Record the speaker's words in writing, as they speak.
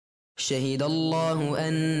شهد الله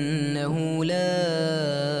أنه لا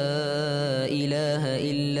إله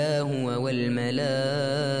إلا هو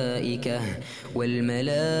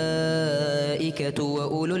والملائكة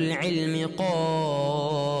وأولو العلم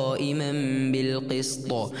قائما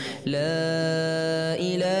بالقسط لا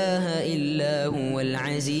إله إلا هو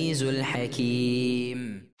العزيز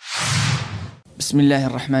الحكيم. بسم الله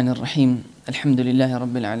الرحمن الرحيم. الحمد لله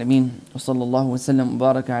رب العالمين، وصلى الله وسلم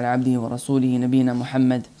وبارك على عبده ورسوله نبينا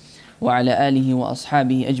محمد وعلى آله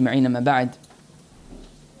وأصحابه أجمعين. ما بعد.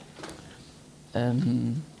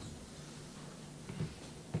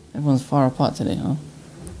 Everyone's far apart today, huh?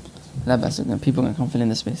 People are going to come fill in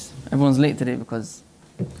the space. Everyone's late today because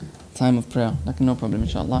time of prayer. No problem,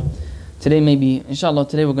 inshallah. Today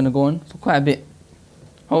today we're going to go on for quite a bit.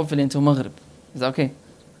 Hopefully until Maghrib. Is that okay?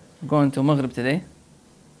 We're going until Maghrib today.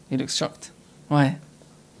 He looks shocked. Why?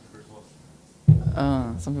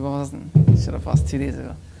 Some people wasn't. Should have fasted 2 days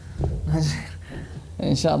ago.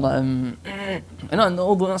 Inshallah.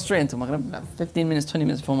 Not straight into Maghrib. 15 minutes, 20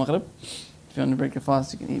 minutes before Maghrib. If you want to break your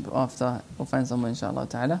fast, you can eat after. We'll find somewhere, inshallah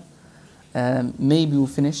ta'ala. Maybe we'll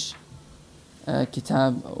finish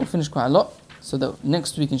Kitab. We'll finish quite a lot. So that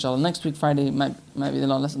next week, inshallah, Friday might be the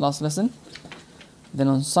last lesson. Then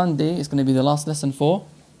on Sunday, it's going to be the last lesson for.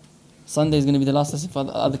 Sunday is going to be the last lesson for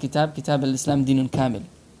the other Kitab al-Islam Dinun Kamil.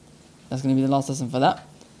 That's going to be the last lesson for that.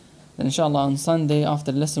 Then inshallah on Sunday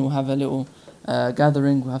after the lesson we'll have a little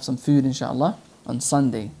gathering. We'll have some food inshallah on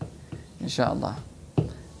Sunday. Inshallah.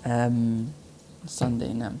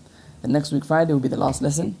 Sunday now. The next week Friday will be the last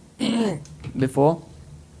lesson before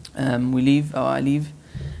I leave,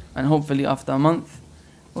 and hopefully after a month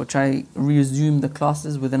we'll try resume the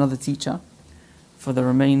classes with another teacher for the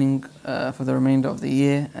remainder of the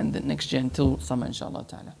year and the next year until summer inshallah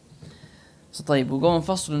ta'ala. So we'll go on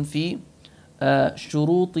فصل في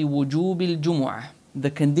شروط وجوب الجمعة,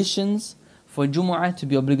 the conditions for Jumu'ah to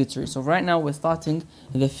be obligatory. So right now we're starting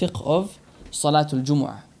the fiqh of Salatul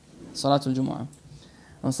Jumu'ah. Salatul Jumu'ah.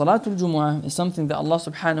 And Salatul Jumu'ah is something that Allah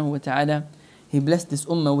subhanahu wa ta'ala, He blessed this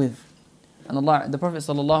ummah with. And the Prophet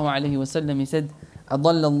sallallahu alayhi wa sallam, he said,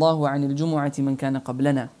 أَضَلَّ اللَّهُ عَنِ الْجُمُعَةِ مَنْ كَانَ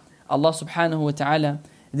قَبْلَنَا. Allah subhanahu wa ta'ala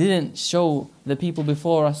didn't show the people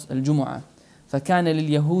before us al-Jumu'ah. فَكَانَ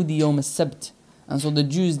لِلْيَهُودِ يَوْمَ السَّبْتِ. And so the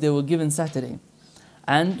Jews, they were given Saturday.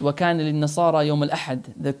 And وَكَانَ لِلنَّصَارَى يَوْمَ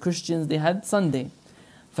الْأَحَدِ. The Christians, they had Sunday.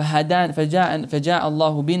 فَجَاءَ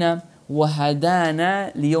اللَّهُ بِنَا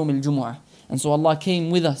وَهَدَانَا لِيَوْمِ الْجُمُعَةِ. And so Allah came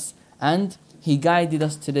with us and He guided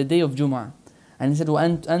us to the day of Jumu'ah. And He said,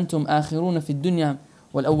 وَأَنْتُمْ آخِرُونَ فِي الدُّنْيَا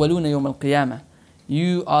وَالْأَوَّلُونَ يَوْمَ الْقِيَامَةِ.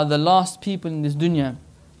 You are the last people in this dunya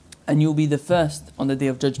and you'll be the first on the day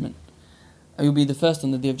of judgment.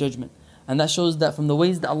 And that shows that from the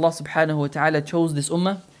ways that Allah subhanahu wa ta'ala chose this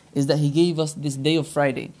ummah is that He gave us this day of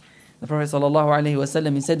Friday. The Prophet sallallahu alayhi wa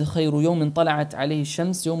sallam, he said, خَيْرُ يَوْمٍ طَلَعَتْ عَلَيْهِ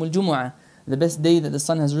الشَّمْسِ يَوْمُ الْجُمُعَةِ. The best day that the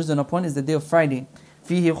sun has risen upon is the day of Friday.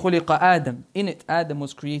 فِيهِ خُلِقَ آدَمْ. In it, Adam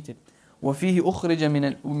was created. وَفِيهِ أُخْرِجَ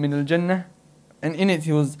مِنَ الْجَنَّةِ. And in it,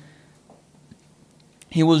 he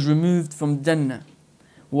was removed from Jannah.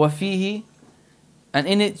 وَفِيهِ. And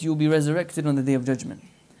in it, you'll be resurrected on the day of judgment.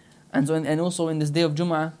 And also in this day of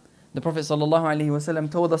Jumu'ah, the Prophet ﷺ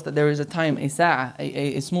told us that there is a time, a sa'a,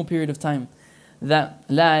 a small period of time, that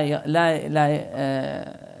there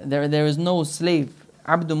is no slave,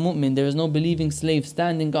 abdun mu'min, there is no believing slave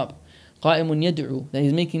standing up, qa'imun yad'u, that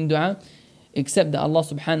he's making dua, except that Allah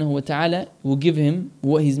subhanahu wa ta'ala will give him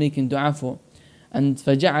what he's making dua for. And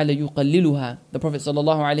فَجَعَلَ يُقَلِّلُهَا. The Prophet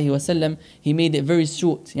ﷺ, he made it very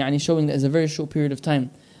short, showing that it's a very short period of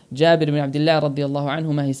time. Jabir ibn Abdullah radiallahu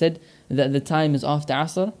anhuma, he said that the time is after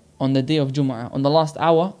Asr, on the day of Jumu'ah, on the last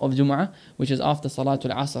hour of Jumu'ah, which is after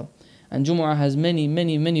Salatul Asr. And Jumu'ah has many,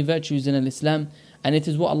 many, many virtues in Islam, and it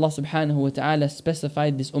is what Allah subhanahu wa ta'ala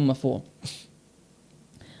specified this ummah for.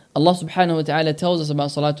 Allah subhanahu wa ta'ala tells us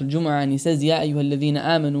about Salatul Jumu'ah, and He says, يَا أَيُّهَا الَّذِينَ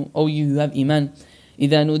آمَنُوا, O you who have iman,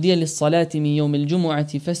 إِذَا نُودِيَ لِلصَّلَاةِ مِنْ يَوْمِ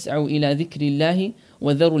الْجُمُعَةِ فَاسْعَوْا إِلَى ذِكْرِ اللَّهِ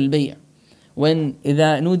وَذَرُوا الْبَيْعَ. When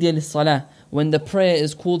إِذَا نُودِيَ لِلصَّلَاةِ, when the prayer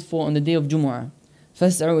is called for on the day of Jumu'ah,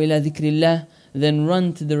 فَاسْعَوْا إِلَى ذِكْرِ اللَّهِ, then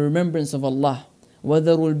run to the remembrance of Allah.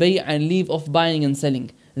 وَذَرُوا الْبَيْعَ, and leave off buying and selling.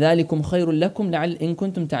 ذَلِكُمْ خَيْرٌ لَكُمْ إِن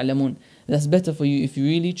كُنْتُمْ تَعْلَمُونَ. That's better for you if you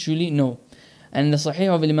really truly know. And in the Sahih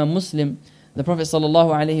of Imam Muslim, the Prophet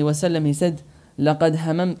sallallahu alayhi wa sallam, he said, the Prophet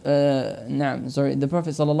sallallahu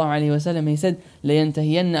alayhi wa sallam, he said,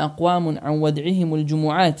 لَيَنْتَهِيَنَّ أَقْوَامٌ عَنْ وَدْعِهِمُ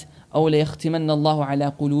الْجُمُعَاتِ أَوْ لَيَخْتِمَنَّ اللَّهُ عَلَى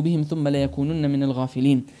قُلُوبِهِمْ ثُمَّ لَيَكُونُنَّ مِنَ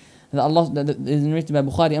الْغَافِلِينَ. That is narrated by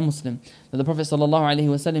Bukhari and Muslim, that the Prophet sallallahu alayhi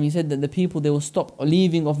wa sallam, he said that the people, they will stop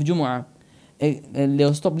leaving of Jumu'ah.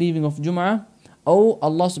 Or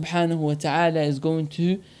Allah subhanahu wa ta'ala is going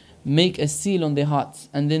to make a seal on their hearts,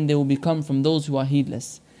 and then they will become from those who are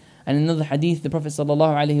heedless. And in another hadith, the Prophet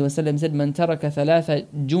ﷺ said, "Man taraka thalatha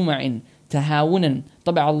jum'in tahawunan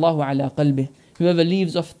tabi'a Allahu ala qalbih." Whoever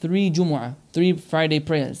leaves off 3 Jumu'ah, 3 Friday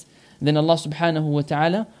prayers, then Allah subhanahu wa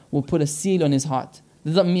ta'ala will put a seal on his heart.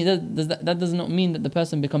 Does that does not mean that the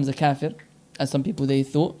person becomes a kafir, as some people they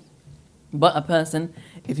thought. But a person,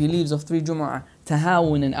 if he leaves off 3 Jumu'ah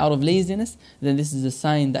tahawunan, out of laziness, then this is a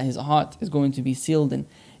sign that his heart is going to be sealed, and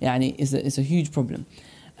it's a huge problem.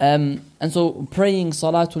 And so praying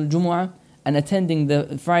Salatul Jumu'ah and attending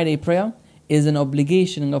the Friday prayer is an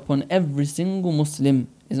obligation upon every single Muslim.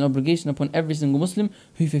 Is an obligation upon every single Muslim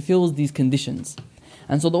who fulfills these conditions.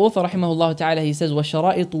 And so the author rahimahullah ta'ala, he says,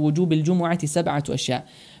 وَشَرَائِطُ وُجُوبِ الْجُمُعَةِ سَبْعَةُ أَشْيَاء.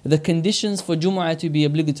 The conditions for Jumu'ah to be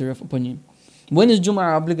obligatory upon you. When is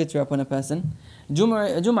Jumu'ah obligatory upon a person?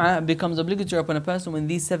 Jumu'ah becomes obligatory upon a person when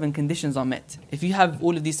these 7 conditions are met. If you have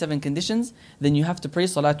all of these 7 conditions, then you have to pray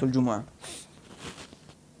Salatul Jumu'ah.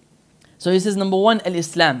 So he says, number 1,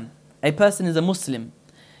 al-Islam. A person is a Muslim,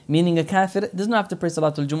 meaning a kafir does not have to pray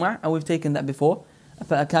Salatul Jumu'ah, and we've taken that before.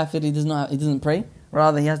 A kafir, he doesn't pray.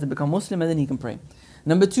 Rather, he has to become Muslim and then he can pray.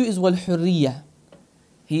 Number 2 is wal-hurriyyah.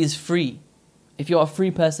 He is free. If you're a free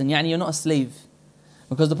person, you're not a slave.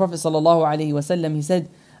 Because the Prophet ﷺ, he said,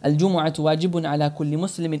 "Al-Jumu'atu wajibun ala kulli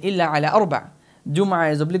muslimin illa ala arba'."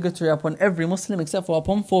 Jumu'ah is obligatory upon every Muslim except for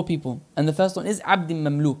upon 4 people. And the first one is abdin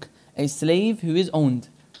mamluk, a slave who is owned.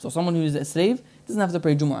 So someone who is a slave doesn't have to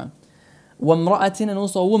pray Jumu'ah. وَامْرَأَةٍ, and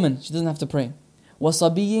also a woman, she doesn't have to pray.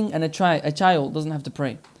 وَصَبِيٍّ, and a child doesn't have to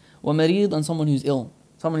pray. وَمَرِيض, and someone who's ill.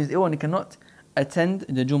 Someone who's ill and he cannot attend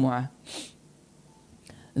the Jumu'ah.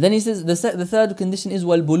 Then he says, the third condition is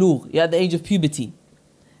wal-bulugh. You're at the age of puberty.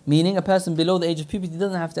 Meaning a person below the age of puberty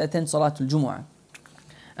doesn't have to attend Salatul Jumu'ah.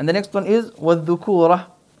 And the next one is wal-dhukurah.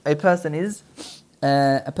 A person is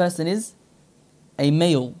a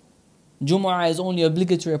male. Jumu'ah is only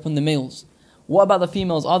obligatory upon the males. What about the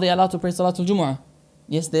females? Are they allowed to pray Salatul Jumu'ah?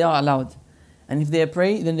 Yes, they are allowed. And if they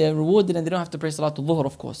pray, then they are rewarded, and they don't have to pray Salatul Dhuhr,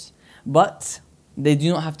 of course. But they do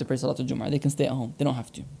not have to pray Salatul Jumu'ah. They can stay at home. They don't have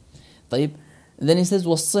to. طيب. Then he says,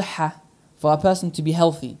 وَالصِّحَّةِ, for a person to be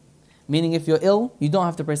healthy. Meaning if you're ill, you don't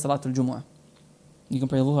have to pray Salatul Jumu'ah. You can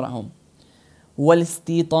pray Dhuhr at home.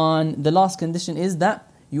 وَالْإِسْتِيطَانِ, the last condition is that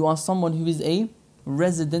you are someone who is a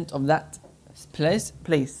resident of that place.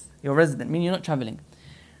 You're a resident, meaning you're not traveling.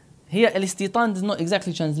 Here, al-istitan does not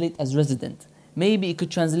exactly translate as resident. Maybe it could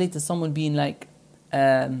translate as someone being like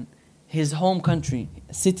his home country,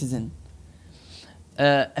 a citizen.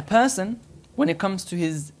 A person, when it comes to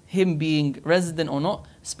him being resident or not,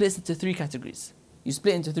 splits into 3 categories. You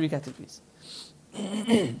split into 3 categories.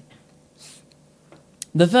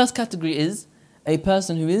 The first category is a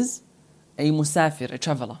person who is a musafir, a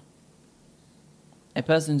traveler. A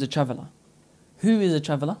person is a traveler. Who is a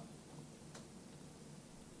traveler?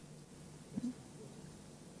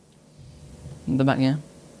 In the back, yeah.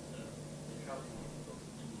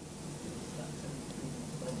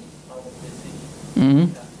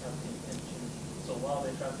 Mm-hmm. So while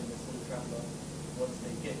they're traveling, they're still a traveler. Once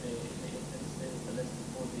they get there, they intend to stay for less than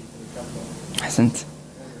 4 days to the traveler.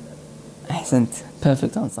 Ahsant.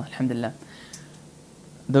 Perfect answer. Alhamdulillah.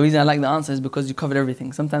 The reason I like the answer is because you covered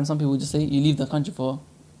everything. Sometimes some people just say you leave the country for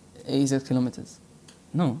 86 kilometers.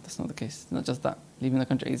 No, that's not the case. It's not just that. Leaving the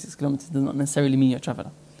country 86 kilometers does not necessarily mean you're a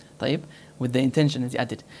traveler. طيب, with the intention is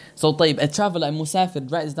added. So طيب, a traveler, a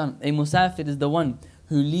musafir, write this down. A musafir is the one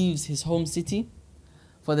who leaves his home city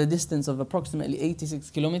for the distance of approximately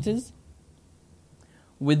 86 kilometers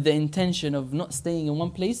with the intention of not staying in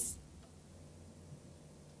one place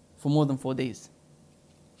for more than 4 days.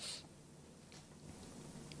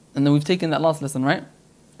 And then we've taken that last lesson, right?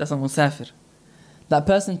 That's a musafir. That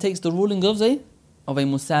person takes the ruling of a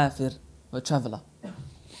musafir, of a traveler.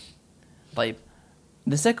 طيب.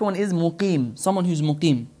 The second one is muqim, someone who's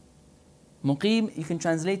muqim. Muqim, you can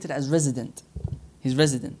translate it as resident. He's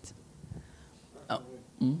resident. Oh.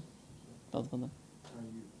 You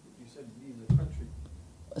said leave the country.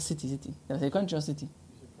 A city. Did I say country or city?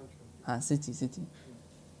 You said country.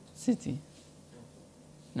 City.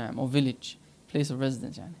 نعم, or village. Place of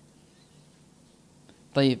residence يعني.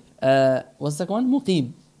 طيب, what's the second one?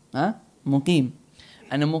 Muqim. Muqim.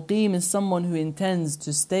 And a muqim is someone who intends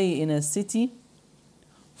to stay in a city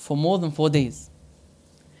for more than 4 days.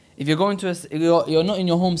 If you're going to you're not in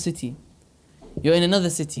your home city, you're in another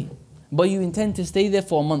city, but you intend to stay there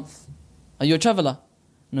for a month. Are you a traveler?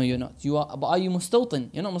 No, you're not. But are you mustawtin?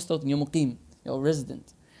 You're not mustawtin, you're muqim. You're a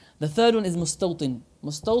resident. The third one is mustawtin.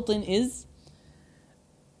 Mustawtin is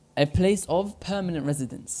a place of permanent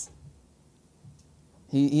residence.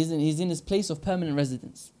 He's in his place of permanent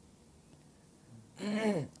residence.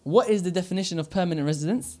 What is the definition of permanent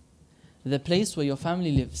residence? The place where your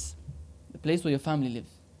family lives. The place where your family live.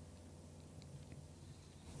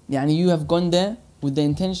 Yani you have gone there with the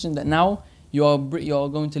intention that now you are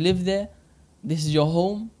going to live there. This is your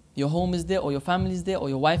home. Your home is there, or your family is there, or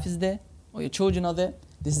your wife is there, or your children are there.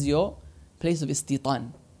 This is your place of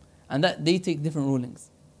istitan. And that they take different rulings.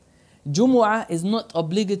 Jumu'ah is not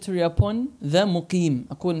obligatory upon the muqim,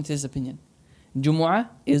 according to his opinion. Jumu'ah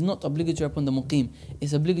is not obligatory upon the muqim.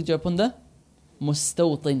 It's obligatory upon the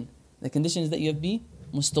mustawtin. The condition is that you have to be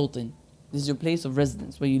mustawtin. This is your place of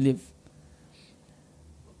residence, where you live.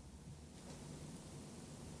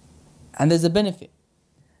 And there's a benefit.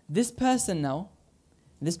 This person now,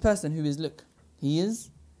 this person who is, look, he is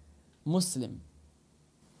Muslim,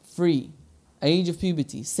 free, age of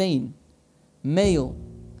puberty, sane, male,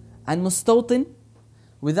 and mustawtin,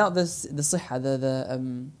 without the sihha,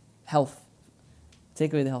 the health.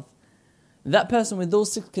 Take away the health. That person with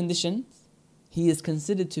those 6 conditions, he is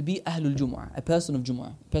considered to be Ahlul Jumu'ah, a person of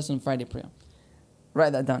Jumu'ah, a person of Friday prayer.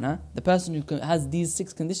 Write that down, huh? The person who has these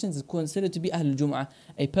 6 conditions is considered to be Ahlul Jumu'ah,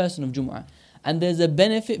 a person of Jumu'ah. And there's a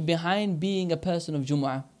benefit behind being a person of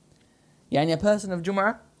Jumu'ah. Yani a person of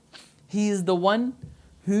Jumu'ah, he is the one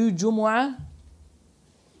who Jumu'ah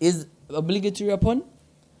is obligatory upon,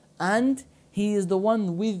 and he is the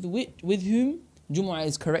one with whom Jumu'ah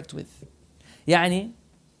is correct with. Yani,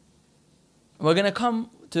 we're going to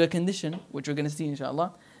come to a condition, which we're going to see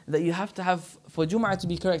inshallah, that you have to have, for Jumu'ah to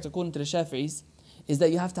be correct according to the Shafi'is, is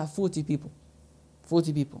that you have to have 40 people.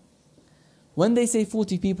 40 people. When they say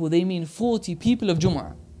 40 people, they mean 40 people of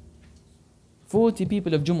Jumu'ah. 40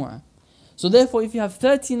 people of Jumu'ah. So therefore, if you have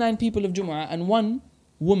 39 people of Jumu'ah and 1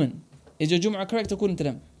 woman, is your Jumu'ah correct according to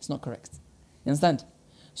them? It's not correct. You understand?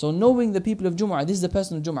 So knowing the people of Jumu'ah, this is the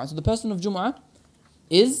person of Jumu'ah. So the person of Jumu'ah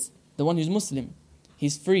is the one who's Muslim.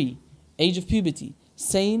 He's free, age of puberty,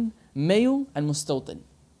 sane, male, and mustawtin.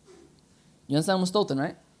 You understand mustawtin,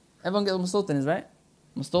 right? Everyone gets what mustawtin is, right?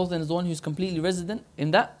 Mustawtin is the one who's completely resident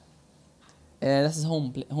in that. That's his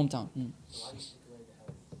hometown.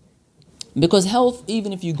 Because health,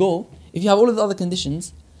 even if you go, if you have all of the other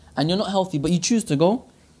conditions and you're not healthy, but you choose to go,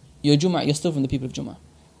 you're Jumu'ah, you're still from the people of Jumu'ah.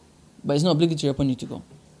 But it's not obligatory upon you to go.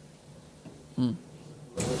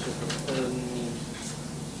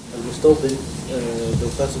 Mustawtin, the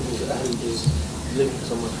person who's Ahl is living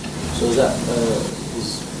somewhere. So is that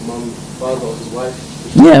his mom, father, or his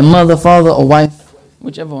wife? Yeah, mother, father, or wife,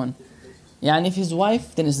 whichever one. Yeah, and if his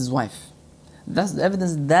wife, then it's his wife. That's the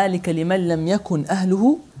evidence. ذَلِكَ لِمَنْ لَمْ يَكُنْ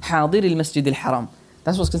أَهْلُهُ حَاضِرِ الْمَسْجِدِ الْحَرَامِ.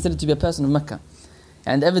 That's what's considered to be a person of Mecca.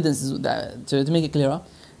 And the evidence is, to make it clearer,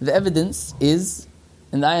 the evidence is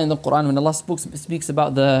in the ayah in the Quran when Allah speaks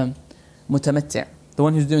about the mutamatti', the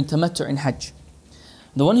one who's doing tamattu' in Hajj.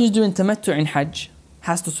 The one who's doing tamattu' in Hajj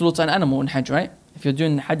has to slaughter an animal in Hajj, right? If you're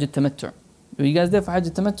doing Hajj al-tamattu'. Were you guys there for Hajj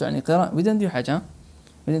al-tamattu' and Qiran? We didn't do Hajj, huh?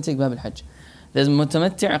 We didn't take Bab al-Hajj. There's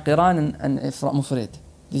mutamatti', Qiran, and Ifra' Mufrid.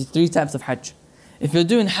 These 3 types of Hajj. If you're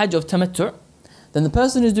doing Hajj of tamattu', then the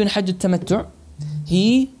person who's doing Hajj al-tamattu',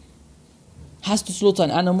 he has to slaughter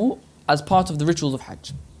an animal as part of the rituals of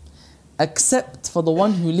Hajj. Except for the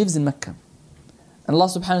one who lives in Mecca. And Allah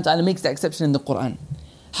subhanahu wa ta'ala makes the exception in the Quran.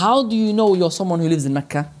 How do you know you're someone who lives in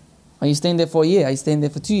Mecca? Are you staying there for a year? Are you staying there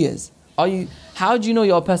for 2 years? How do you know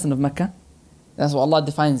you're a person of Mecca? That's what Allah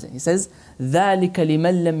defines it. He says, ذَلِكَ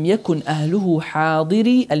لِمَنْ لَمْ يَكُنْ أَهْلُهُ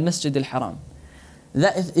حَاضِرِي الْمَسْجِدِ الْحَرَامِ.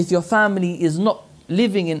 That if your family is not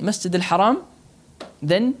living in Masjid al-Haram,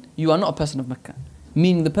 then you are not a person of Mecca.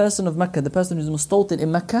 Meaning the person of Mecca, the person who's mustawtin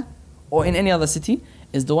in Mecca or in any other city,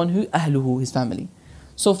 is the one who ahluhu, his family.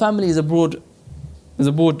 So family is a broad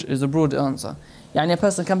answer. Yani a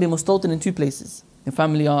person can be mustawtin in 2 places. Your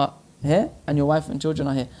family are here and your wife and children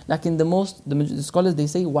are here. Like in the scholars, they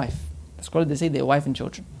say wife. The scholars, they say their wife and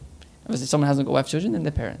children. Obviously, if someone hasn't got wife and children, then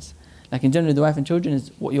their parents. Like in general, the wife and children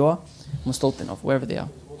is what you are mustawtin of, wherever they are.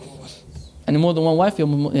 And in more than one wife, you're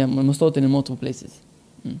mustawtin in multiple places.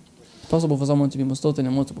 It's possible for someone to be mustawtin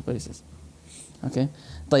in multiple places. Okay?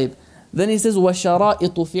 طيب. Then he says,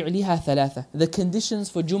 وَشَرَائِطُ فِعْلِهَا ثَلَاثَةً. The conditions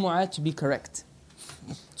for Jumu'ah to be correct.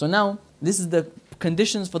 So now, this is the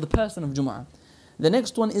conditions for the person of Jumu'ah. The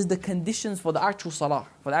next one is the conditions for the actual salah,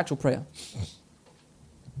 for the actual prayer.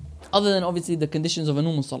 Other than obviously the conditions of a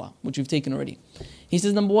normal salah, which we've taken already. He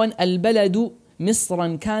says, number 1, الْبَلَدُ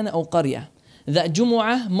مِصْرًا كَانَ أَوْ قَرْيَةً. That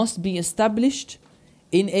Jumu'ah must be established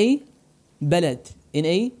in a balad, in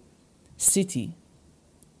a city.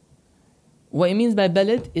 What it means by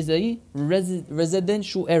balad is a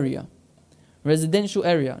residential area. Residential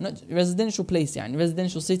area, not residential place, yani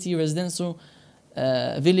residential city, residential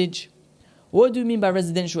village. What do you mean by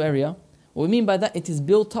residential area? What we mean by that, it is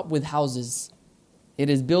built up with houses. It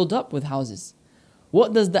is built up with houses.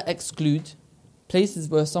 What does that exclude? Places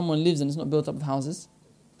where someone lives and it's not built up with houses.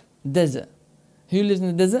 Desert. Who lives in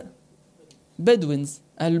the desert? Bedouins.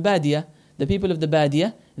 Al-Badiyah. The people of the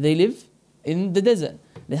Badiyah, they live in the desert.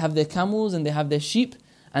 They have their camels and they have their sheep,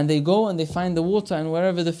 and they go and they find the water and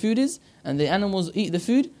wherever the food is, and the animals eat the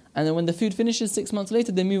food, and then when the food finishes 6 months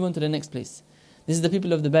later, they move on to the next place. This is the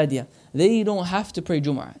people of the Badiyah. They don't have to pray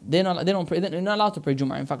Jum'ah. They're not allowed to pray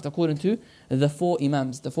Jum'ah. In fact, according to the four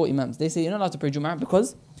imams, they say you're not allowed to pray Jum'ah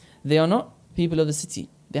because they are not people of the city.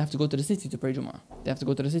 They have to go to the city to pray Jum'ah.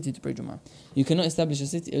 You cannot establish a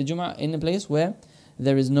Jum'ah in a place where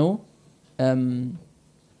there is no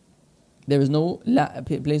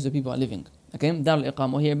place where people are living. Okay? دار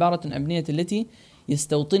الإقامة وهي عبارة عن أبنية التي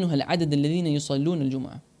يستوطنها العدد الذين يصلون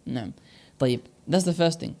الجمعة. نعم. طيب, that's the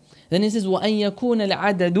first thing. Then it says وأن يكون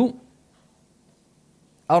العدد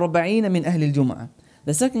 40 من أهل الجمعة.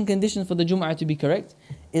 The second condition for the Jum'ah to be correct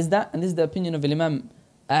is that, and this is the opinion of Imam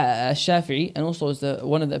Shafi'i, and also is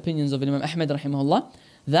one of the opinions of Imam Ahmad rahimahullah,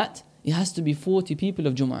 that it has to be 40 people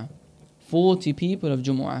of Jum'ah. 40 people of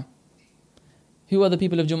Jum'ah. Who are the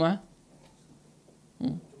people of Jum'ah?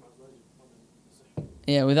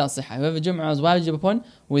 Yeah, without sihah. Whoever Jum'ah is wajib upon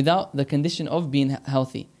without the condition of being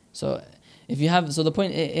healthy. So the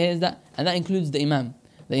point is that, and that includes the Imam.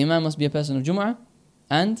 The Imam must be a person of Jum'ah,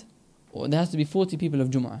 and there has to be 40 people of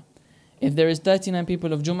Jum'ah. If there is 39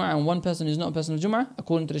 people of Jum'ah and one person is not a person of Jum'ah,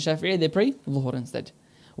 according to the Shafi'i, they pray Dhuhr instead.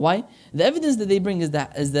 Why? The evidence that they bring is the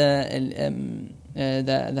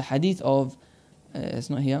hadith of it's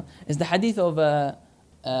not here. It's the hadith of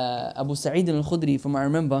Abu Sa'id al-Khudri, from I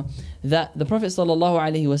remember, that the Prophet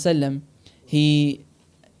ﷺ,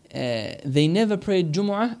 they never prayed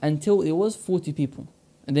Jum'ah until it was 40 people.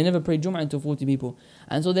 And they never prayed Jum'ah until 40 people.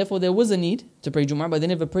 And so therefore there was a need to pray Jum'ah, but they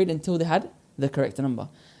never prayed until they had the correct number.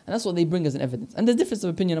 And that's what they bring as an evidence. And there's difference of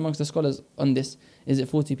opinion amongst the scholars on this. Is it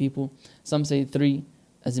 40 people? Some say 3,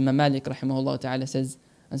 as Imam Malik rahimahullah ta'ala says,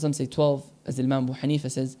 and some say 12, as Imam Abu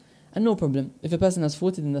Hanifa says. And no problem. If a person has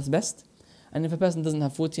 40, then that's best. And if a person doesn't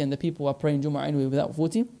have 40 and the people are praying Jum'ah anyway without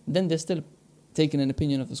 40, then they're still taking an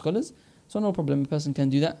opinion of the scholars. So no problem, a person can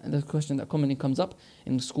do that. And the question that commonly comes up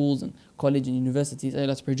in schools and college and universities,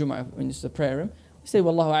 let's pray Jum'ah when it's a prayer room. We say,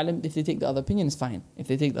 Wallahu a'lam, if they take the other opinion, it's fine.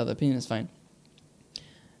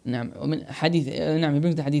 نعم. ومن حديث نعم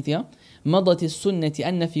يبين the hadith here. مضت السنة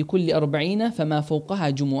أن في كل 40 فما فوقها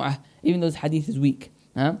جمعة. Even though this hadith is weak,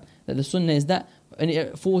 that the sunnah is that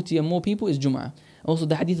 40 or more people is Jum'ah. Also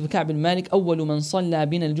the hadith of Ka'b bin Malik, أول من صلى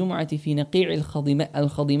بنا الجمعة في نقيع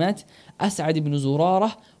الخضمات أسعد بن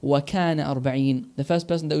زرارة وكان 40. The first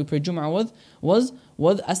person that we prayed Jum'ah with was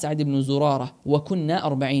أسعد بن زرارة وكنا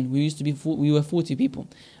 40. We were 40 people.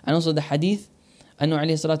 And also the hadith أنه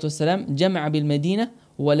عليه الصلاة والسلام جمع بالمدينة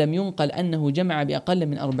ولم ينقل أنه جمع بأقل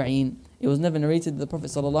من 40. It was never narrated that the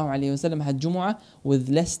Prophet صلى الله عليه وسلم had Jum'ah with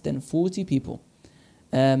less than 40 people.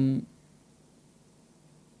 نعم.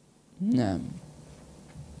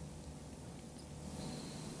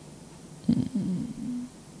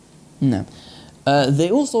 نعم.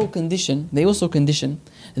 They also condition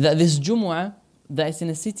that this Jumu'ah that is in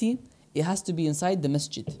a city, it has to be inside the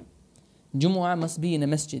masjid. Jumu'ah must be in a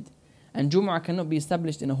masjid. And Jumu'ah cannot be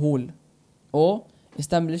established in a hall or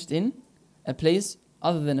established in a place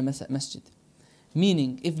other than a masjid.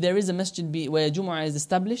 Meaning, if there is a masjid where Jumu'ah is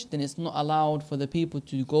established, then it's not allowed for the people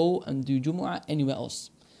to go and do Jumu'ah anywhere else.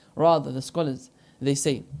 Rather, the scholars, they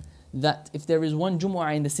say that if there is one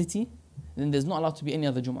Jumu'ah in the city, then there's not allowed to be any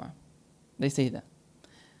other Jumu'ah. They say that.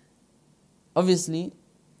 Obviously,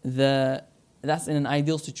 that's in an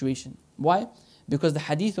ideal situation. Why? Because the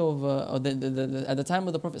hadith of at the time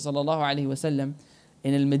of the Prophet ﷺ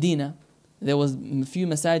in Al-Madinah, there was a few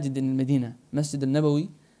masajid in Al-Madinah. Masjid Al-Nabawi,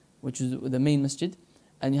 which is the main masjid,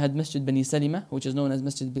 and you had Masjid Bani Salima, which is known as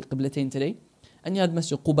Masjid Qiblatain today, and you had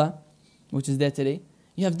Masjid Quba, which is there today.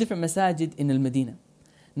 You have different masajid in Al-Madinah.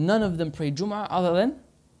 None of them pray Jum'ah other than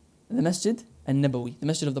the Masjid Al-Nabawi, the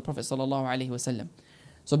Masjid of the Prophet ﷺ.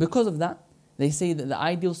 So because of that, they say that the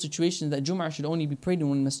ideal situation is that Jum'ah should only be prayed in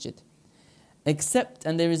one masjid. Except,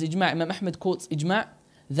 and there is ijma', Imam Ahmad quotes ijma'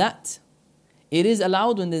 that it is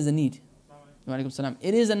allowed when there is a need.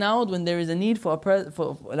 It is allowed when there is a need for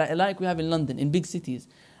like we have in London, in big cities.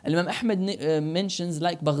 And Imam Ahmad mentions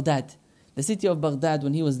like Baghdad. The city of Baghdad,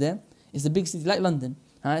 when he was there, is a big city like London.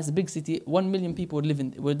 It's a big city. 1 million people were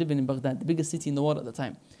living in Baghdad, the biggest city in the world at the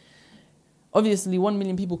time. Obviously, 1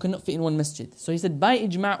 million people cannot fit in one masjid. So he said, by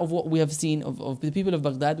ijma' of what we have seen of the people of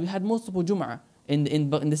Baghdad, we had multiple Jum'ah in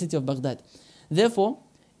the city of Baghdad. Therefore,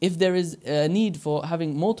 if there is a need for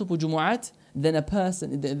having multiple Jumu'at, then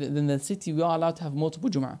then the city, we are allowed to have multiple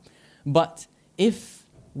Jumu'ah. But if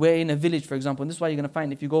we're in a village, for example, and this is why you're going to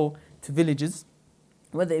find if you go to villages,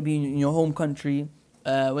 whether it be in your home country,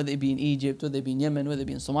 whether it be in Egypt, whether it be in Yemen, whether it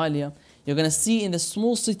be in Somalia, you're going to see in the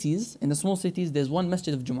small cities, there's one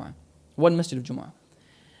masjid of Jum'ah. One masjid of Jum'ah.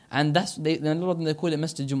 And a lot of them, they call it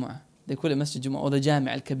Masjid Jum'ah. They call it Masjid Jum'ah, or the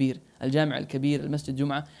Jami' al-Kabir. Al-Jami' al-Kabir, al-Masjid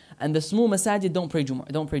Jum'ah. And the small masajid don't pray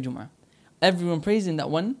Jum'ah. Everyone prays in that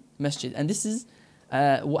one masjid. And this is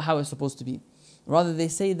how it's supposed to be. Rather, they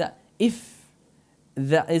say that if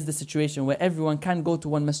that is the situation where everyone can go to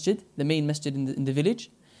one masjid, the main masjid in the village,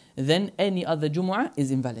 then any other Jum'ah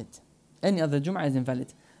is invalid. Any other Jum'ah is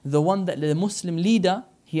invalid. The one that the Muslim leader,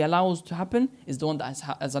 he allows to happen, is the one that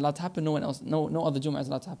is allowed to happen. No one else, no other Jum'ah is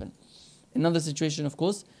allowed to happen. Another situation, of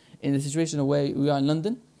course, in the situation of where we are in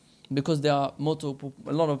London, because there are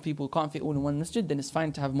a lot of people can't fit all in one masjid, then it's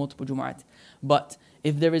fine to have multiple Jum'at. But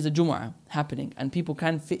if there is a Jum'ah happening and people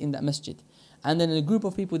can fit in that masjid, and then a group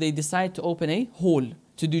of people, they decide to open a hall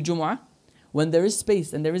to do Jum'ah, when there is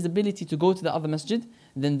space and there is ability to go to the other masjid,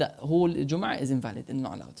 then that whole Jum'ah is invalid and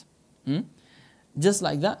not allowed. Just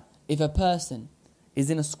like that, if a person is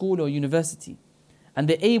in a school or university and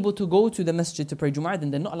they're able to go to the masjid to pray Jum'ah,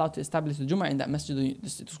 then they're not allowed to establish the Jum'ah in that masjid or the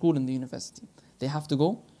school and the university. They have to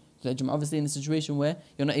go to the Jum'ah. Obviously, in a situation where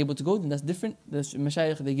you're not able to go, then that's different. The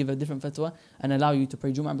mashayikh, they give a different fatwa and allow you to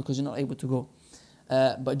pray Jum'ah because you're not able to go.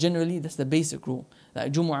 But generally, that's the basic rule,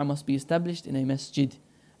 that Jum'ah must be established in a masjid.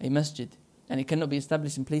 And it cannot be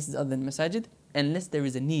established in places other than masajid unless there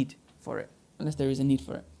is a need for it.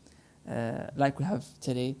 Like we have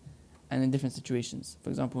today and in different situations. For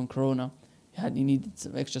example, in Corona, you needed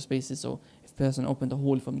some extra spaces, so if a person opened a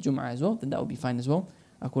hall from Jum'ah as well, then that would be fine as well,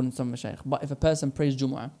 according to some mashayikh. But if a person prays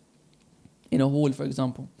Jum'ah in a hall, for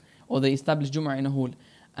example, or they establish Jum'ah in a hall,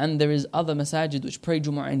 and there is other masajid which pray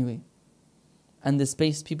Jum'ah anyway, and the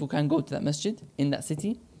space people can go to that masjid in that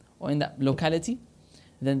city or in that locality,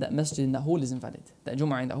 then that masjid in that hall is invalid. That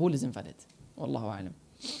Jum'ah in that hall is invalid. Wallahu a'lam.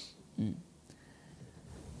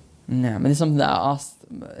 And this is something that I asked,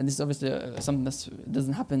 and this is obviously something that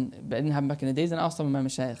doesn't happen, but it didn't happen back in the days, and I asked some of my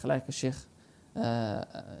mashayikh, like Sheikh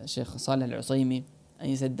Salih al-Usaymi, and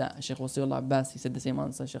he said that Sheikh Wasiullah Abbas, he said the same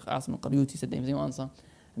answer, Sheikh Asim al-Qaryuti said the same answer,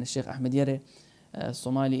 and Sheikh Ahmed Yare,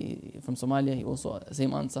 Somali, from Somalia, he also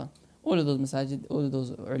same answer. All of those masajid, all of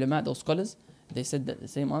those ulama, those scholars, they said that the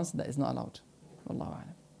same answer, that is not allowed. Wallahu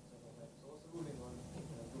a'lam.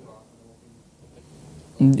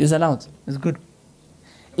 It's allowed. It's good.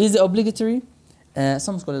 Is it obligatory?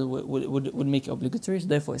 Some scholars would make it obligatory, so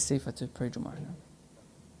therefore it's safer to pray Jum'ah.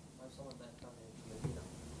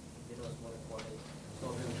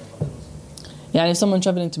 Yeah, if someone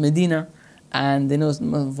traveling to Medina and they know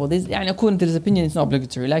for this, according to this opinion, it's not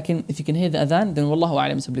obligatory. Like if you can hear the adhan, then wallahu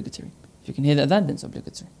a'lam, it's obligatory. If you can hear the adhan, then it's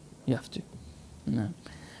obligatory. You have to. No.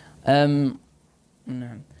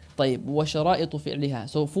 طيب وشرائط فعلها.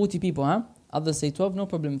 So 40 people, huh? Others say 12, no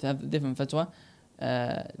problem to have different fatwa.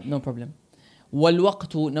 No problem.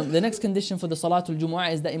 وَالْوَقْتُ. Now, the next condition for the Salatul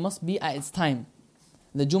Jumu'ah is that it must be at its time.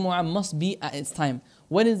 The Jumu'ah must be at its time.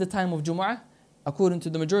 When is the time of Jumu'ah? According to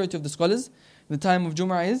the majority of the scholars, the time of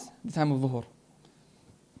Jumu'ah is the time of Dhuhr.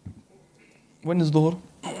 When is Dhuhr?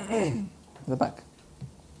 The back.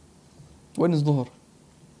 When is Dhuhr?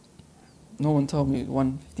 No one told me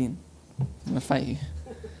 1:15. I'm going to fight you.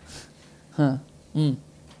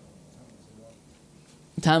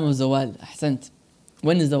 Time of Zawal. Ahsant.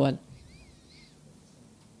 When is Zawal?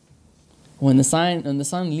 When the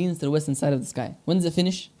sun leans to the western side of the sky. When does it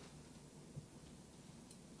finish?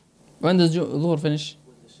 When does Dhuhr finish?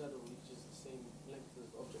 When the shadow reaches the same length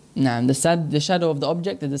as the object. The shadow of the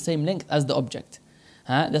object is the same length as the object.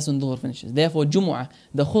 That's when Dhuhr finishes. Therefore, Jumu'ah,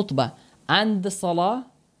 the khutbah, and the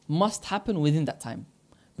salah must happen within that time.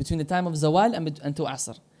 Between the time of Zawal and until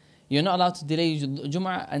Asr. You're not allowed to delay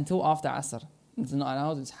Jumu'ah until after Asr. It's not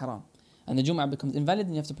allowed, it's haram. And the Jumu'ah becomes invalid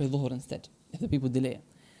and you have to pray Dhuhr instead, if the people delay it.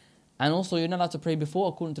 And also you're not allowed to pray before,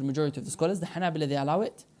 according to the majority of the scholars. The Hanabila, they allow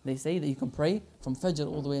it. They say that you can pray from Fajr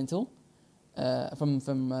all the way until, from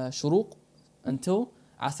Shuruq until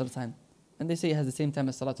Asr time. And they say it has the same time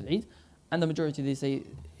as Salatul Eid. And the majority, they say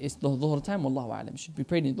it's the Dhuhr time, Wallahu a'lam. It should be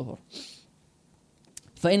prayed in Dhuhr.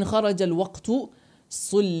 فَإِنْ خَرَجَ الْوَقْتُ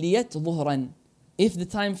صُلِّيَتْ ظُهْرًا. If the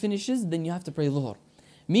time finishes, then you have to pray Dhuhr.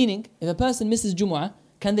 Meaning, if a person misses Jumu'ah,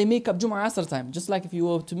 can they make up Jumu'ah Asr time? Just like if you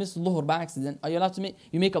were to miss Dhuhr by accident, are you allowed to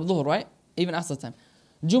make up Dhuhr, right? Even Asr time.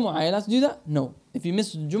 Jumu'ah, are you allowed to do that? No. If you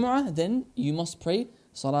miss Jumu'ah, then you must pray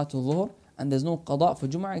Salatul Dhuhr, and there's no qada for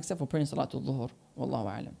Jumu'ah except for praying Salatul Dhuhr. Wallahu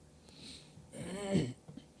a'lam.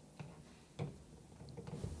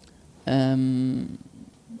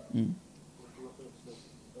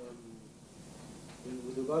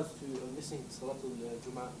 With regards to missing Salatul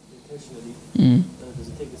Jum'ah intentionally, does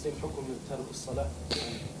it take the same hukum as Tariq Salah?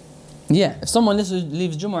 Yeah, if someone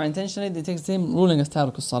leaves Jumu'ah intentionally, they take the same ruling as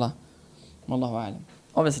Tariq as-Salah. Wallahu a'lam.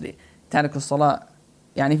 Obviously, Tariq as-Salah,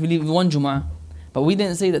 yani if you leave one Jumu'ah, but we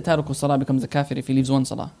didn't say that Tariq as-Salah becomes a kafir if he leaves one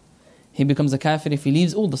Salah. He becomes a kafir if he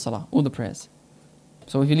leaves all the Salah, all the prayers.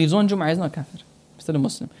 So if he leaves one Jumu'ah, he's not a kafir. He's still a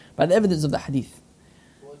Muslim. By the evidence of the hadith.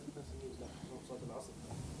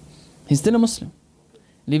 He's still a Muslim.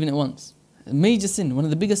 Leaving it once. A major sin, one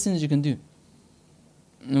of the biggest sins you can do.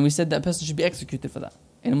 And we said that person should be executed for that.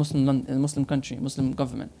 In a Muslim country, Muslim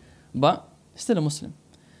government. But still a Muslim.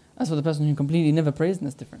 As for the person who completely never prays, then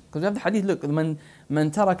that's different. Because we have the hadith, look, man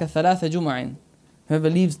taraka thalatha jum'ain. Whoever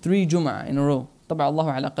leaves 3 Jum'ah in a row. طبع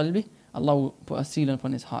الله على قلبه. Allah will put a seal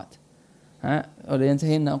upon his heart. أو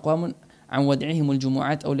لينتهين أقوام عن ودعهم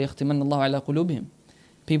الجمعات أو ليختمن الله على قلوبهم.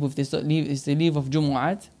 People, if they leave of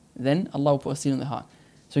Jumu'at, then Allah will put a seal on their heart.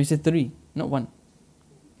 So he said 3, not 1.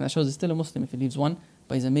 That shows he's still a Muslim if he leaves 1,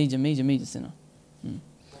 but he's a major sinner.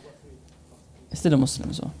 He's still a Muslim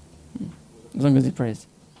as well. As long as he prays.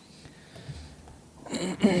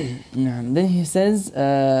 Then he says,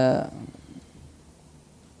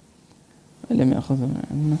 لم يأخذ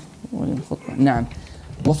ولم خطبة. نعم.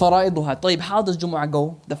 وفرائضها. طيب, how does Jumu'ah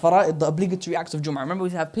go? The fara'id, the obligatory acts of Jumu'ah. Remember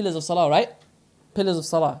we have pillars of Salah, right? Pillars of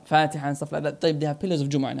Salah, Fatiha and stuff like that. طيب, they have pillars of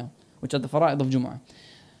Jumu'ah now, which are the fara'id of Jumu'ah.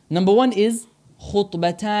 Number 1 is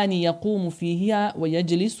خطبتان يقوم فيها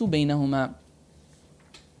ويجلس بينهما.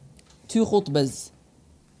 2 khutbas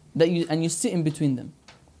and you sit in between them.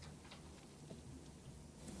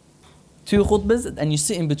 2 khutbas and you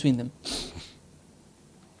sit in between them.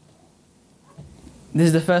 This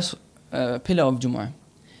is the first pillar of Jumu'ah.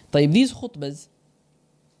 طيب, these khutbas,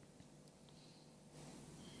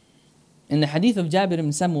 in the hadith of Jabir ibn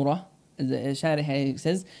Samurah, the Sharih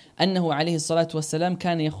says, أنه عليه الصلاة والسلام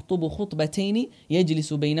كان يخطب خطبتين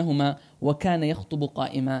يجلس بينهما وكان يخطب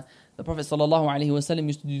قائما. The Prophet sallallahu alaihi wasallam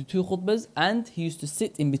used to do 2 khutbas and he used to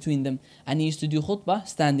sit in between them, and he used to do khutbah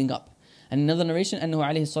standing up. And another narration, أنه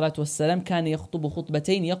عليه الصلاة والسلام كان يخطب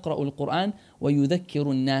خطبتين يقرأ القرآن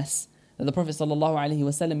ويذكر الناس. That the Prophet sallallahu alaihi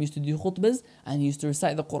wasallam used to do khutbas and he used to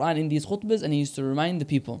recite the Quran in these khutbas and he used to remind the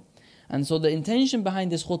people. And so the intention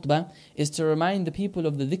behind this khutbah is to remind the people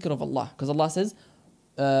of the dhikr of Allah. Because Allah says,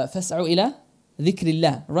 فَاسْعُوا إِلَى ذِكْرِ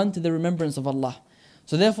اللَّهِ. Run to the remembrance of Allah.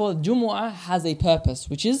 So therefore, Jumu'ah has a purpose,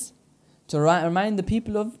 which is to remind the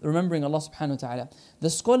people of remembering Allah subhanahu wa ta'ala. The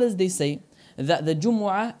scholars, they say that the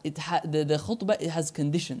Jumu'ah, the khutbah, it has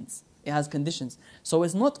conditions. It has conditions. So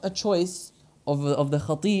it's not a choice of the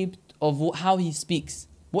khatib, of how he speaks,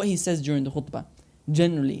 what he says during the khutbah.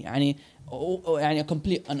 Generally, a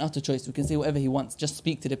complete and utter choice. We can say whatever he wants, just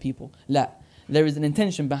speak to the people. La. There is an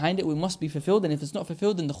intention behind it, we must be fulfilled, and if it's not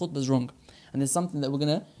fulfilled, then the khutbah is wrong. And there's something that we're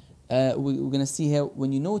gonna see here.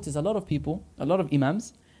 When you notice a lot of people, a lot of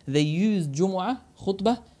imams, they use Jumu'ah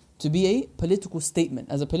khutbah to be a political statement,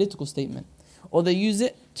 as a political statement. Or they use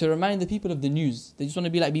it to remind the people of the news. They just want to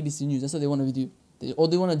be like BBC News, that's what they want to do. Or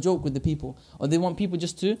they want to joke with the people. Or they want people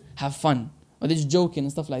just to have fun. Or they're just joking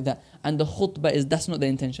and stuff like that. And the khutbah that's not the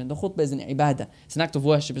intention. The khutbah is an ibadah. It's an act of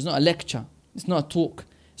worship. It's not a lecture. It's not a talk.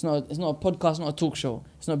 It's not a podcast, not a talk show.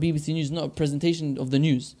 It's not BBC News, it's not a presentation of the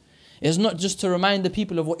news. It's not just to remind the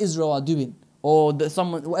people of what Israel are doing. Or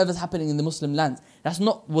whatever's happening in the Muslim lands. That's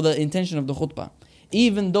not what the intention of the khutbah.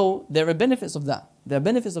 Even though there are benefits of that. There are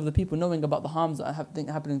benefits of the people knowing about the harms that are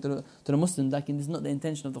happening to the Muslims. Like, this is not the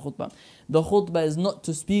intention of the khutbah. The khutbah is not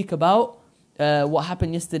to speak about what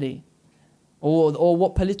happened yesterday. Or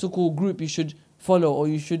what political group you should follow or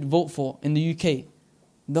you should vote for in the UK.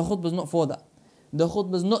 The khutbah is not for that. The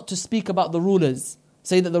khutbah is not to speak about the rulers.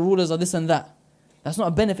 Say that the rulers are this and that. That's not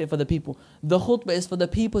a benefit for the people. The khutbah is for the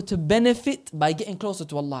people to benefit by getting closer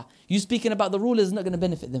to Allah. You speaking about the rulers is not going to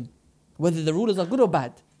benefit them. Whether the rulers are good or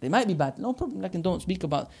bad. They might be bad. No problem. Don't speak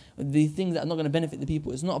about the things that are not going to benefit the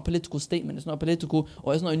people. It's not a political statement. It's not a political,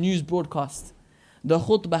 or it's not a news broadcast. The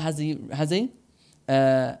khutbah has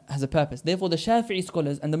a purpose. Therefore, the Shafi'i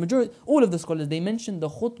scholars and the majority, all of the scholars, they mention the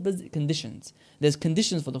khutbah's conditions. There's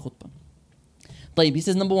conditions for the khutbah. طيب, he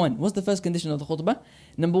says number 1. What's the first condition of the khutbah?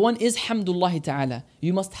 Number 1 is Hamdulillah Ta'ala.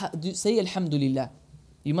 You must say Alhamdulillah.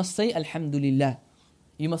 You must say Alhamdulillah.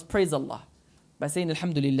 You must praise Allah by saying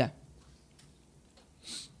Alhamdulillah.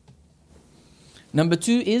 Number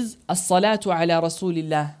 2 is As-salatu ala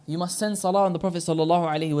Rasulillah. You must send salah on the Prophet sallallahu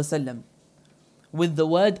alaihi wasallam with the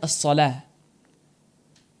word As-salah.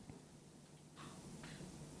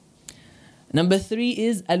 Number 3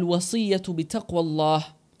 is Al-wasiyatu bi taqwa Allah.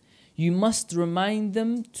 You must remind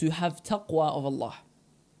them to have taqwa of Allah.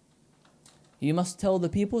 You must tell the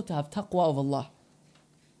people to have taqwa of Allah.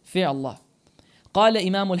 Fear Allah. قال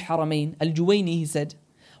إمام الحرمين الجويني, he said,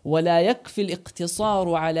 ولا يكفي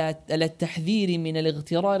الاقتصار على التحذير من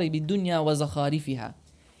الاغترار بالدنيا وزخارفها.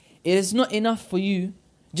 It is not enough for you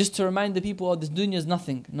just to remind the people, oh, this dunya is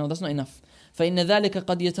nothing. No, that's not enough. فإن ذلك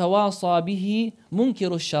قد يتواصى به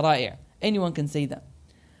منكر الشرائع. Anyone can say that.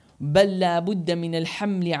 بل لا بد من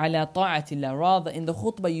الحمل على طاعة الله. Rather, in the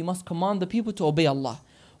khutbah you must command the people to obey Allah.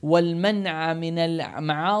 والمنع من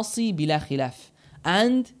المعاصي بلا خلاف.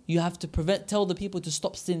 And you have to tell the people to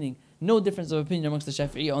stop sinning. No difference of opinion amongst the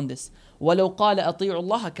Shafi'iyya on this. وَلَوْ قَالَ أَطِيعُ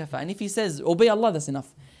اللَّهَ كَفَى. And if he says, obey Allah, that's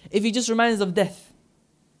enough. If he just reminds of death,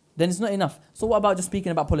 then it's not enough. So what about just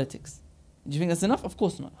speaking about politics? Do you think that's enough? Of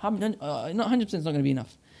course not. Not 100% is not going to be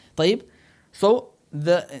enough. طيب. So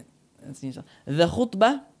the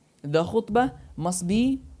khutbah must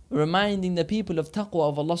be reminding the people of taqwa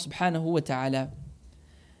of Allah subhanahu wa ta'ala.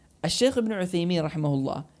 Al-Shaykh ibn Uthaymeen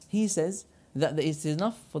rahimahullah, he says that it is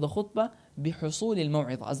enough for the khutbah بحصول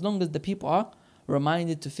الموعظة. As long as the people are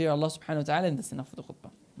reminded to fear Allah subhanahu wa ta'ala, and that's enough for the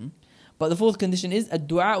khutbah. But the fourth condition is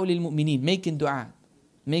الدعاء للمؤمنين, making dua.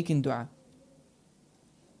 Making dua.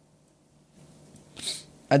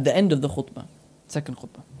 At the end of the khutbah. Second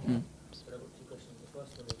khutbah. But I've got two questions. The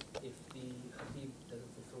first one is, if the khatib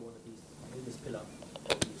doesn't fulfill one of this pillar,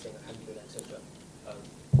 he's saying alhamdulillah, etc.,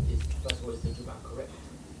 first of all, is the Jum'ah correct?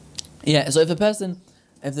 Yeah, so if the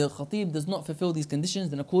khatib does not fulfill these conditions,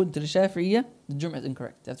 then according to the Shafi'iyya, the Jum'ah is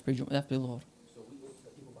incorrect. They have to pray Dhuhr. So the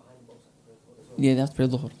people behind both have to pray Dhuhr as well? Yeah, they have to pray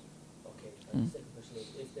Dhuhr. Okay. And the second question is,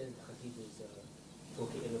 if then the khatib is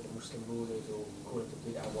talking ill of the Muslim rulers or calling to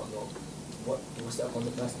bid'ah and whatnot, what's that on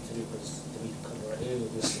the person to do? Because do we come right here, or do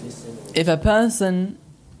we have to listen? If a person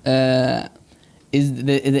is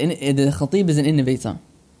the khatib is an innovator,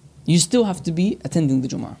 you still have to be attending the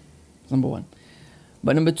Jum'ah. Number one.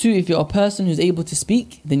 But number two, if you're a person who's able to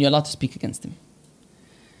speak, then you're allowed to speak against him.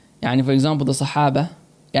 يعني for example, the Sahaba,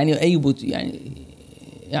 يعني you're able to,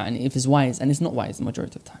 يعني if it's wise, and it's not wise the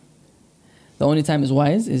majority of the time. The only time it's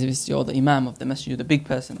wise is if you're the Imam of the masjid, the big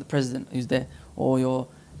person, the president who's there, or you're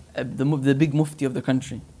the big mufti of the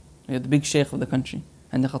country, you're the big sheikh of the country,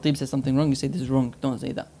 and the khatib says something wrong, you say this is wrong, don't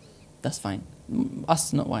say that. That's fine.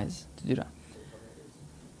 Us not wise to do that.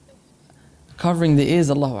 Covering the ears,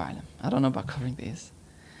 Allahu A'lam. I don't know about covering the ears.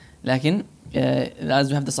 Lakin, as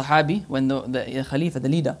we have the Sahabi, when the Khalifa, the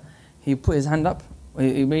leader, he put his hand up,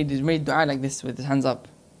 he made dua like this with his hands up.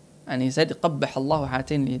 And he said, قَبَّحَ اللَّهُ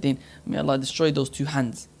هَاتَيْنِ الْيَدَيْنِ. May Allah destroy those two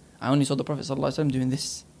hands. I only saw the Prophet ﷺ doing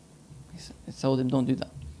this. He told him, don't do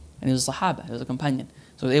that. And he was a Sahaba, he was a companion.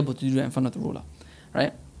 So he was able to do that in front of the ruler.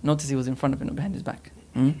 Right? Notice he was in front of him, not behind his back.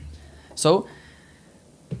 So,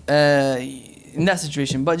 in that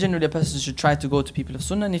situation, but generally a person should try to go to people of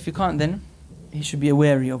Sunnah, and if you can't, then he should be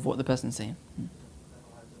wary of what the person is saying.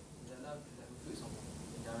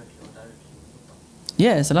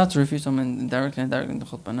 Yeah, it's allowed to refute someone directly and indirectly in the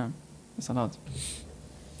khutbah. No, it's allowed.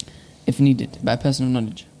 If needed, by a person of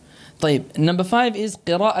knowledge. طيب, number 5 is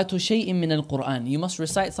قراءة شيء من القرآن. You must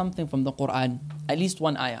recite something from the Quran. At least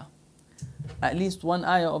one ayah. At least one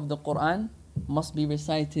ayah of the Quran must be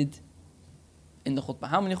recited in the khutbah.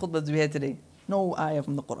 How many khutbahs do we have today? No ayah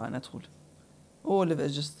from the Quran at all. All of it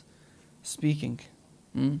is just speaking.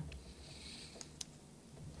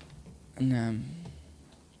 Yeah.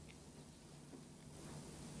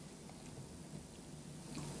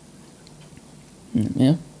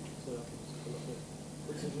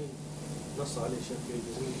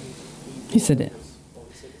 He said it.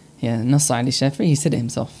 Yeah, Nass Ali Shafi'i, he said it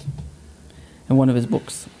himself in one of his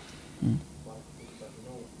books.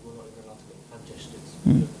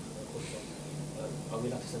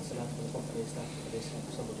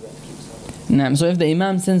 So if the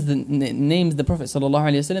Imam names the Prophet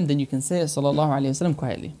ﷺ, then you can say it ﷺ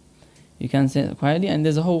quietly. You can say it quietly, and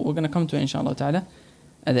there's a whole, we're going to come to it inshallah ta'ala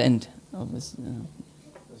at the end of this.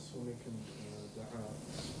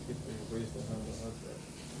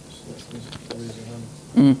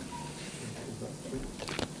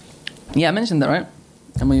 Yeah, I mentioned that, right?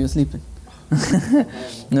 And when you were sleeping.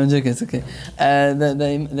 No joke, it's okay.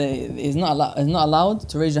 It's not allowed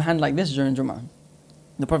to raise your hand like this during Jum'ah.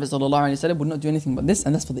 The Prophet ﷺ would not do anything but this,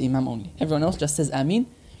 and that's for the Imam only. Everyone else just says Ameen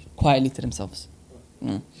quietly to themselves.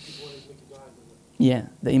 Yeah,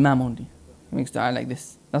 the Imam only. He makes dua like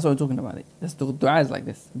this. That's what we're talking about. That's the dua is like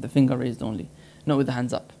this, the finger raised only, not with the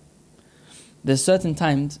hands up. There's certain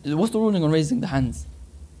times. What's the ruling on raising the hands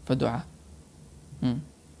for dua? If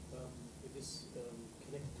it's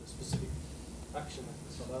connected to a specific action, like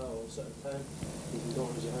the salah or a certain time, if you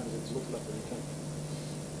don't raise your hands, it's not like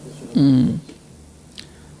you can.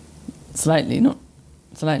 Slightly, no?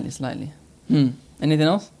 Slightly. Anything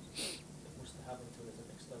else? If mustahabah until there's an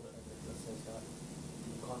external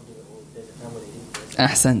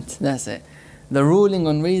Ahsant, that's it. The ruling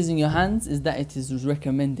on raising your hands is that it is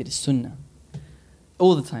recommended, it's sunnah.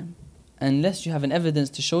 All the time. Unless you have an evidence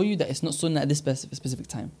to show you that it's not sunnah at this specific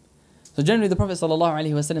time. So generally the Prophet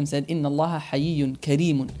ﷺ said, إِنَّ اللَّهَ حَيِّيٌّ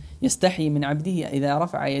كَرِيمٌ يَسْتَحْيِي مِنْ عَبْدِهِ إِذَا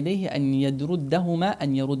رَفَعَ يَدَيْهِ أَنْ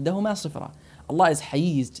يَرُدَّهُمَا صِفْرًا. Allah is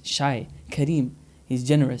Hayy, is shy, Kareem, He's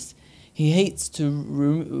generous. He hates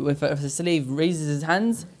to, if a slave raises his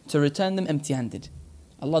hands, to return them empty-handed.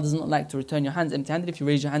 Allah does not like to return your hands empty-handed if you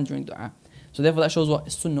raise your hand during dua. So therefore that shows what?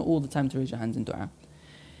 It's sunnah all the time to raise your hands in dua.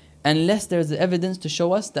 Unless there is evidence to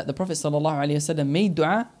show us that the Prophet ﷺ made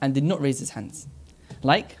dua and did not raise his hands.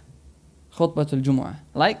 Like khutbatul Jumu'ah.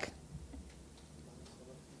 Like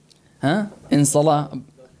in salah,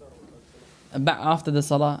 back after the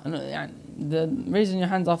salah. The raising your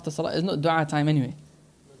hands after salah is not dua time anyway.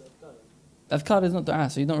 Adhkar is not dua,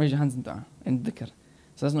 so you don't raise your hands in dua, in dhikr.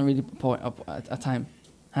 So that's not really a time.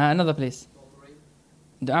 Another place.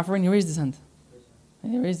 Dua for rain, he raised his hand.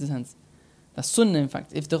 He raised his hands. That's sunnah in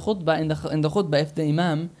fact. If the khutbah, in the khutbah, if the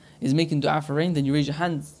imam is making dua for rain, then you raise your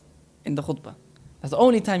hands in the khutbah. That's the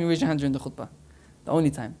only time you raise your hands during the khutbah. The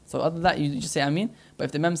only time. So other than that, you just say Ameen. But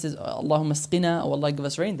if the imam says, Allahumma sqina, or Allah give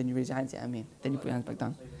us rain, then you raise your hands, say Ameen. Then you put your hands back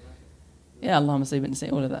down. Yeah, Allahumma say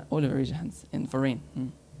all of that. All of it, raise your hands for rain.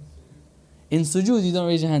 In sujood, you don't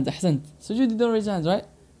raise your hands. Ahsant. Sujood, you don't raise your hands, right?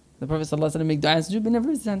 The Prophet ﷺ make dua in sujood, but never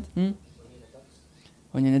raise his hand.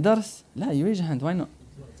 When you're in a dars, you raise your hand. Why not?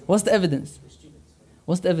 What's the evidence?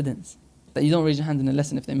 What's the evidence that you don't raise your hand in a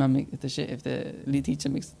lesson if the imam if the lead teacher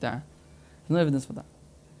makes dua? There's no evidence for that.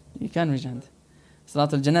 You can raise your hand.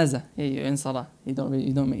 Salat al-Janazah, you're in salah. You don't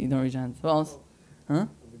raise your hand. What else?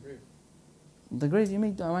 The grave you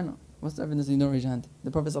make dua. Why not? What's the evidence that you don't raise your hand?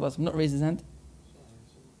 The Prophet ﷺ not raise his hand.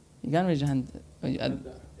 You can raise your hand.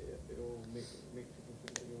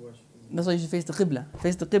 That's why you should face the qibla.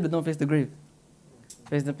 Face the qibla, don't face the grave.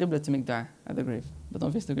 Face the qibla to make dua at the grave. But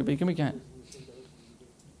don't face the grave. But you can make your hand.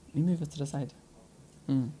 You move it to the side.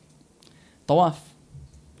 Tawaf.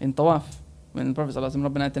 In tawaf, when the Prophet ﷺ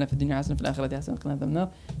رَبَّنَا آتِنَا فِي الدُّنْيَا حَسَنَةً وَفِي الْآخِرَةِ حَسَنَةً وَقِنَا عَذَابَ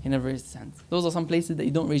النَّارِ, he never raised his hand. Those are some places that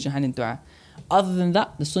you don't raise your hand in dua. Other than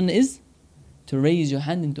that, the sunnah is to raise your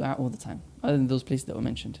hand in dua all the time. Other than those places that were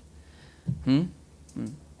mentioned.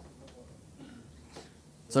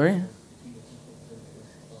 Sorry?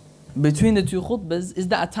 Between the two khutbahs, is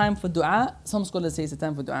that a time for dua? Some scholars say it's a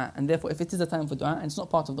time for dua. And therefore, if it is a time for dua and it's not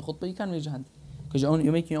part of the khutbah, you can raise your hand. Because you're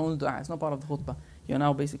making your own dua. It's not part of the khutbah. You're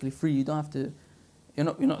now basically free. You don't have to... You're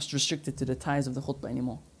not restricted to the ties of the khutbah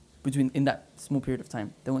anymore. In that small period of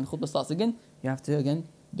time. Then when the khutbah starts again, you have to again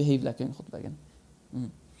behave like you're in khutbah again.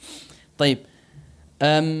 طيب.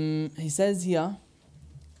 He says here,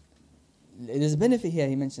 there's a benefit here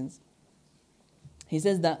he mentions. He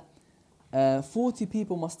says that 40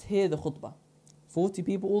 people must hear the khutbah. 40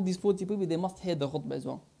 people, all these 40 people, they must hear the khutbah as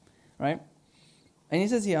well. Right? And he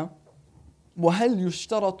says here, وَهَلْ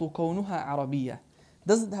يُشْتَرَطُ كَوْنُهَا عَرَبِيَّةً.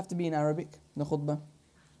 Does it have to be in Arabic, the khutbah?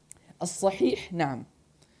 الصحيح نعم.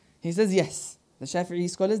 He says yes. The Shafi'i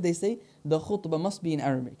scholars, they say the khutbah must be in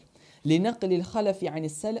Arabic. لنقل الخلف عن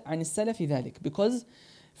السلف ذلك. Because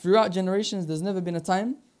throughout generations there's never been a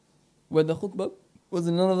time where the khutbah was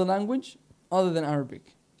in another language other than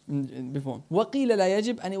Arabic before. وقيل لا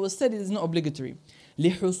يجب, and it was said it is not obligatory.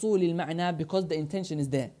 لحصول المعنى, because the intention is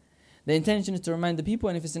there. The intention is to remind the people,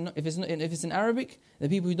 and if it's in Arabic, the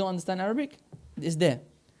people who don't understand Arabic, it's there.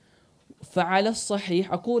 فعلى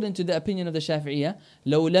الصحيح, according to the opinion of the Shafi'iyah,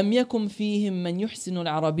 لو لم يكن فيهم من يحسن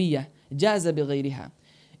العربية جاز بغيرها.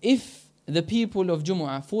 If the people of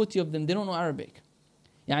Jumu'ah, 40 of them, they don't know Arabic.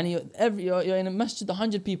 You're in a masjid,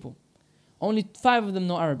 100 people. Only 5 of them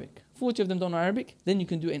know Arabic. 40 of them don't know Arabic, then you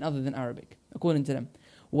can do it in other than Arabic, according to them.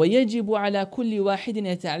 ويجب على كل واحد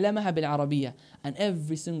يتعلمها بالعربية. And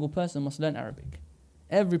every single person must learn Arabic.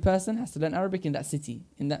 Every person has to learn Arabic in that city,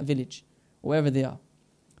 in that village, wherever they are.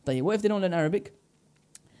 طيب, what if they don't learn Arabic?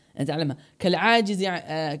 نتعلمها كالعاجز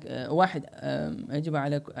واحد يجب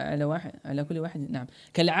على كل واحد نعم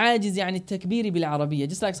كالعاجز عن التكبير بالعربية.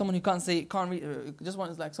 Just like someone who can't read, just one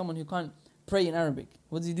is like someone who can't pray in Arabic.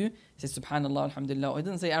 What does he do? He says Subhanallah, Alhamdulillah. He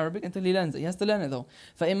doesn't say Arabic until he learns it. He has to learn it though.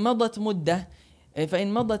 فإن مضت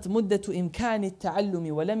مدة إمكان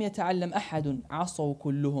التعلم ولم يتعلم أحد عصوا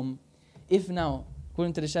كلهم. If now,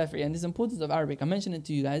 according to the Shafi'i, and this importance of Arabic, I mentioned it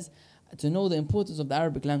to you guys to know the importance of the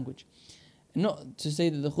Arabic language. Not to say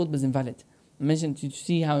that the khutbah is invalid. I mentioned to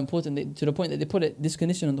see how important, to the point that they put this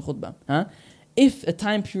condition on the khutbah. If a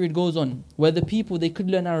time period goes on where the people, they could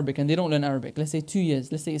learn Arabic and they don't learn Arabic, let's say 2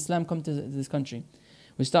 years, let's say Islam come to this country,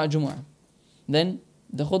 we start Jumu'ah, then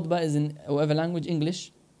the khutbah is in whatever language,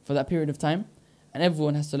 English, for that period of time, and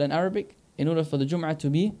everyone has to learn Arabic in order for the Jumu'ah to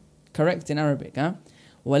be correct in Arabic. وَلَمْ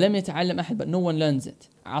يَتَعَلَّمْ أَحَدٍ, but no one learns it.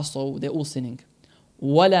 عَصَوْا, they're all sinning.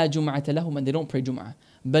 وَلَا جُمْعَةَ لَهُمْ, and they don't pray Jum'ah.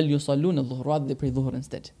 بَلْ يُصَلُّونَ الظُّهْرَ, rather they pray Dhuhr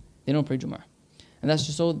instead. They don't pray Jum'ah. And that's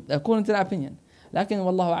just so, according to that opinion. لكن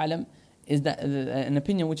والله أعلم, is that an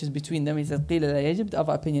opinion which is between them. He says قِيلَ لَا يَجِبْ, the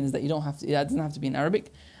other opinion is that you don't have to, it doesn't have to be in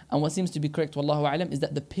Arabic. And what seems to be correct, والله أعلم, is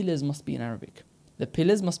that the pillars must be in Arabic. The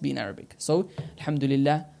pillars must be in Arabic. So,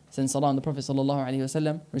 alhamdulillah, send salah on the Prophet sallallahu alaihi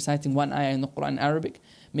wasallam, reciting one ayah in the Quran in Arabic,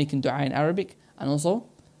 making dua in Arabic, and also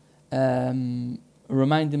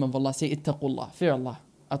remind him of Allah. Say ittaqullah, fear Allah,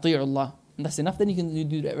 ati'ullah. And that's enough. Then you can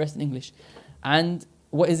do the rest in English. And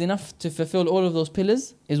what is enough to fulfill all of those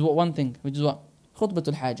pillars is what one thing, which is what?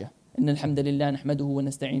 Khutbatul Hajah. إن الحمد لله نحمده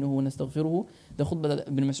ونستعينه ونستغفره. The khutbah that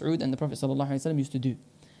Ibn Mas'ud and the Prophet sallallahu alaihi wasallam used to do.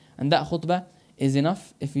 And that khutbah is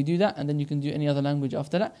enough. If you do that, and then you can do any other language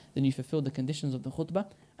after that, then you fulfill the conditions of the khutbah,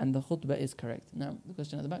 and the khutbah is correct. Now, the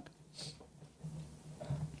question at the back.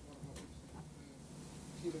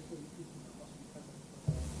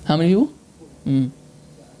 How many people?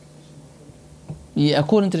 Yeah,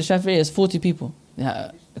 according to the Shafi'i, it's 40 people.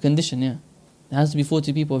 Yeah, a condition, yeah. There has to be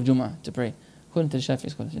 40 people of Jum'ah to pray. According to the Shafi'i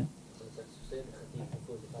scholars, yeah. So say the Khatib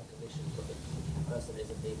fulfills the five conditions, but the person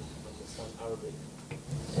isn't able to understand Arabic.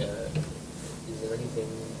 Is there anything?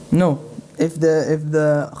 No. If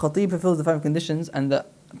the Khatib fulfills the five conditions and the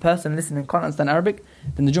person listening can't understand Arabic,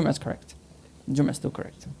 then the Jum'ah is correct. The Jum'ah is still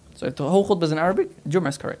correct. So if the whole khutbah is in Arabic, the Jum'ah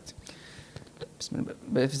is correct.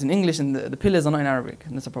 But if it's in English and the pillars are not in Arabic,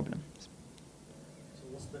 then that's a problem. So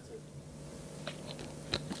what's better?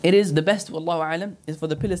 It is the best, wallahu a'lam, is for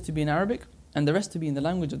the pillars to be in Arabic and the rest to be in the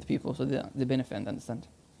language of the people, so they benefit and understand.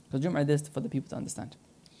 Because Jum'ah is for the people to understand.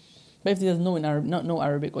 But if there's no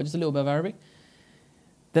Arabic or just a little bit of Arabic,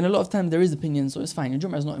 then a lot of times there is opinion, so it's fine. Your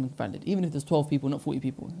Jum'ah is not even valid. Even if there's 12 people, not 40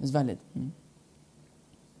 people, it's valid.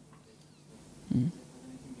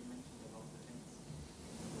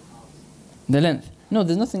 The length. No,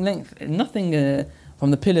 there's nothing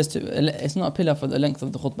from the pillars to, it's not a pillar for the length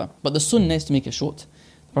of the khutbah. But the sunnah is to make it short.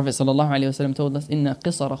 The Prophet ﷺ told us, إِنَّ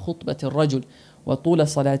قِصَرَ خُطْبَةِ الرَّجُلِ وَطُولَ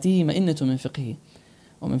صَلَاتِهِ مَئِنَّةٌ مِنْ فِقْهِ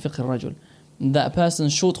وَمِنْ فِقْهِ الرَّجُلِ. That a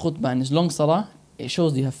person's short khutbah and his long salah, it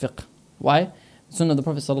shows you have fiqh. Why? The sunnah of the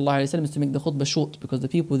Prophet ﷺ is to make the khutbah short, because the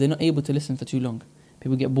people, they're not able to listen for too long.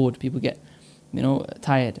 People get bored, people get,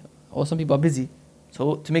 tired, or some people are busy.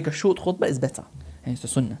 So to make a short khutbah is better. And it's the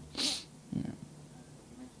sunnah.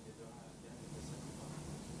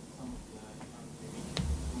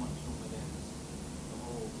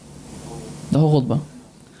 The whole khutbah.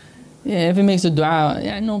 Yeah, if it makes a dua,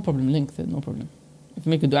 yeah, no problem, length, no problem. If you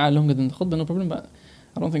make a dua longer than the khutbah, no problem, but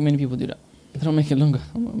I don't think many people do that. They don't make it longer.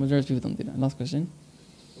 Majority of people don't do that. Last question.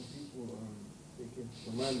 Some people, they give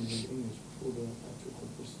reminders in English before the actual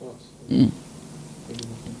khutbah starts.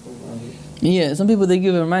 Yeah, some people, they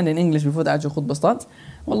give a reminder in English before the actual khutbah starts.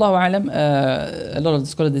 Wallahu a'lam, a lot of the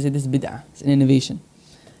scholars, they say this is bid'ah, it's an innovation.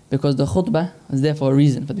 Because the khutbah is there for a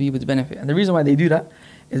reason, for the people to benefit. And the reason why they do that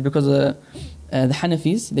is because the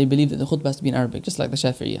Hanafis, they believe that the khutbah has to be in Arabic, just like the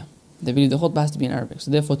Shafi'iyah. They believe the khutbah has to be in Arabic.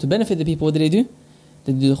 So therefore, to benefit the people, what do?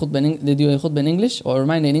 They do a khutbah in English, or a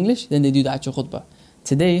reminder in English, then they do the actual khutbah.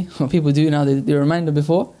 Today, what people do now, they do a reminder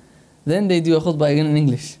before, then they do a khutbah again in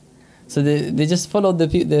English. So they just follow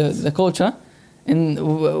the culture, and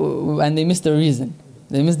they miss the reason.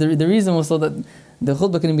 They miss the reason was so that the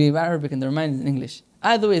khutbah can be in Arabic and the reminder in English.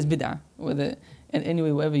 Either way, it's bid'ah. And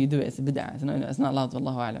anyway, whatever you do it, it's a bid'ah. It's not allowed,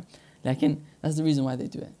 wallahu a'lam. Lakin, that's the reason why they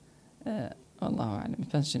do it. Wallahu a'lam. A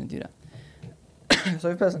person shouldn't do that. So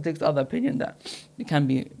if a person takes the other opinion that it can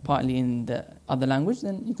be partly in the other language,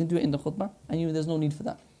 then you can do it in the khutbah, and there's no need for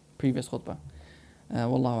that previous khutbah.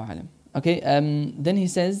 Wallahu a'lam. Okay, then he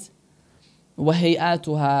says,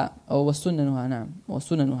 وَهَيْئَاتُهَا أو وَسُنَّنُهَا نعم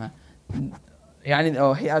وَسُنَّنُهَا يعني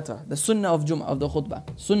أو هيئاتها, the sunnah of Jum'ah, of the khutbah,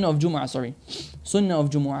 sunnah of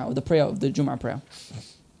Jumu'ah, or the prayer of the Jum'ah prayer.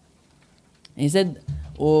 He said,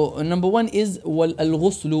 number one is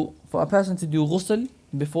al-ghusl, for a person to do ghusl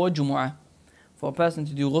before Jumu'ah.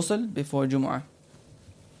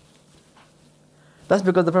 That's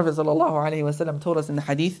because the Prophet ﷺ told us in the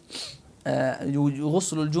hadith,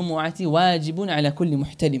 غسل الجمعة واجب على كل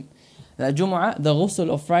محتلم. The Jumu'ah, the ghusl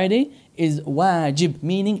of Friday, is wajib,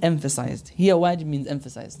 meaning emphasized. Here wajib means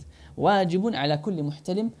emphasized. Wajibun ala kulli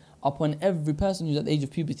muhtalim, upon every person who's at the age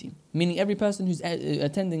of puberty. Meaning every person who's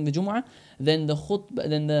attending the Jumu'ah, then the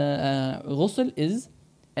ghusl is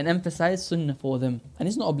an emphasized sunnah for them. And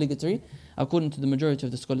it's not obligatory, according to the majority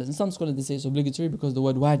of the scholars. And some scholars, they say it's obligatory because the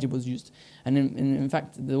word wajib was used. And in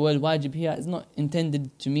fact, the word wajib here is not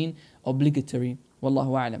intended to mean obligatory.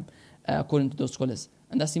 Wallahu a'lam, according to those scholars.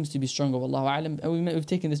 And that seems to be stronger, wallahu a'lam. And we've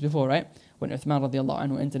taken this before, right? when Uthman radiallahu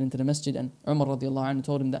anhu entered into the masjid and Umar radiallahu anhu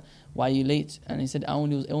told him that, why are you late? And he said, I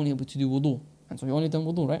was only able to do wudu. And so he only done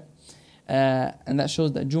wudu, right? And that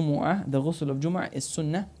shows that Jumu'ah, the ghusl of Jumu'ah is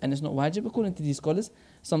sunnah and it's not wajib according to these scholars.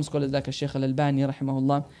 Some scholars like Shaykh al-Albani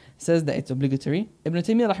rahimahullah says that it's obligatory. Ibn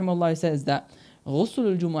Taymiyyah rahimahullah says that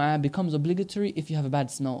ghusl al-Jumu'ah becomes obligatory if you have a bad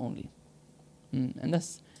smell only. And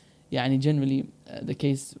that's generally the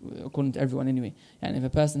case according to everyone anyway. And if a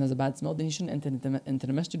person has a bad smell, then he shouldn't enter into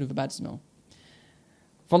the masjid with a bad smell.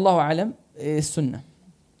 فالله أعلم is sunnah.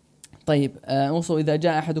 طيب, also إذا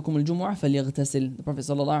جاء أحدكم الجمعة فليغتسل. The Prophet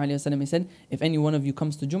sallallahu alayhi wa sallam, he said, if any one of you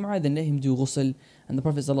comes to Jum'ah, then let him do ghusl. And the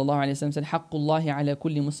Prophet sallallahu alayhi wa sallam said, حق الله على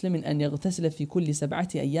كل مسلم أن يغتسل في كل 7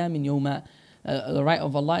 أيام يوما. The right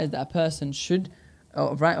of Allah is that a person should,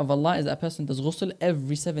 right of Allah is that a person does ghusl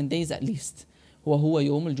every 7 days at least. وهو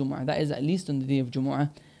يوم الجمعة. That is at least on the day of Jumu'ah.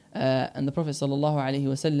 And the Prophet sallallahu alayhi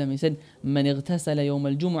wa sallam, he said, من اغتسل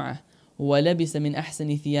يوم الجمعة ولبس من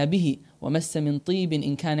أحسن ثيابه ومس من طيب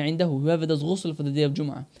إن كان عنده. Whoever does ghusl for the day of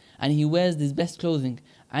Jumu'ah and he wears his best clothing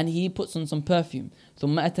and he puts on some perfume,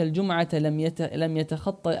 ثم أتى الجمعة لم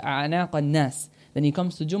يتخطى أعناق الناس. Then he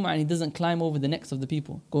comes to Jumu'ah and he doesn't climb over the necks of the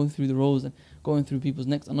people, going through the rows and going through people's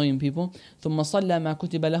necks, annoying people. ثم صلى ما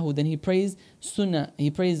كتب له. Then he prays sunnah.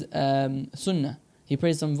 He prays sunnah. He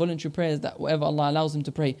prays some voluntary prayers that whatever Allah allows him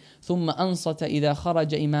to pray. ثم أنصت إذا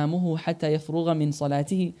خرج إمامه حتى يفرغ من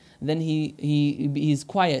صلاته. Then he's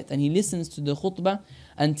quiet and he listens to the khutbah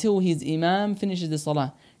until his imam finishes the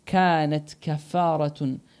salah. كانت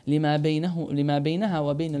كفارة لما بينها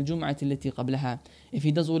وبين الجمعة التي قبلها. If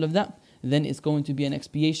he does all of that, then it's going to be an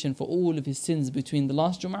expiation for all of his sins between the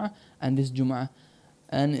last Jum'ah and this Jum'ah.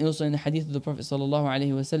 And also in the hadith of the Prophet sallallahu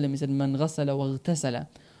alaihi wasallam, he said, "Man ghasala wa ghtasala."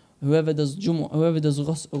 Whoever does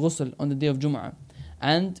ghusl on the day of Jum'ah,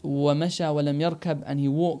 and وَمَشَى وَلَمْ يَرْكَبْ, and he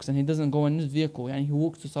walks and he doesn't go in his vehicle, and he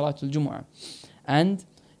walks to Salatul Jum'ah, and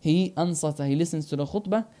he ansata, he listens to the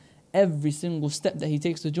khutbah, every single step that he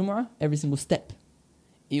takes to Jum'ah, every single step,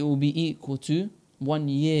 it will be equal to 1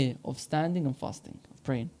 year of standing and fasting, of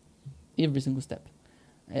praying. Every single step.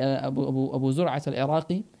 Abu Zur'at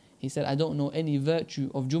al-Iraqi, he said, I don't know any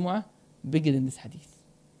virtue of Jum'ah bigger than this hadith.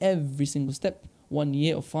 Every single step, 1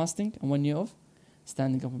 year of fasting and 1 year of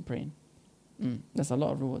standing up and praying. That's a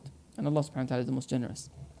lot of reward. And Allah subhanahu wa ta'ala is the most generous.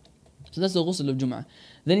 So that's the ghusl of Jum'ah.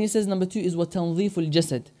 Then he says number 2 is وَتَنْظِيفُ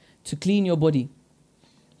الْجَسَدِ, to clean your body.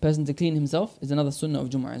 Person to clean himself is another sunnah of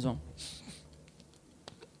Jum'ah as well.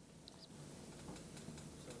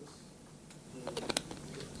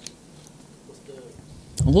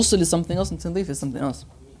 Ghusl is something else and tanzif is something else.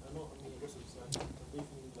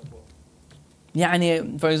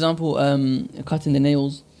 For example, cutting the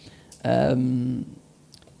nails. Imam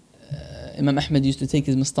Ahmed used to take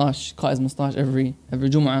his moustache, cut his moustache every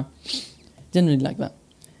Jum'ah. Generally like that.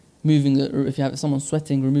 Moving, if you have someone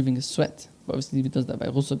sweating, removing his sweat. But obviously he does that by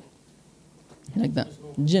ghusl. Like that.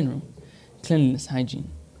 General. Cleanliness,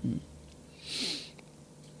 hygiene.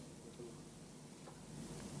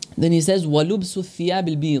 Then he says, وَلُبْسُ الثِّيَابِ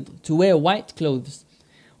الْبِيضِ, to wear white clothes.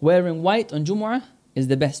 Wearing white on Jumu'ah is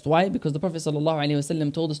the best. Why? Because the Prophet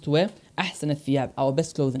ﷺ told us to wear أحسن الثِّيَاب, our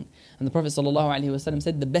best clothing. And the Prophet ﷺ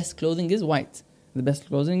said the best clothing is white. The best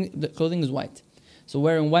clothing is white. So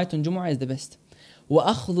wearing white on Jumu'ah is the best.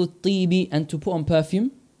 وَأَخْذُ الطِّيبِ, and to put on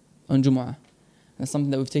perfume on Jumu'ah. That's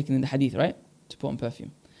something that we've taken in the hadith, right? To put on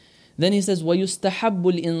perfume. Then he says, وَيُسْتَحَبُّ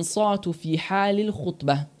الْإِنصَاتُ فِي حَالِ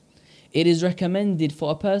الْخُطْبَةِ, it is recommended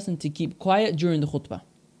for a person to keep quiet during the khutbah.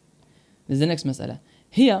 This is the next mas'ala.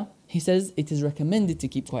 Here, he says it is recommended to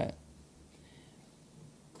keep quiet.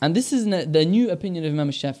 And this is the new opinion of Imam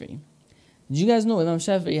al-Shafi'i. Do you guys know Imam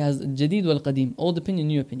al-Shafi'i has Jadid wal Qadim, old opinion,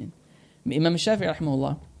 new opinion. Imam al-Shafi'i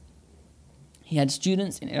rahimahullah, he had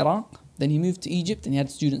students in Iraq, then he moved to Egypt and he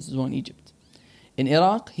had students as well in Egypt. In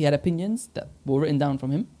Iraq, he had opinions that were written down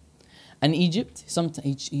from him. And in Egypt,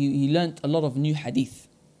 he learnt a lot of new hadith.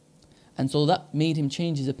 And so that made him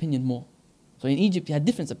change his opinion more. So in Egypt, he had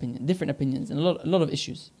different opinions and a lot of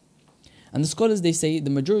issues. And the scholars, they say, the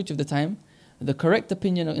majority of the time, the correct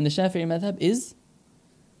opinion in the Shafi'i madhab is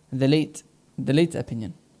the late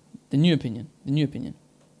opinion, the new opinion.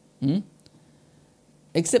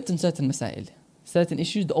 Except in certain masail, certain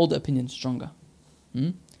issues, the older opinion is stronger.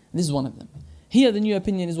 This is one of them. Here, the new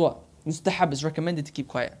opinion is what? Mustahab, is recommended to keep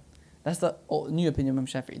quiet. That's the new opinion of Imam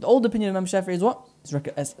Shafi'i. The old opinion of Imam Shafi'i is what?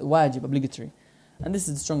 It's wajib, obligatory. And this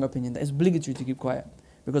is the strong opinion, that it's obligatory to keep quiet.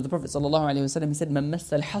 Because the Prophet ﷺ, he said, مَن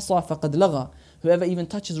مَسَّ الْحَصَى فَقَدْ لَغَى, whoever even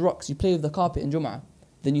touches rocks, you play with the carpet in Jum'ah,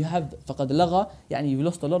 then you have فَقَدْ لَغَى, you've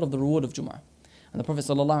lost a lot of the reward of Jum'ah. And the Prophet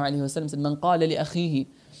ﷺ said, مَن قَالَ لِأَخِيهِ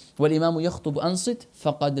وَالْإِمَامُ يَخْطُبُ أَنصِتْ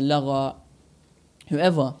فَقَدْ لَغَى,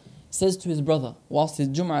 whoever says to his brother, whilst his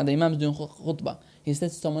Jum'ah, the Imam is doing khutbah, he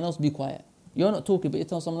says to someone else, be quiet. You're not talking, but you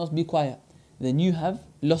tell someone else, be quiet. Then you have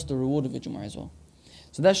lost the reward of your Jum'ah as well.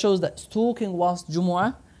 So that shows that talking whilst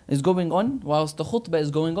Jumu'ah is going on, whilst the khutbah is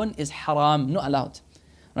going on, is haram, not allowed.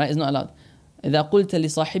 Right? It's not allowed. إذا قلت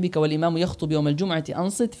لصاحبك والإمام يخطب يوم الجمعة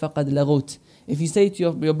أنصت فقد لغوت. If you say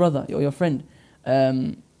to your brother or your friend,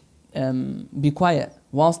 be quiet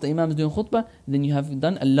whilst the Imam is doing khutbah, then you have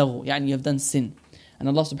done al-laghu, يعني you have done sin. And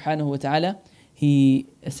Allah subhanahu wa ta'ala, He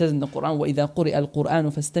says in the Quran, وَإِذَا قُرِئَ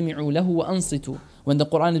الْقُرْآنُ فَاسْتَمِعُوا لَهُ وَأَنصِتُوا. When the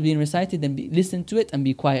Quran is being recited, then listen to it and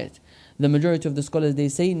be quiet. The majority of the scholars, they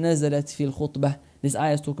say, نَزَلَتْ فِي الْخُطْبَةِ. This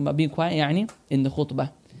ayah is talking about being quiet, يعني, in the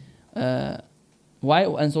khutbah. Why?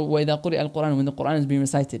 And so, وَإِذَا قُرِئَ الْقُرْآنُ, when the Quran is being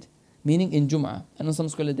recited. Meaning in Jum'ah. And some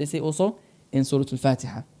scholars, they say also in Surah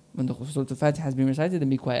Al-Fatiha. When the Surah Al-Fatiha has been recited, then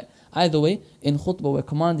be quiet. Either way, in khutbah, we're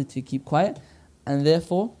commanded to keep quiet. And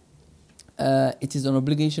therefore, it is an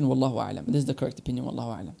obligation, wallahu a'lam. This is the correct opinion,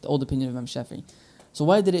 wallahu a'lam. The old opinion of Imam Shafi'i. So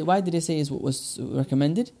why did it say is what was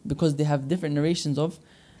recommended? Because they have different narrations of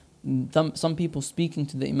some people speaking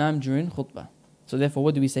to the Imam during khutbah. So therefore,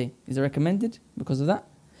 what do we say? Is it recommended because of that?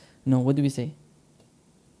 No, what do we say?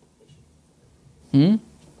 To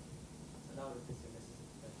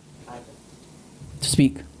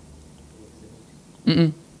speak.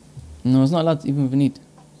 No, it's not allowed even with a need.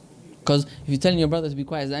 Because if you're telling your brother to be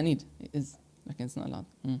quiet, is that a need? It's not allowed.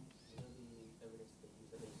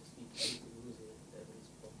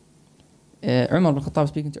 Umar ibn Khattab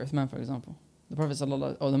speaking to Uthman, for example. The Prophet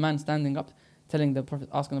sallallahu, or the man standing up, telling the Prophet,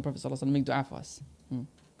 asking the Prophet sallallahu alaihi wasallam, make dua for us.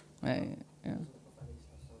 Yeah.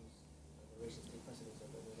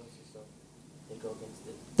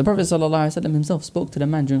 The Prophet sallallahu alaihi wasallam himself spoke to the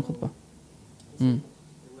man during khutbah.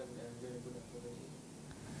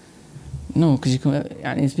 No, because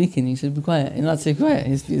he's speaking, you should be quiet. You're not to say quiet,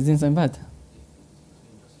 he's doing something bad.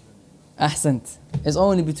 Ahsant. It's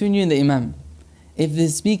only between you and the Imam. If they're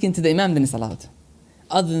speaking to the Imam, then it's allowed.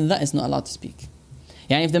 Other than that, it's not allowed to speak.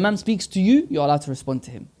 If the Imam speaks to you, you're allowed to respond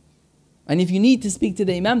to him. And if you need to speak to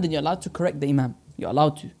the Imam, then you're allowed to correct the Imam. You're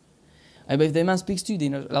allowed to. But if the Imam speaks to you,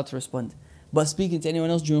 then you're allowed to respond. But speaking to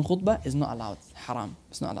anyone else during khutbah is not allowed. Haram.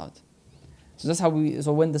 It's not allowed. So that's how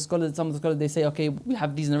so when some of the scholars, they say, okay, we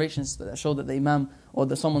have these narrations that show that the Imam or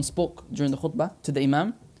that someone spoke during the khutbah to the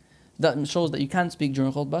Imam. That shows that you can't speak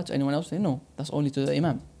during khutbah to anyone else. Say, no, that's only to the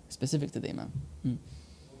Imam, specific to the Imam.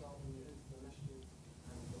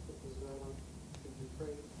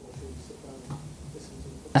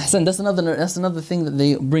 Ahsan, that's another thing that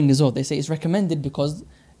they bring as well. They say it's recommended because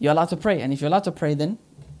you're allowed to pray, and if you're allowed to pray, then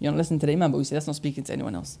you're not listening to the Imam. But we say that's not speaking to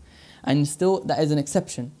anyone else. And still, that is an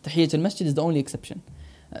exception. Tahiyyatul Masjid is the only exception.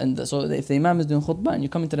 And so, if the Imam is doing khutbah and you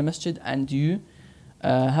come into the Masjid and you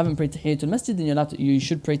haven't prayed Tahiyyatul Masjid, then you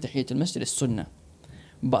should pray Tahiyyatul Masjid as sunnah.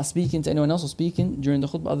 But speaking to anyone else or speaking during the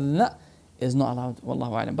khutbah other than that is not allowed.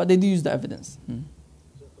 Wallahu a'lam. But they do use the evidence. When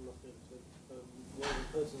the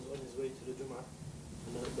person's on his way to the Jum'ah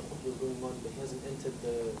and the khutbah is going on, but he hasn't entered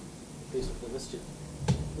the place of the Masjid,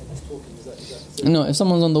 and he's talking, is that no, if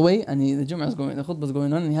someone's on the way and the khutbah is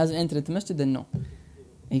going on and he hasn't entered the Masjid, then no.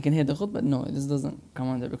 He can hear the khutbah. No, this doesn't come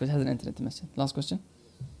under because he hasn't entered the Masjid. Last question.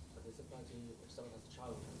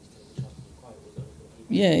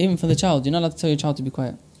 Yeah, even for the child, you're not allowed to tell your child to be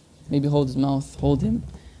quiet. Maybe hold his mouth, hold him.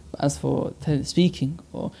 But as for speaking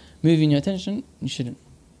or moving your attention, you shouldn't.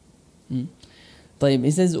 طيب,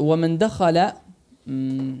 it says وَمَنْ دَخَلَ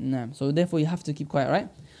نعم. So therefore you have to keep quiet, right?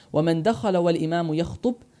 وَمَنْ دَخَلَ وَالْإِمَامُ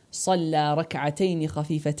يَخْطُبْ صَلَّى رَكْعَتَيْنِ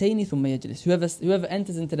خَفِيفَتَيْنِ ثُمَّ يَجْلِسُ. Whoever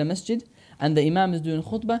enters into the masjid and the Imam is doing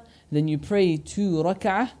khutbah, then you pray 2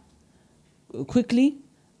 rak'ah quickly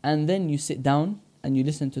and then you sit down and you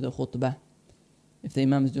listen to the khutbah. If the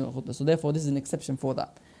Imam is doing khutbah. So therefore this is an exception for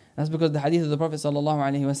that. That's because the hadith of the Prophet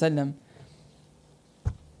ﷺ,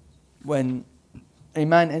 when a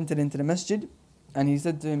man entered into the masjid and he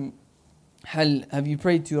said to him, have you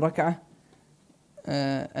prayed 2 rak'ah?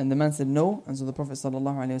 And the man said no. And so the Prophet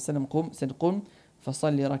ﷺ said قُم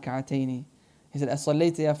فَصَلِّ رَكَعَتَيْنِ. He said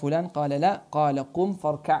أَصَلَّيْتَ يَا فُلَانِ قَالَ لَا قَالَ قُم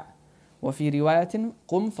فَارْكَعْ وفي رواية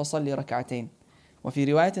قُم فَصَلِّ رَكَعَتَيْنِ وفي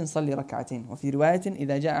رواية صلي ركعتين وفي رواية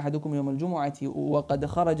إذا جاء أحدكم يوم الجمعة وقد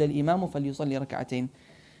خرج الإمام فليصلي ركعتين.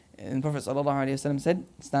 And the Prophet ﷺ said,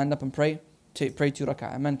 stand up and pray 2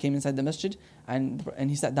 rak'ah. A man came inside the masjid and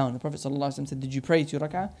he sat down. The Prophet ﷺ said, did you pray 2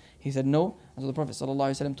 rak'ah? He said no. And so the Prophet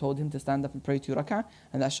ﷺ told him to stand up and pray 2 rak'ah,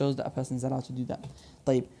 and that shows that a person is allowed to do that.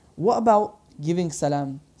 طيب, what about giving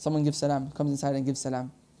salam? Someone gives salam, comes inside and gives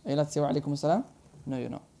salam. Are you allowed to say wa alaikum salam? No,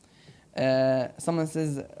 you're not. Someone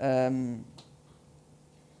says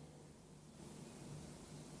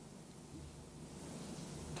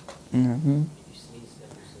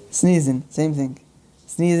Sneezing, same thing.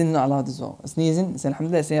 Sneezing not allowed as well. Sneezing, say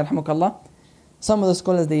alhamdulillah, say yarhamukallah. Some of the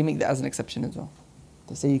scholars, they make that as an exception as well.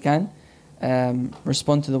 They say you can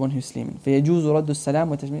respond to the one who's sleeping. فيجوز رد السلام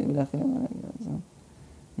وتجميع بالآخرة.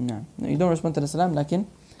 No, you don't respond to the salam, lakin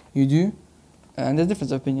you do. And there's a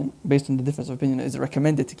difference of opinion. Based on the difference of opinion, is it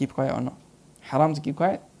recommended to keep quiet or not? Haram to keep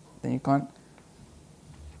quiet? Then you can't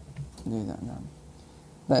do that. No.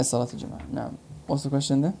 That is Salat al-Jama'ah. Now, what's the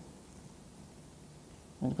question there?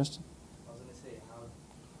 Any question? I was going to say,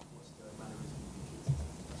 what's the mannerism?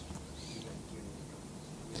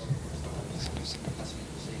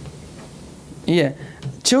 Yeah.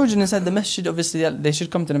 Children inside the masjid, obviously, they should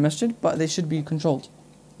come to the masjid, but they should be controlled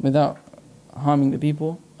without harming the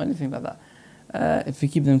people, anything like that. If you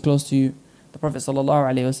keep them close to you, the Prophet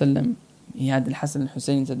ﷺ, he had Al-Hasan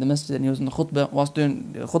al-Hussein inside the masjid, and he was in the khutbah, whilst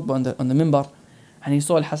doing the khutbah on the minbar, and he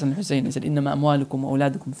saw Al-Hasan al-Hussein. He said, إِنَّمَا أَمْوَالُكُمْ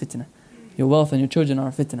وَأَوْلَادُكُمْ fitna. Your wealth and your children are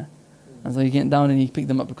a fitna. And so he came down and he picked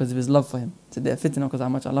them up because of his love for him. He said, they're fitna because how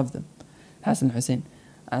much I love them. Hasan al-Hussein.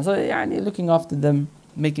 And so, looking after them,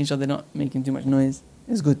 making sure they're not making too much noise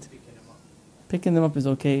is good. Picking them up is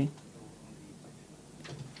okay.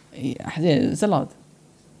 Yeah, it's allowed.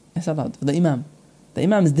 It's allowed. For the Imam. The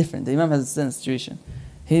Imam is different. The Imam has a certain situation.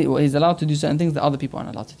 He's allowed to do certain things that other people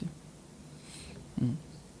aren't allowed to do.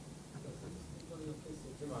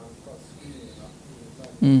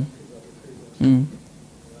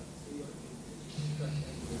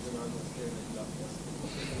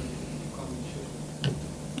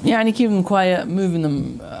 Keep them quiet, moving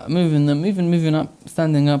them, even moving up,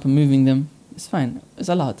 standing up and moving them. It's fine. It's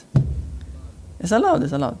allowed. It's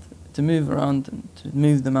allowed to move around and to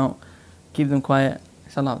move them out, keep them quiet.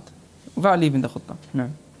 It's allowed without leaving the khutbah. No.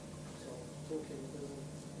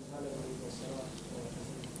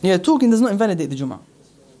 Yeah, talking does not invalidate the Jum'ah.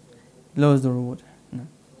 Lowers the reward. No.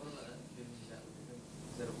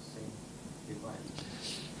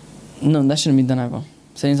 No, that shouldn't be done either.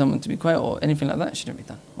 Saying someone to be quiet or anything like that shouldn't be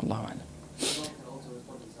done. Wallahu a'lam.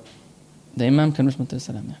 The Imam can respond to the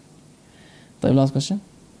salam. Yeah. طيب, last question.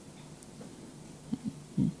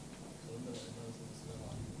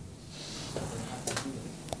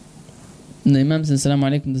 The Imam says, Assalamu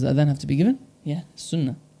alaikum, does the adhan have to be given? Yeah,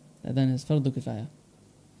 sunnah. The adhan is fardu kifaya.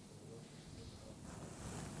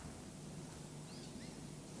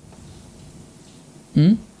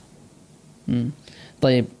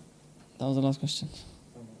 طيب, that was the last question.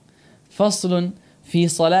 فصل في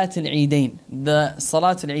صلاة العيدين. The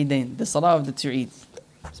صلاة العيدين, the salah of the two Eids.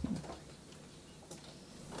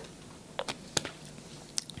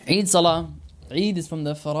 Eid salah. Eid is from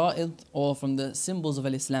the fara'id or from the symbols of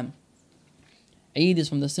Islam. Eid is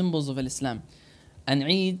from the symbols of Islam. And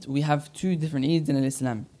Eid, we have two different Eids in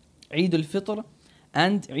Islam. Eid al-Fitr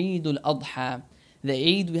and Eid al-Adha. The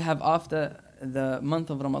Eid we have after the month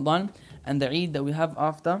of Ramadan, and the Eid that we have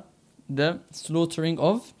after the slaughtering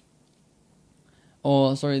of,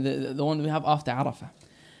 the one we have after Arafah.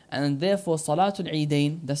 And therefore, Salatul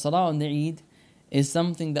Eidain, the Salah on the Eid, is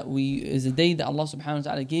something that is a day that Allah subhanahu wa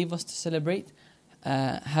ta'ala gave us to celebrate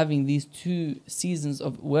having these two seasons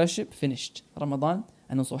of worship finished, Ramadan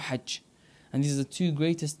and also Hajj. And these are the two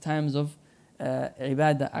greatest times of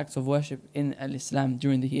ibadah, acts of worship in Islam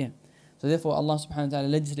during the year. So therefore Allah subhanahu wa ta'ala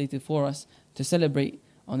legislated for us to celebrate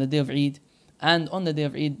on the day of Eid. And on the day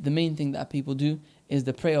of Eid, the main thing that people do is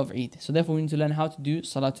the prayer of Eid. So therefore we need to learn how to do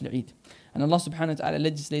Salatul Eid. And Allah subhanahu wa ta'ala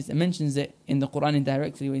legislates and mentions it in the Quran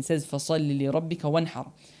indirectly when He says, فَصَلِّ لِرَبِّكَ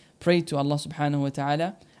وَانْحَرْ. Pray to Allah subhanahu wa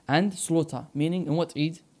ta'ala and slaughter. Meaning, in what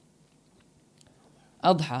Eid?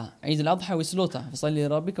 Adha. Eid al-Adha we slaughter. فَصَلِّ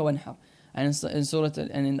لِرَبِّكَ وَانْحَرْ. And in Surah,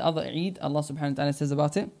 and in the other Eid, Allah subhanahu wa ta'ala says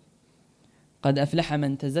about it, قَدْ أَفْلَحَ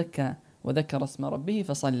مَنْ تَزَكَّى وَذَكَّرَ اسْمَ رَبِّهِ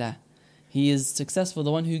فَصَلَّى. He is successful,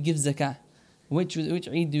 the one who gives zakah. Which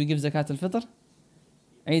Eid do you give zakat al-Fitr?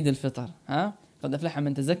 Eid al-Fitr. Huh? قَدْ أَفْلَحَ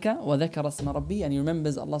مَنْ تَزَكَّى وَذَكَّرَ اسْمَ رَبِّهِ. And he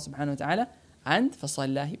remembers Allah subhanahu wa ta'ala, and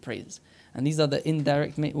فَصَلَّى, he prays. And these are the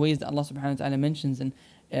indirect ways that Allah subhanahu wa ta'ala mentions and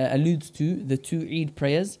alludes to the two Eid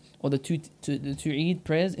prayers, or the two Eid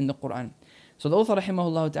prayers in the Quran. So the author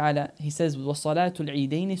rahimahullah ta'ala, he says, وَصَلَاةُ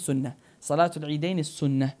الْعِيدَيْنِ سُنَّةٌ. Salatul Eidain is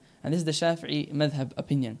sunnah. And this is the Shafi'i madhab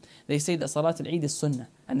opinion. They say that Salatul Eid is sunnah,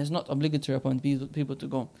 and it's not obligatory upon people to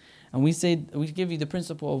go. And we give you the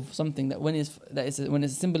principle of something that when it's a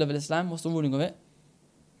symbol of Islam, what's the ruling of it?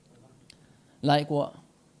 Like what?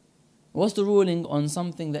 What's the ruling on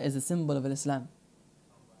something that is a symbol of Islam?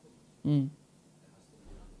 It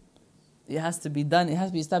has to be done, it has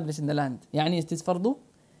to be established in the land. Yani it is fardu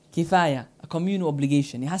kifaya, a communal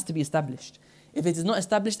obligation. It has to be established. If it is not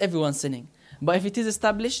established, everyone's sinning. But if it is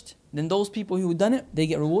established, then those people who done it, they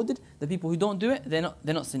get rewarded. The people who don't do it, they're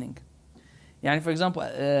not sinning. يعني for example,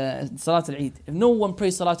 Salat al-Eid. If no one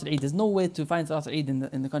prays Salat al-Eid, there's no way to find Salat al-Eid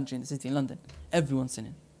in the country, in the city, in London. Everyone's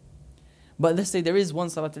sinning. But let's say there is one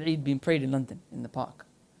Salat al-Eid being prayed in London, in the park.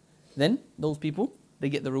 Then, those people, they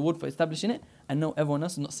get the reward for establishing it, and no, everyone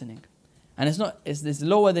else is not sinning. And it's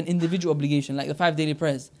lower than individual obligation, like the 5 daily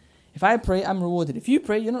prayers. If I pray, I'm rewarded. If you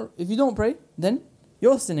pray, you're not. If you don't pray, then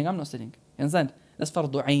you're sinning, I'm not sinning. You understand? That's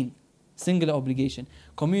fardu ayn, singular obligation.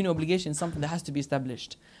 Communal obligation is something that has to be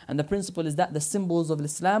established. And the principle is that the symbols of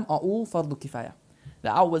Islam are all fardu kifaya. The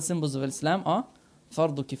outward symbols of Islam are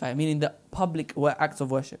fardu kifaya, meaning the public acts of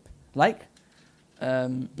worship. Like,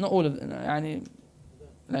 not all of them, يعني,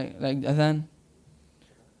 like adhan,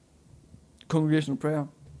 congregational prayer,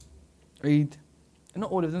 Eid. Not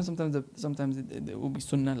all of them. Sometimes it will be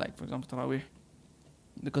sunnah, like for example Tarawih,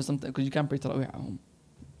 because you can't pray Tarawih at home.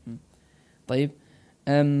 طيب.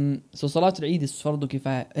 So صلاة العيد is فرض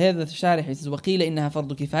كفاية. هذا الشارح يقول وقيل إنها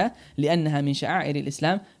فرض كفاية لأنها من شعائر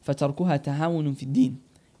الإسلام فتركها تهاون في الدين.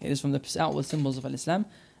 It is from the outward symbols of Islam,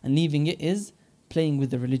 and leaving it is playing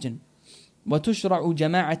with the religion. وتشرع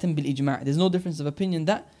جماعة بالإجماع. There's no difference of opinion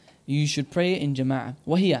that you should pray in جماعة.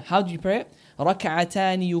 وهي, how do you pray it?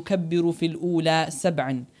 ركعتان يكبر في الأولى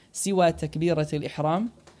 7 سوى تكبيرة الإحرام.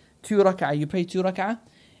 2 ركعة, you pray 2 ركعة.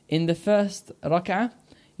 In the first ركعة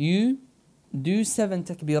you do 7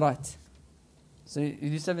 takbirat. So you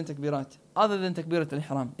do 7 takbirat other than takbirat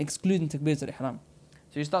al-ihram, excluding takbirat al-ihram.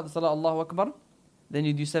 So you start the salah Allahu Akbar, then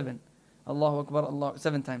you do 7 Allahu Akbar, Allah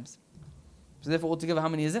 7 times. So therefore altogether how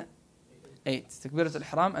many is it? 8 takbirat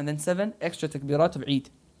al-ihram, and then 7 extra takbirat of Eid.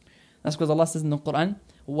 That's because Allah says in the Quran,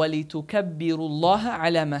 وَلِتُكَبِّرُوا اللَّهَ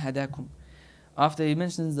عَلَى مَا هَدَاكُمْ. After he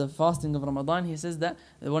mentions the fasting of Ramadan, he says that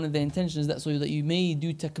one of the intentions is that so that you may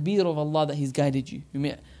do takbir of Allah, that He's guided you. You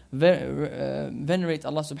may venerate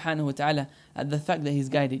Allah subhanahu wa ta'ala at the fact that He's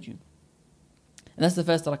guided you. And that's the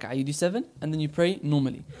first rak'ah. You do 7 and then you pray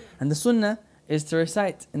normally. And the sunnah is to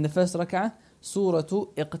recite in the first rak'ah Surah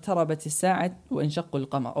اقتربت الساعة وانشق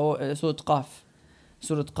القمر, or Surah Qaf.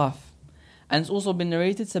 Surah Qaf. And it's also been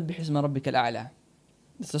narrated سبح اسم ربك الأعلى.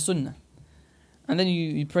 It's the sunnah. And then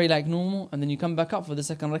you pray like normal, and then you come back up for the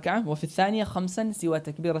second rak'ah. وفي الثانية 5 سوى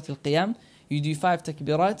تكبيرة القيام. You do 5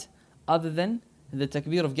 takbirat other than the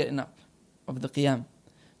takbir of getting up, of the qiyam.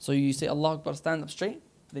 So you say Allahu Akbar, stand up straight,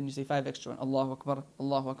 then you say 5 extra. Allahu Akbar,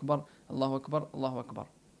 Allahu Akbar, Allahu Akbar, Allahu Akbar.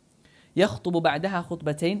 يخطب بعدها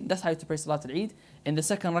خطبتين. That's how to pray Salat al-Eid. In the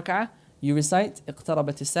second rak'ah, you recite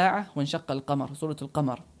اقتربت الساعة وانشق القمر, Surah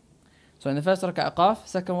Al-Qamar. So in the first rak'ah Qaf,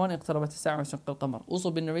 second one اقتربت الساعة وانشق القمر.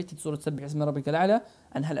 Also been narrated Surah سبح اسم ربك الأعلى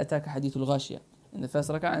and هل أتاك حديث الغاشية. In the first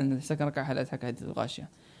rak'ah, and in the second rak'ah هل أتاك حديث الغاشية.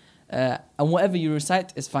 And whatever you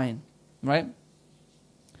recite is fine, right?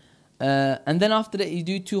 And then after that you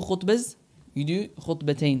do 2 khutbas. You do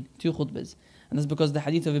khutbatain, 2 khutbas. And that's because the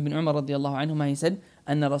hadith of Ibn Umar radiallahu anhuma, he said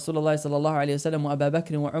أن رسول الله صلى الله عليه وسلم وأبا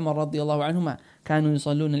بكر وعمر رضي الله عنهما كانوا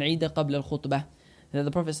يصلون العيد قبل الخطبة. That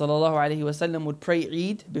the Prophet صلى الله عليه وسلم would pray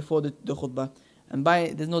Eid before the khutbah. And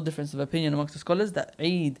there's no difference of opinion amongst the scholars that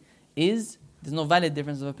Eid is, there's no valid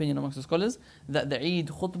difference of opinion amongst the scholars that the Eid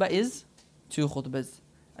khutbah is 2 khutbas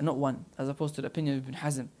and not 1, as opposed to the opinion of Ibn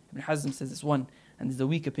Hazm. Ibn Hazm says it's 1, and there's a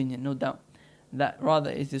weak opinion, no doubt, that rather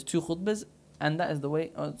it is 2 khutbas, and that is the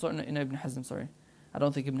way. Sorry, no, Ibn Hazm, sorry. I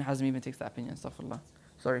don't think Ibn Hazm even takes that opinion, astaghfirullah.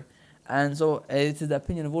 Sorry. And so it is the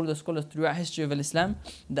opinion of all the scholars throughout history of Islam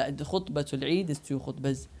that the khutbatul Eid is 2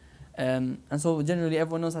 khutbas. And so generally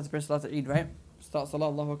everyone knows how to pray Salat al-Eid, right? Start Salah,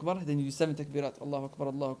 Allahu Akbar, then you do 7 takbirat, Allahu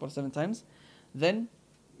Akbar, 7 times. Then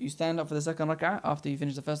you stand up for the second rak'ah after you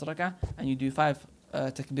finish the first rak'ah, and you do 5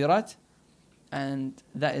 takbirat, and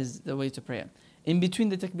that is the way to pray it. In between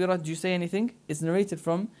the takbirat, do you say anything? It's narrated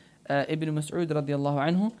from Ibn Mas'ud radiallahu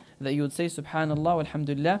anhu that you would say Subhanallah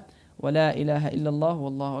walhamdulillah wa la ilaha illallah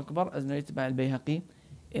wallahu akbar, as narrated by Al-Bayhaqi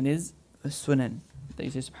in his Sunan. That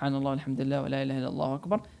you say Subhanallah walhamdulillah wa la ilaha illallah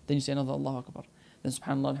akbar, then you say another Allahu Akbar. Then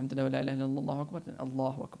Subhanallah walhamdulillah wa la ilaha illallah akbar, then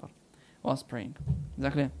Allahu Akbar whilst praying. Is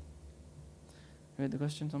that clear? You read the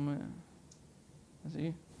question somewhere? Is it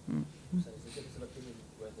you? So is there a difference of opinion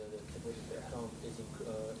whether the Takbiratul Ihram is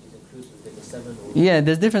included within the 7 or... Yeah,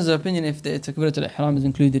 there's difference of opinion if the Takbiratul Ihram is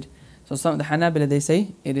included. So some of the Hanabila, they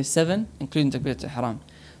say it is 7 including Takbiratul Ihram.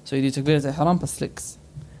 So you do Takbiratul Ihram plus 6.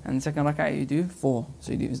 And the second rak'ah you do 4.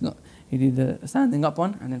 So you do the standing up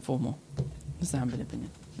one and then 4 more. That's the Hanbali opinion.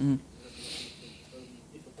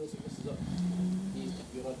 If a person messes up, these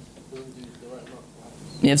takbirat don't do the right amount.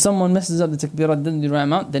 Yeah, if someone messes up the takbirat, doesn't do the right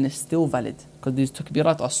amount, then it's still valid. Because these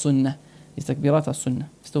takbirat are sunnah. These takbirat are sunnah.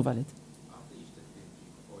 Still valid.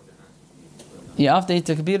 Yeah, after each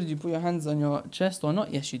takbir, do you put your hands on your chest or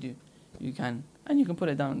not? Yes, you do. You can. And you can put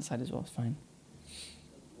it down on the side as well. It's fine.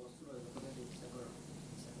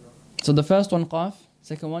 So the first one قاف,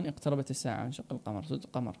 second one اقتربت الساعة انشق القمر, سورة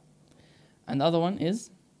القمر. And the other one is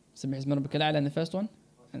سبح اسم ربك الأعلى in the first one,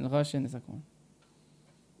 and الغاشية in the second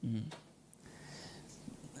one.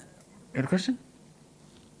 Your question?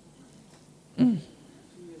 A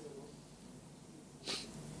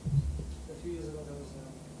few years ago, there was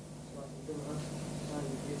Salat al-Jum'ah, and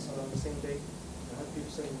we did Salah on the same day. I had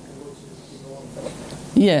people saying you can go to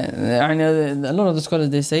Yeah, a lot of the scholars,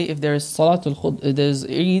 they say if there is Salatul Khud, there's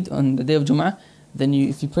Eid on the day of Jum'ah, then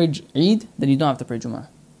if you pray Eid, then you don't have to pray Jum'ah.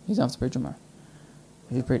 You don't have to pray Jum'ah.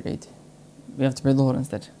 If you pray Eid, you have to pray Dhuhr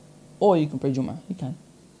instead. Or you can pray Jum'ah, you can.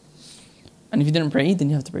 And if you didn't pray Eid, then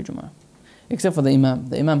you have to pray Jum'ah. Except for the Imam.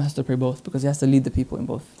 The Imam has to pray both because he has to lead the people in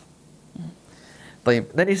both.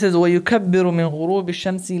 طيب. Then he says, وَيُكَبِّرُ مِنْ غُرُوبِ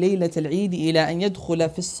الشَّمْسِ لَيْلَةَ الْعِيدِ إِلَىٰ أَنْ يَدْخُلَ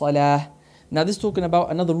فِي الصَّلَاةِ. Now this is talking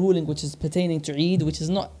about another ruling which is pertaining to Eid, which is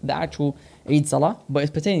not the actual Eid Salah, but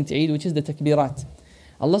it's pertaining to Eid, which is the takbirat.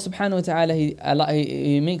 Allah subhanahu wa ta'ala,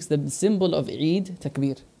 he makes the symbol of Eid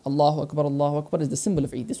takbir. Allahu Akbar is the symbol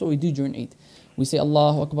of Eid. This is what we do during Eid. We say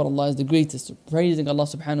Allahu Akbar, Allah is the greatest. Praising Allah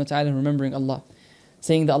subhanahu wa ta'ala and remembering Allah.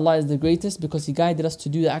 Saying that Allah is the greatest because He guided us to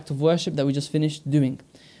do the act of worship that we just finished doing.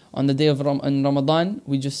 On the day of Ramadan,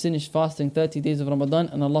 we just finished fasting 30 days of Ramadan,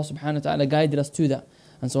 and Allah subhanahu wa ta'ala guided us to that.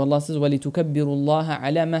 And so Allah says, وَلِتُكَبِّرُوا اللَّهَ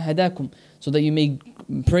عَلَى مَا هَدَاكُمْ, so that you may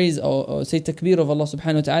praise or say takbir of Allah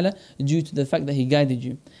subhanahu wa ta'ala due to the fact that He guided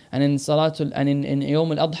you. And in Salatul, and in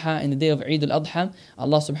Yawm al-Adha, in the day of Eid al-Adha,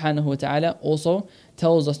 Allah subhanahu wa ta'ala also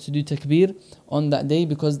tells us to do takbir on that day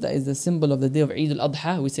because that is the symbol of the day of Eid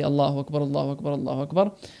al-Adha. We say Allahu Akbar, Allahu Akbar, Allahu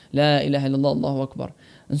Akbar, La ilaha illallah, Allahu Akbar.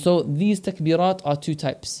 And so these takbirat are two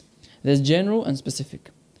types. There's general and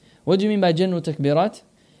specific. What do you mean by general takbirat?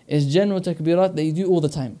 It's general takbirat that you do all the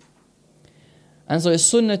time. And so it's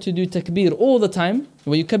sunnah to do takbir all the time.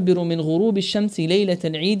 وَيُكَبِّرُ مِنْ غُرُوبِ الشَّمْسِ لَيْلَةَ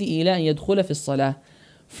الْعِيدِ إِلَىٰ أَنْ يَدْخُلَ فِي الصَّلَاةِ.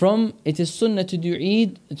 From, it is sunnah to do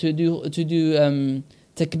Eid, to do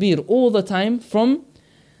takbir all the time from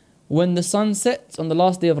when the sun sets on the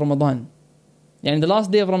last day of Ramadan. And the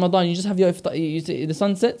last day of Ramadan, you just have your iftar, the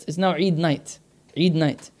sun sets, it's now Eid night. Eid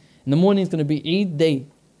night. In the morning it's going to be Eid day.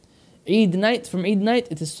 Eid night, from Eid night,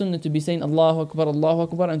 it is sunnah to be saying Allahu Akbar,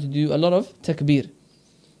 and to do a lot of takbir.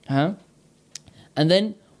 And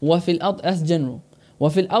then, وَفِي الْأَضْحَى, that's general.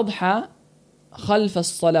 وَفِي الْأَضْحَى خَلْفَ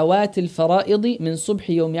الصَّلَوَاتِ الْفَرَائِضِ مِنْ صُبْحِ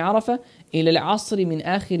يَوْمِ عَرَفَةِ إِلَى الْعَصْرِ مِنْ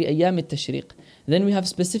آخِرِ أَيَّامِ التَّشْرِيقِ. Then we have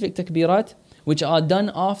specific takbirat which are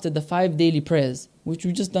done after the 5 daily prayers, which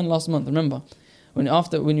we just done last month, remember? When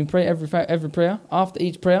you pray every prayer, after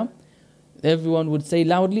each prayer, everyone would say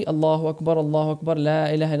loudly, Allahu Akbar, La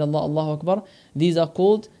ilaha illallah, Allahu Akbar. These are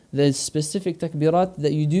called the specific takbirat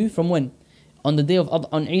that you do from when? On the day of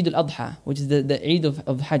on Eid al-Adha, which is the Eid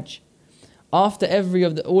of Hajj. After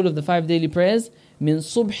all of the 5 daily prayers, min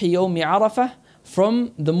subhi yawmi Arafah,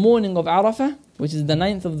 from the morning of Arafah, which is the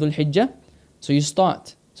 9th of Dhul Hijjah. So you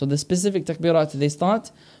start. So the specific takbirat, they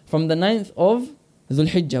start from the 9th of Dhul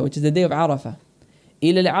Hijjah, which is the day of Arafah.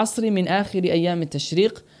 إلى العصر من آخر أيام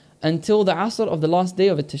التشريق, until the Asr of the last day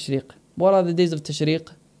of Tashriq. What are the days of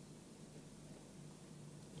Tashriq?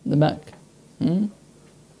 The back.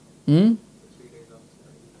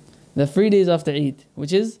 The 3 days after Eid,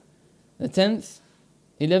 which is the 10th,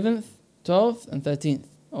 11th, 12th and 13th.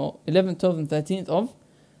 Or 11th, 12th and 13th of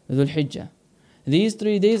Dhul Hijjah. These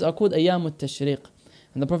 3 days are called Ayyam al-Tashriq.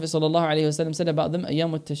 And the Prophet ﷺ said about them,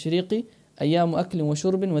 Ayyam al-Tashriqi, Ayyam aklin wa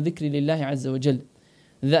shurbin wa dhikri lillahi azza wa jal.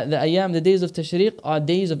 That the days of Tashriq are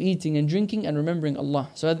days of eating and drinking and remembering Allah.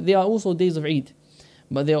 So they are also days of Eid.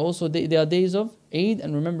 But they are also they are days of Eid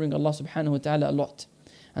and remembering Allah subhanahu wa ta'ala a lot.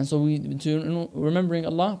 And so remembering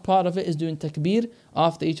Allah, part of it is doing takbir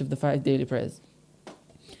after each of the 5 daily prayers.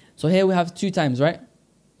 So here we have 2 times, right?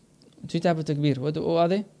 2 types of takbir. What are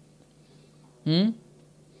they?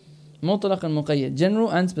 Mutlaq and muqayyad.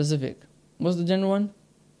 General and specific. What's the general one?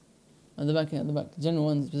 At the back here, at the back. General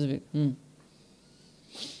and specific.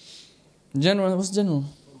 General, what's general?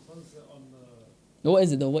 What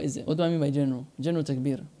is it though? What is it? What do I mean by general? General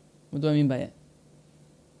takbir. What do I mean by it?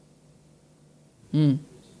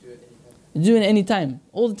 Do it any time.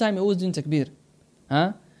 All the time you're always doing takbir.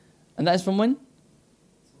 And that is from when?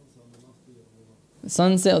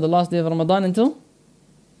 Sunset of the last day of Ramadan until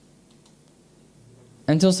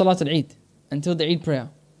Salat al-Eid. Until the Eid prayer.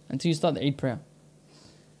 Until you start the Eid prayer.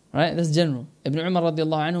 Right? That's general. Ibn Umar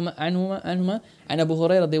radiallahu anhuma and Abu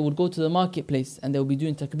Hurairah, they would go to the marketplace and they would be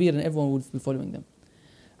doing takbir and everyone would be following them.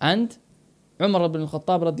 And Umar ibn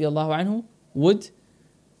al-Khattab radiallahu anhu would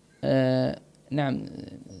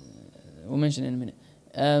we'll mention it in a minute.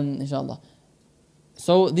 Inshallah.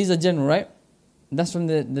 So these are general, right? That's from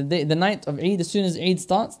the night of Eid. As soon as Eid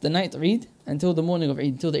starts, the night of Eid, until the morning of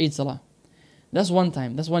Eid, until the Eid Salah. That's one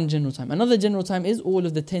time. That's one general time. Another general time is all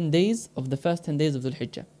of the 10 days of the first 10 days of Dhul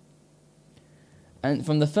Hijjah. And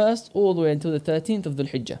from the 1st all the way until the 13th of Dhul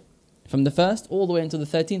Hijjah. From the 1st all the way until the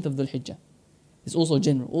 13th of Dhul Hijjah. It's also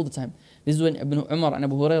general, all the time. This is when Ibn Umar and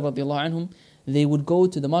Abu Hurairah radiallahu anhum, they would go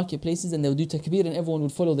to the marketplaces and they would do takbir and everyone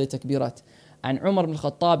would follow their takbirat. And Umar ibn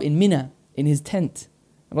Khattab in Mina, in his tent,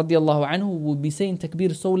 radiallahu anhu, would be saying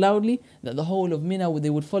takbir so loudly that the whole of Mina, they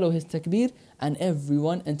would follow his takbir, and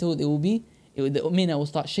everyone, until they will be, the Mina will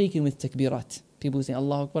start shaking with takbirat. People will say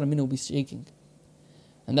Allahu Akbar and Mina will be shaking.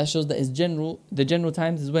 And that shows that it's general. The general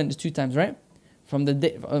times is when? It's 2 times, right? From the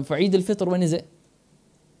day, for Eid al-Fitr, when is it?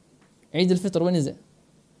 Eid al-Fitr, when is it?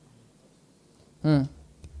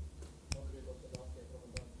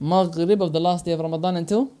 Maghrib of the last day of Ramadan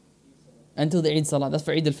until the Eid Salah. That's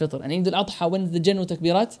for Eid al-Fitr. And Eid al-Adha, when is the general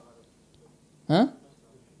takbirat?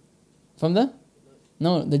 From the?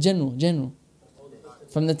 No, the general.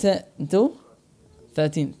 From the until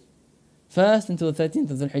 13th. 1st until the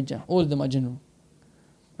 13th of Dhul Hijjah. All of them are general.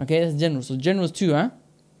 Okay, that's general. So general is 2,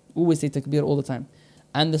 Always say takbir all the time.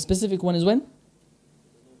 And the specific one is when?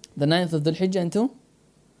 The 9th of Dhul Hijjah until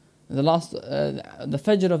the last, the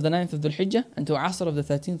Fajr of the 9th of Dhul Hijjah until Asr of the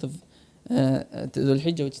 13th of Dhul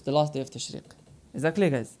Hijjah, which is the last day of Tashriq. Is that clear,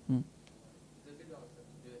 guys?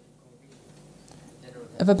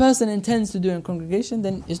 If a person intends to do it in congregation,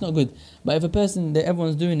 then it's not good. But if a person,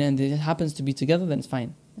 everyone's doing it and it happens to be together, then it's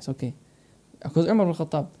fine. It's okay. Because Umar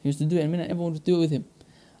al-Khattab, he used to do it in Mina, everyone would do it with him.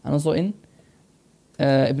 And also in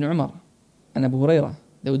Ibn Umar and Abu Hurairah,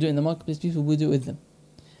 they would do it in the marketplace, people would do it with them.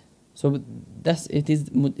 So it is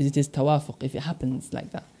tawafuq if it happens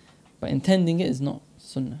like that. But intending it is not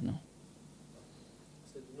sunnah, no.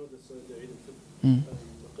 So you know this, the Eid al-Fitr,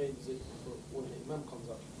 the Qaid is it when the Imam comes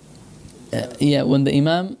out? Yeah, when the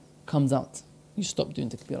Imam comes out, you stop doing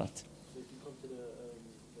takbirat. So if you come to the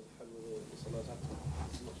Salat after,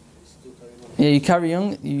 you still carry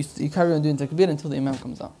on? Yeah, you carry on doing takbir until the Imam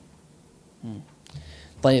comes out.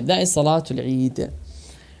 طيب, that is Salatul Eid. Is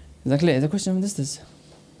that clear? Is the question from this?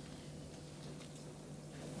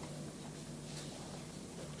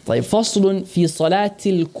 طيب, فصل في صلاة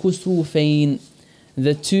الكسوفين.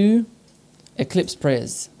 The 2 eclipse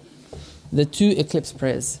prayers. The 2 eclipse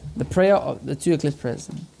prayers. The prayer of the 2 eclipse prayers.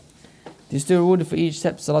 Do you still rewarded for each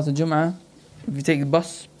step Salatul Jum'ah? If you take the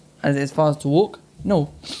bus as far as to walk?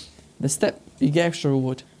 No. The step, you get extra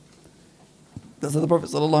reward. That's what the Prophet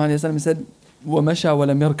ﷺ said, وَمَشَى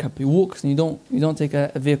وَلَمْ يَرْكَبْ. He walks and you don't take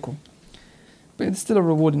a vehicle. But it's still a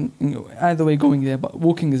reward in either way going there, but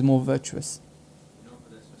walking is more virtuous. For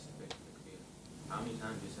the specific takbir, how many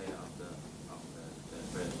times do you say after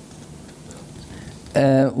the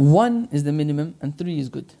prayer? 1 is the minimum and 3 is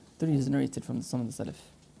good. 3 is narrated from some of the Salaf.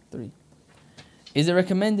 3. Is it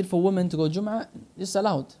recommended for women to go Jum'ah? It's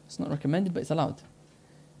allowed. It's not recommended, but it's allowed.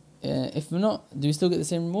 If not, do you still get the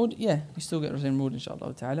same reward? Yeah, you still get the same reward,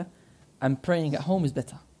 inshallah ta'ala. And praying at home is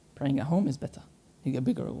better. Praying at home is better. You get a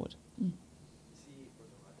bigger reward.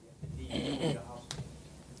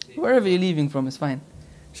 Wherever you're leaving from is fine,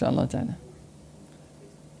 inshallah ta'ala.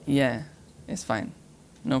 Yeah, it's fine.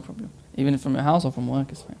 No problem. Even from your house or from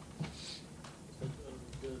work, it's fine.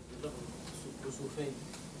 The level kusufain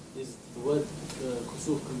is the word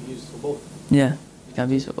kusuf can be used for both. Yeah, it can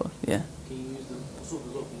be used for both. Yeah. Can you use the kusuf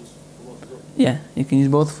as well? Can you use for both as well? Yeah, you can use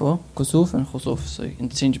both for kusuf and khusuf, so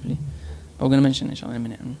interchangeably. But we're going to mention it inshallah in a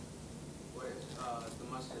minute. Where the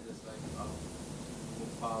masjid is like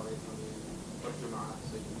far away from you for Jum'ah,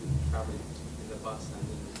 so you travel in the bus and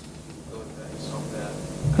then you go there, you stop there.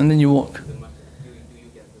 And then you walk. The masjid, do you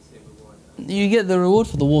get the same reward? You get the reward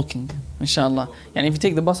for the walking, inshallah. And if you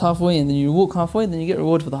take the bus halfway and then you walk halfway, then you get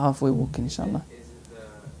reward for the halfway walking, inshallah. Is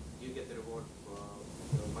it you get the reward for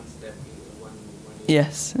one step, one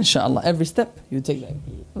Yes, inshallah. Every step you take that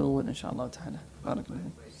reward, inshallah ta'ala.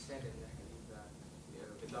 Barakallah. But it said in the hadith that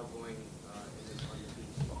without going on the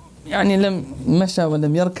beach. يعني لم مشى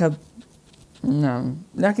ولم يركب. نعم.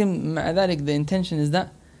 لكن مع ذلك the intention is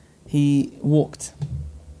that he walked.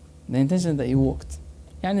 The intention is that he walked.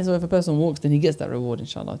 يعني so if a person walks, then he gets that reward,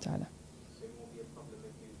 inshallah ta'ala. So it won't be a problem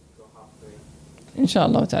if you go halfway.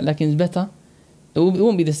 Inshallah ta'ala. لكن it's better. It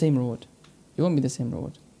won't be the same reward. It won't be the same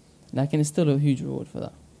reward. لكن it's still a huge reward for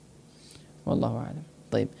that. والله أعلم.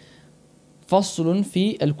 طيب. فصل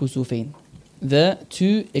في الكسوفين. The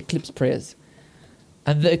 2 eclipse prayers.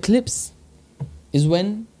 And the eclipse is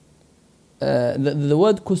when the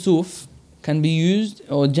word kusuf can be used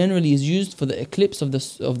or generally is used for the eclipse of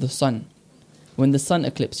the sun. When the sun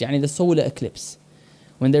eclipse, يعني the solar eclipse.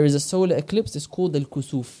 When there is a solar eclipse, it's called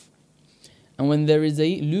al-kusuf. And when there is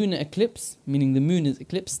a lunar eclipse, meaning the moon is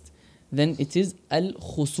eclipsed, then it is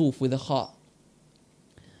al-khusuf with a kha.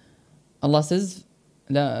 Allah says,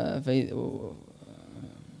 لا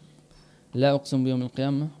أقسم بيوم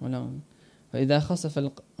القيامة فإذا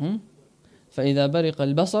خسف فإذا برق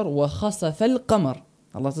البصر وخسف القمر.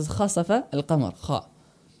 Allah says خسف القمر, kha.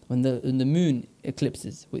 When the moon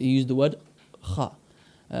eclipses, we use the word kha,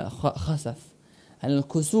 khasaf. And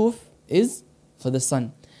al-kusuf is for the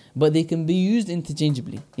sun. But they can be used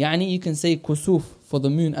interchangeably. Yani you can say kusuf for the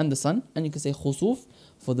moon and the sun, and you can say khusuf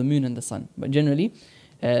for the moon and the sun. But generally,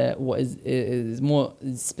 what is more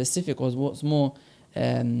specific, or what's more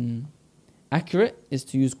accurate, is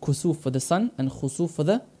to use kusuf for the sun and khusuf for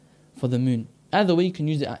the moon. Either way, you can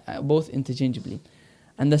use it both interchangeably.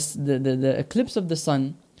 And the eclipse of the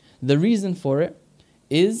sun, the reason for it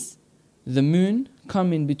is the moon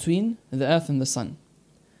coming between the earth and the sun.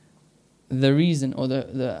 The reason, or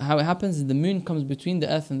the how it happens, is the moon comes between the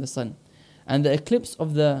earth and the sun. And the eclipse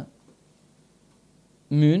of the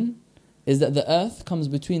moon is that the earth comes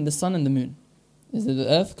between the sun and the moon. Is that the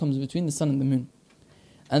earth comes between the sun and the moon.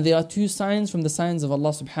 And there are two signs from the signs of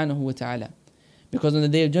Allah subhanahu wa ta'ala. Because on the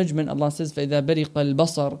Day of Judgment, Allah says, فَإِذَا بَرِقَ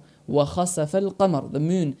الْبَصَرُ وَخَسَفَ الْقَمَرُ. The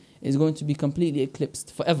moon is going to be completely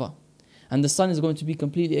eclipsed forever. And the sun is going to be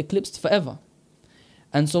completely eclipsed forever.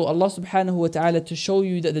 And so Allah subhanahu wa ta'ala, to show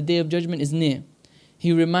you that the Day of Judgment is near,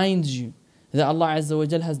 He reminds you that Allah Azza wa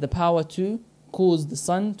Jal has the power to cause the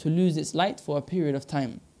sun to lose its light for a period of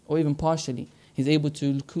time, or even partially. He's able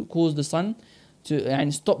to cause the sun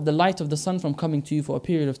to stop the light of the sun from coming to you for a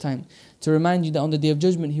period of time, to remind you that on the Day of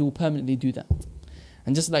Judgment He will permanently do that.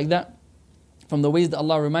 And just like that, from the ways that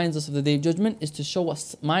Allah reminds us of the Day of Judgment is to show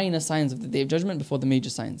us minor signs of the Day of Judgment before the major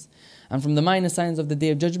signs. And from the minor signs of the Day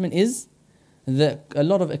of Judgment is a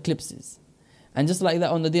lot of eclipses. And just like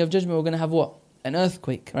that, on the Day of Judgment we're going to have what? An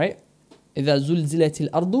earthquake, right? إِذَا زُلْزِلَتِ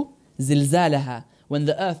الْأَرْضُ زِلْزَالَهَا. When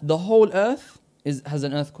the earth, the whole earth has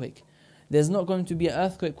an earthquake. There's not going to be an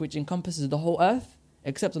earthquake which encompasses the whole earth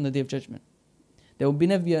except on the Day of Judgment. There will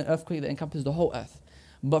never be an earthquake that encompasses the whole earth.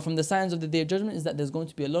 But from the signs of the Day of Judgment is that there's going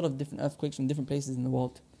to be a lot of different earthquakes from different places in the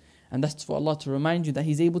world. And that's for Allah to remind you that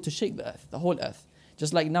He's able to shake the earth, the whole earth.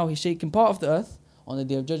 Just like now He's shaking part of the earth, on the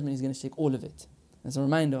Day of Judgment He's going to shake all of it. That's a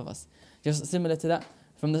reminder of us. Just similar to that,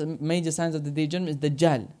 from the major signs of the Day of Judgment is the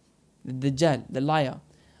Dajjal, the liar.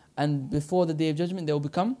 And before the Day of Judgment there will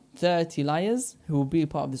become 30 liars who will be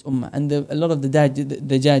part of this ummah. And a lot of the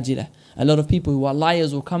Dajajilah, a lot of people who are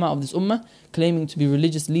liars will come out of this ummah claiming to be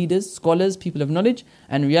religious leaders, scholars, people of knowledge.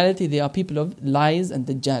 And in reality they are people of lies and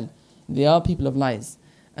Dajjal. They are people of lies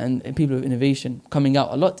and people of innovation. Coming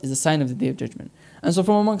out a lot is a sign of the Day of Judgment. And so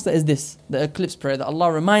from amongst that is this, the eclipse prayer, that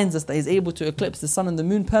Allah reminds us that He's able to eclipse the sun and the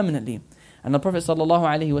moon permanently. And the Prophet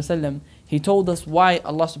ﷺ, he told us why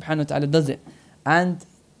Allah subhanahu wa ta'ala does it. And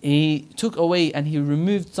He took away and He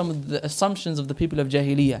removed some of the assumptions of the people of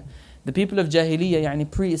Jahiliyyah. The people of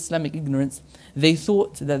Jahiliyyah, pre-Islamic ignorance, they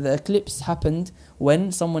thought that the eclipse happened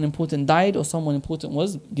when someone important died or someone important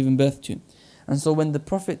was given birth to. And so when the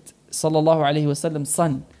Prophet ﷺ's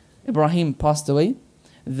son, Ibrahim, passed away,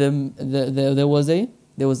 there was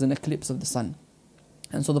an eclipse of the sun.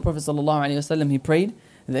 And so the Prophet ﷺ, he prayed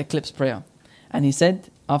the eclipse prayer. And he said,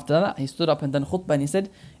 after that, he stood up and done khutbah and he said,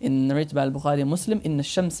 in narrated by Al-Bukhari and Muslim, إِنَّ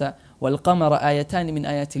الشَّمْسَ وَالْقَمَرَ آيَتَانِ مِنْ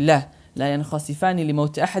آيَاتِ اللَّهِ لَا يَنْخَسِفَانِ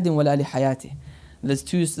لِمَوْتِ أَحَدٍ وَلَا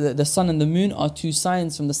لِحَيَاتِهِ. The sun and the moon are two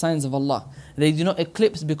signs from the signs of Allah. They do not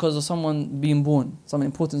eclipse because of someone being born, someone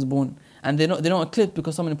important is born. And they don't eclipse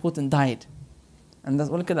because someone important died. And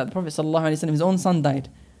that's, look at that, the Prophet ﷺ, his own son died.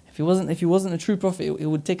 If he wasn't a true prophet, he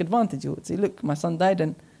would take advantage. He would say, look, my son died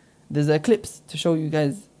and there's an eclipse to show you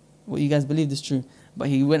guys what you guys believe is true. But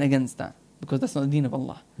he went against that because that's not the deen of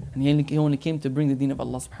Allah. And he only came to bring the deen of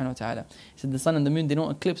Allah subhanahu wa ta'ala. He said the sun and the moon, they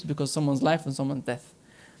don't eclipse because of someone's life and someone's death.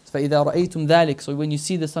 فَإِذَا رَأَيْتُمْ ذَلِكَ. So when you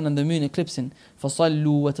see the sun and the moon eclipsing, فَصَلُّوا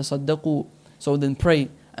وَتَصَدَّقُوا. So then pray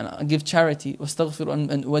and give charity,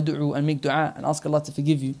 وَاسْتَغْفِرُوا and وَدُعُوا and make dua and ask Allah to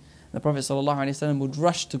forgive you. The Prophet ﷺ would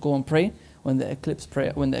rush to go and pray when the eclipse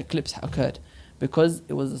occurred, because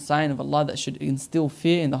it was a sign of Allah that should instill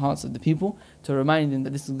fear in the hearts of the people, to remind them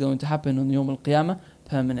that this is going to happen on Yawm al-Qiyamah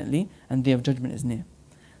permanently and Day of Judgment is near.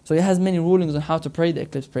 So it has many rulings on how to pray the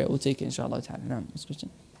eclipse prayer. We'll take it inshallah ta'ala. Now, next question.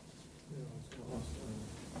 Yeah, I was going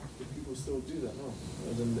to ask, do people still do that now?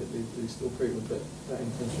 As in they still pray with that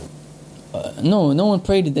intention? No one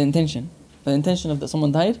prayed with the intention. The intention of that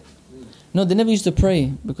someone died? No, they never used to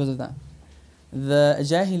pray because of that. The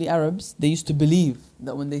Jahili Arabs, they used to believe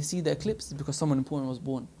that when they see the eclipse, it's because someone important was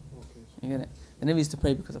born. Okay. You get it? They never used to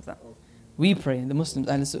pray because of that. We pray, the Muslims,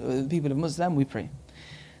 the people of Muslim, we pray.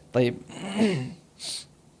 طيب.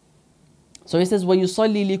 So he says,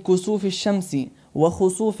 وَيُصَلِّي لِكُسُوفِ الشَّمْسِ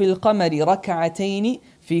وخسوف القمر ركعتين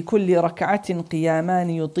في كل ركعة قيامان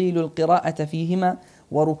يطيل القراءة فيهما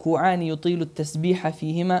وركوعان يطيل التسبيح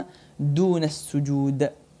فيهما دون السجود.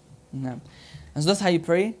 نعم. And so that's how you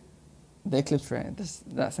pray the eclipse prayer,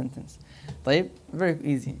 that sentence. طيب, very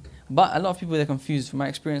easy. But a lot of people, they're confused. From my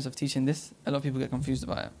experience of teaching this, a lot of people get confused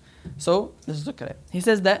about it. So, let's look at it. He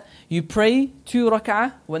says that you pray 2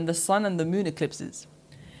 rak'ah when the sun and the moon eclipses.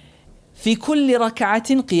 في كل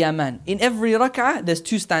ركعة قيامان. In every rak'ah, there's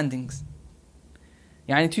 2 standings.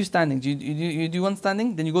 يعني 2 standings. You do 1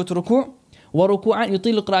 standing, then you go to ruku'. وركوعان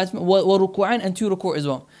يطيل القراءة وركوعان and 2 ruku' as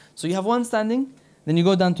well. So you have 1 standing, then you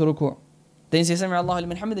go down to ruku'. Then you say Sami Allahu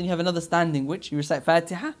liman hamid, then you have another standing which you recite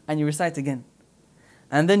Fatiha and you recite again.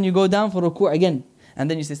 And then you go down for ruku' again.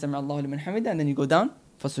 And then you say Sami Allahu liman hamid, and then you go down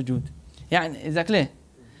for sujood. يعني, is that clear?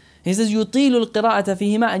 He says يطيل القراءة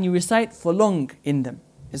فيهما, and you recite for long in them.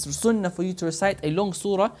 It's sunnah for you to recite a long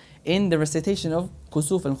surah in the recitation of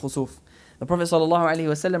Kusuf and Khusuf. The Prophet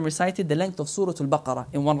ﷺ recited the length of Surah Al-Baqarah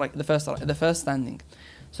in the first standing.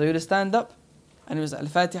 So he would stand up and he was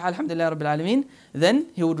Al-Fatiha, Alhamdulillah Rabbil Alameen. Then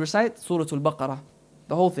he would recite Surah Al-Baqarah,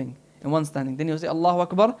 the whole thing in 1 standing. Then he would say Allahu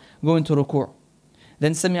Akbar, go into ruku'.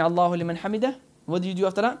 Then Sami Allahu liman hamidah. What do you do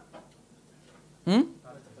after that?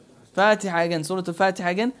 Fatiha again, Surah Al-Fatiha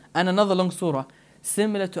again, and another long surah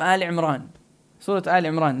similar to Al Imran. Surah Al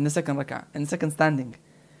Imran in the second rak'ah, in the second standing.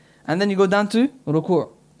 And then you go down to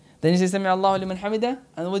ruku'. Then you say Sami Allahu liman hamidah,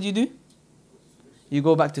 and what do? You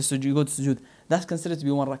go back to sujood, you go to sujood. That's considered to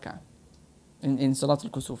be 1 rak'ah in Salat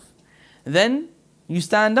al-Kusuf. Then you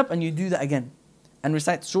stand up and you do that again and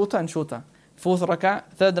recite shorter and shorter. 4th rak'ah,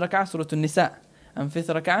 3rd rak'ah, Surah Al-Nisa, and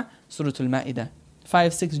 5th rak'ah, Surah Al-Ma'idah.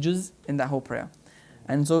 5-6 juz in that whole prayer.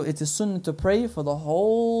 And so it is sunnah to pray for the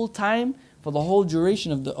whole time, for the whole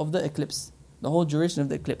duration of the eclipse. The whole duration of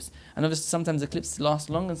the eclipse. And obviously sometimes eclipses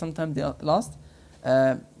last long and sometimes they last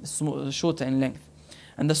shorter in length.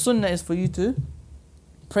 And the sunnah is for you to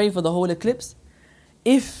pray for the whole eclipse.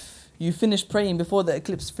 If you finish praying before the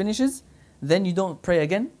eclipse finishes, then you don't pray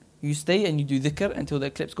again. You stay and you do dhikr until the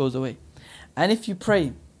eclipse goes away. And if you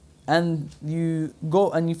pray and you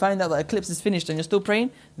go and you find out the eclipse is finished and you're still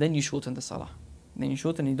praying, then you shorten the salah. Then you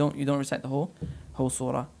shorten, you don't recite the whole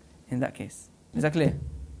surah in that case. Is that clear?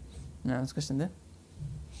 No, there's a question there.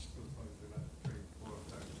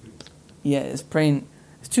 Yeah, it's praying.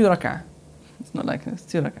 It's 2 rak'ah. It's not like it's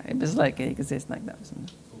 2 rak'ah. It's like you can say it's like that. So when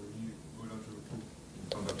you go down to ruku',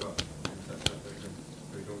 come back up,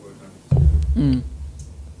 you don't go down.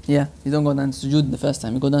 Yeah, you don't go down to sujood the first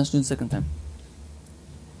time. You go down to sujood the second time.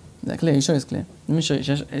 Is that clear? You sure it's clear? Let me show you.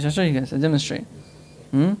 Shall I show you guys? I'll demonstrate.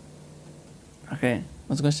 Okay.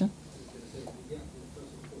 What's the question?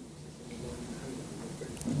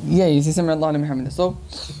 Yeah, you see Sami Allahu liman hamidah. So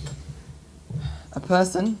a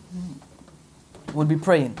person would be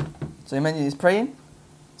praying. So imagine he's praying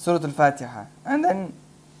Surah Al-Fatiha, and then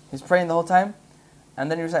he's praying the whole time, and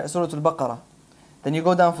then you recite Surah Al-Baqarah. Then you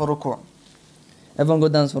go down for ruku'. Everyone go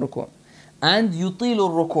down for ruku'. And yutilu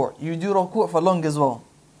ruku'. You do ruku' for long as well.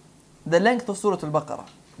 The length of Surah Al-Baqarah.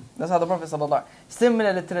 That's how the Prophet ﷺ,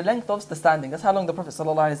 similar to the length of the standing. That's how long the Prophet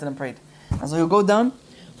ﷺ prayed. And so you go down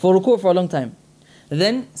for ruku' for a long time.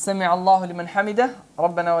 Then Sami Allahu liman hamidah,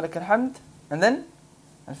 Rabbana wa lakal hamd, and then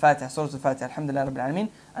Al-Fatiha, Surah Al-Fatiha, Alhamdulillah Rabbil Alameen,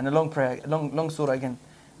 and a long prayer, long surah again.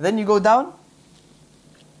 Then you go down,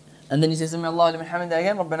 and then you say Sami Allahu liman hamidah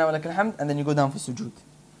again, Rabbana wa lakal hamd, and then you go down for sujood.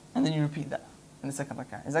 And then you repeat that in the second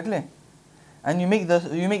rak'ah. Is that clear? And you make the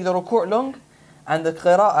ruku' long, and the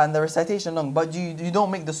qira'ah and the recitation long, but you don't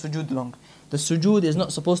make the sujood long. The sujood is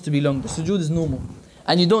not supposed to be long. The sujood is normal.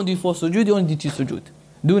 And you don't do 4 sujood, you only do 2 sujood.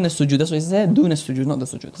 Duna sujood, that's what he said, duna sujood, not the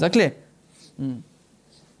sujood. Is that clear? We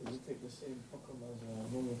take the same hukum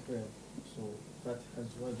as normal prayer. So Fatiha is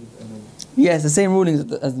wajib and then... Yeah, it's the same ruling as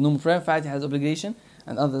the normal prayer. Fatiha has obligation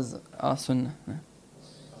and others are sunnah. Yeah.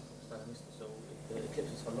 So if the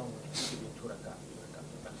eclipse is for long, you do 2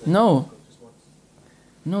 rak'ah. No.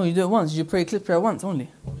 No, you do it once. You pray eclipse prayer once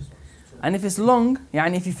only. And if it's long,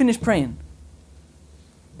 yani if you finish praying,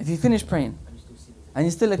 and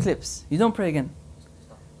you still eclipse, you don't pray again.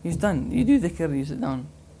 It's done. You do dhikr, you sit down,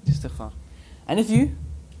 do istighfar. And if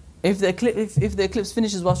the eclipse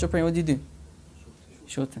finishes whilst you're praying, what do?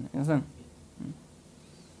 Shorten it. Understand?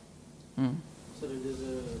 So there's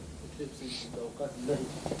an eclipse in the awqat al-lahi.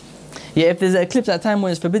 Yeah, if there's an eclipse at a time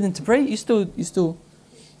when it's forbidden to pray, you still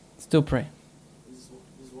pray.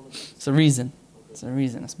 It's a reason. It's a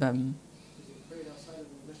reason. It's bad.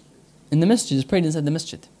 In the masjid, it's prayed inside the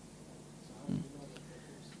masjid.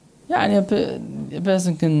 Yeah, and a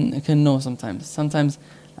person can know sometimes. Sometimes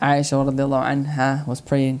Aisha radiallahu anha was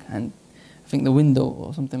praying, and think the window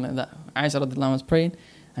or something like that. Aisha radiallahu anha was praying,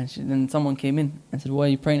 and then someone came in and said, why are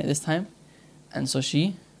you praying at this time? And so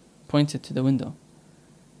she pointed to the window.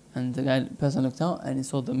 And the person looked out and he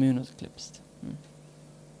saw the moon was eclipsed.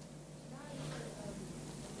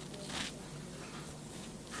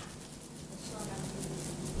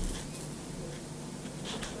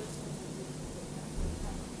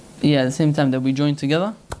 Yeah, at the same time they'll be joined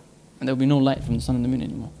together and there'll be no light from the sun and the moon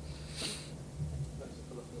anymore.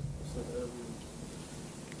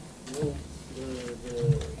 The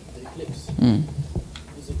eclipse,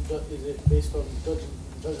 is it based on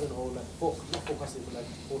judgment or like not forecasting, but like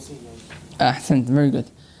foreseeing? Ahsant, very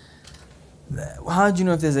good. How do you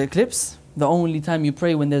know if there's an eclipse? The only time you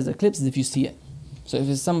pray when there's an eclipse is if you see it. So if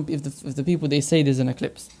the people they say there's an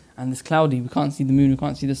eclipse and it's cloudy, we can't see the moon, we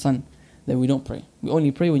can't see the sun, then we don't pray. We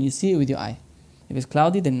only pray when you see it with your eye. If it's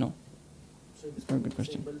cloudy, then no. So That's a very good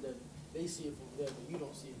question. They see it from there, but you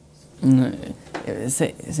don't see it. No,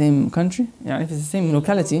 same country? Yeah, if it's the same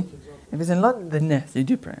locality, if it's in London, then yes, they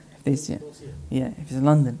do pray. If they see it. Don't see it. Yeah, if it's in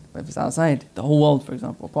London. But if it's outside, the whole world, for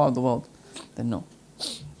example, part of the world, then no.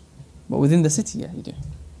 But within the city, yeah, you do.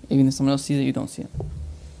 Even if someone else sees it, you don't see it.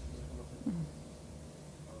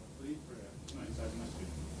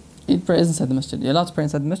 Eid prayer is inside the masjid. You're allowed to pray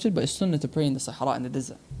inside the masjid, but it's sunnah to pray in the Sahara, in the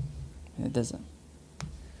desert. In the desert.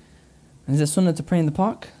 And is it sunnah to pray in the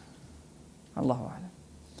park? Allahu A'lam.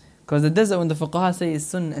 Because the desert, when the fuqaha say is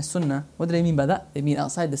sunnah, what do they mean by that? They mean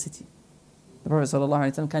outside the city. The Prophet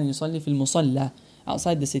ﷺ can yusalli fil musalla,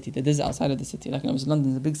 outside the city, the desert outside of the city. Like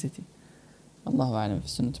London is a big city. Allahu A'lam, if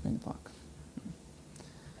it's sunnah to pray in the park.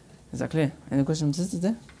 Is that clear? Any questions from sisters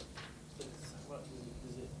there?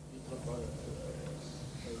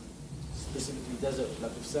 Specifically desert,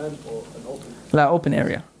 like with sand or an open? Like open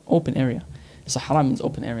area. Open area. Sahara means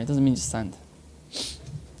open area. It doesn't mean just sand.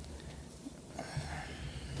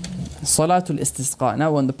 Salatul istisqa.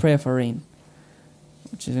 Now we're on the prayer for rain,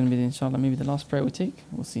 which is going to be, inshallah, maybe the last prayer we take.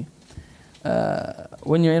 We'll see.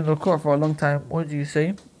 When you're in ruku' for a long time, what do you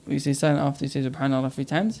say? You say silent after you say Subhanallah 3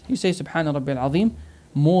 times. You say Subhana Rabbil Azim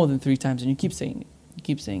more than 3 times, and you keep saying it. You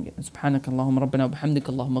keep saying it. Subhanaka Allahumma Rabbana wa bihamdika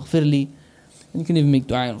Allahumma ighfirli. And you can even make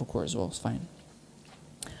dua in ruku' as well. It's fine.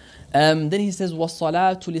 Then he says,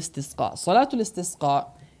 وَالصَّلَاةُ الْإِسْتِسْقَاء. Salatul Istisqa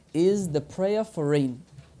is the prayer for rain.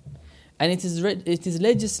 And it is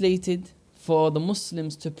legislated for the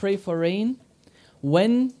Muslims to pray for rain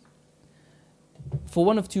for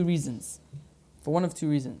one of two reasons.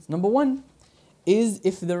 Number one is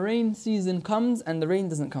if the rain season comes and the rain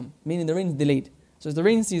doesn't come, meaning the rain is delayed. So it's the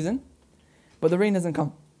rain season, but the rain hasn't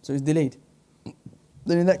come, so it's delayed.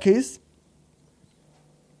 Then in that case,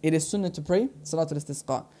 it is sunnah to pray Salatul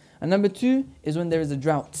Istisqa. And number 2 is when there is a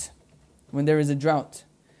drought. When there is a drought,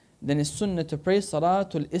 then it's sunnah to pray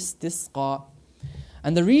Salatul Istisqa.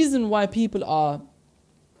 And the reason why people are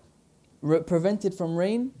prevented from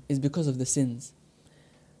rain is because of the sins,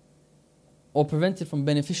 or prevented from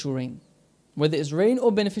beneficial rain. Whether it's rain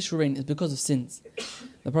or beneficial rain, is because of sins.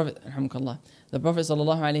 The Prophet sallallahu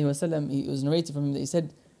alaihi wasallam, it was narrated from him that he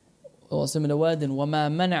said, or similar word,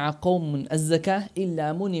 وَمَا مَنَعَ قَوْمٌ الزَّكَاةِ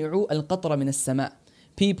إِلَّا مُنِعُوا الْقَطْرَ مِنَ السَّمَاءِ.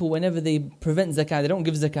 People, whenever they prevent zakah, they don't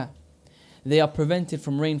give zakah, they are prevented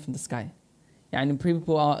from rain from the sky. Yani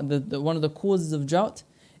people are, one of the causes of drought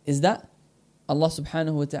is that Allah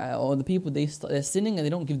subhanahu wa ta'ala, or the people, they're sinning and they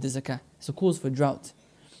don't give the zakah. It's a cause for drought.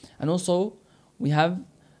 And also, we have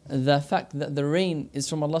the fact that the rain is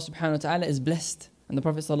from Allah subhanahu wa ta'ala is blessed. And the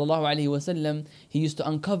Prophet sallallahu alaihi wasallam, he used to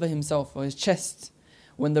uncover himself or his chest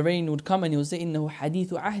when the rain would come, and he would say, إِنَّهُ حَدِيثُ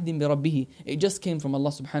عَهْدٍ بِرَبِّهِ. It just came from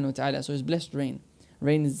Allah subhanahu wa ta'ala, so it's blessed rain.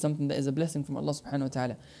 Rain is something that is a blessing from Allah subhanahu wa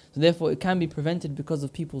ta'ala. So therefore it can be prevented because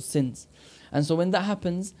of people's sins. And so when that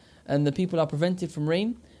happens, and the people are prevented from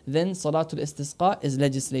rain, then Salatul Istisqa is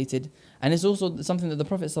legislated. And it's also something that the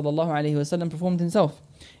Prophet sallallahu alaihi wasallam performed himself.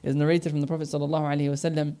 It is narrated from the Prophet sallallahu alaihi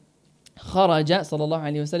wasallam, خرج صلى الله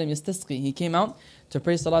عليه وسلم يستسقي. He came out to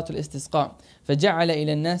pray Salatul Istisqa. فجعل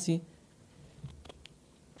إلى الناس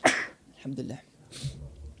الحمد لله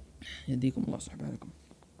يهديكم الله سبحانه.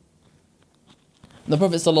 The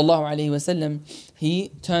Prophet sallallahu alaihi wasallam,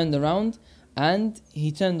 he turned around and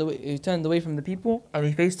he turned away from the people, and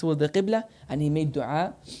he faced towards the Qibla, and he made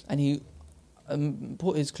dua, and he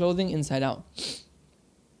put his clothing inside out.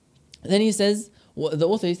 Then he says, the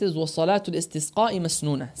author says, وَالصَّلَاةُ الْإِسْتِسْقَاءِ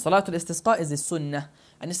مَسْنُونَةٌ. Salatul Istisqa is a sunnah,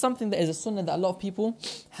 and it's something that is a sunnah that a lot of people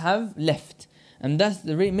have left. And that's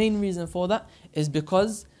the main reason for that is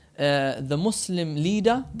because the Muslim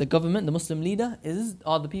leader, the government, the Muslim leader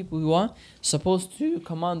are the people who are supposed to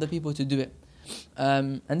command the people to do it.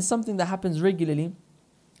 And it's something that happens regularly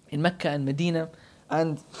in Mecca and Medina,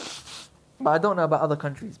 and but I don't know about other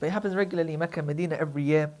countries. But it happens regularly in Mecca and Medina every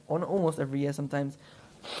year, or almost every year sometimes,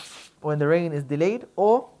 when the rain is delayed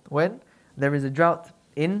or when there is a drought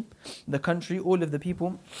in the country. All of the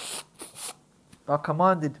people are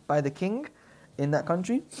commanded by the king in that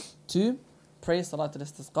country to pray Salat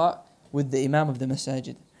al-Istisqa with the Imam of the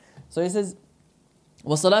Masajid. So he says,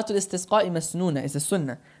 وَصَلَاةُ الْإِسْتِسْقَاءِ مَسْنُونَةٌ is the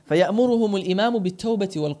sunnah. فَيَأْمُرُهُمُ الْإِمَامُ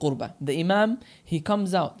بِالتَّوْبَةِ وَالْقُرْبَةِ. The Imam, he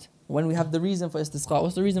comes out when we have the reason for istisqa.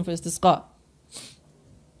 What's the reason for istisqa?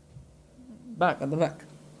 Back, at the back.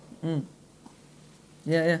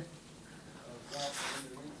 Yeah.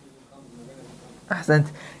 Ahsant.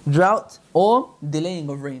 Drought or delaying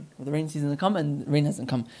of rain. The rain season has come and rain hasn't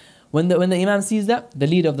come. When the Imam sees that, the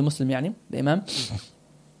leader of the Muslim, the Imam,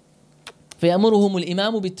 فَيَأْمُرُهُمُ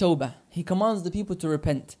الْإِمَامُ بِالتَّوْبَةِ. He commands the people to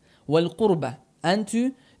repent. وَالْقُرْبَةِ, and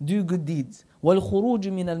to do good deeds. وَالْخُرُوجِ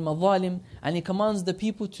مِنَ الْمَظَالِمِ, and he commands the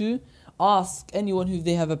people to ask anyone who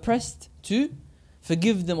they have oppressed to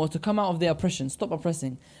forgive them or to come out of their oppression, stop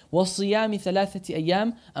oppressing. وَالصِّيَامِ ثَلَاثَةِ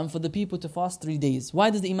أَيَّامِ, and for the people to fast 3 days. Why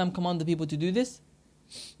does the Imam command the people to do this?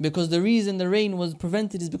 Because the reason the rain was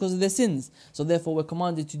prevented is because of their sins. So therefore we're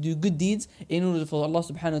commanded to do good deeds in order for Allah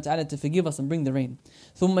subhanahu wa ta'ala to forgive us and bring the rain.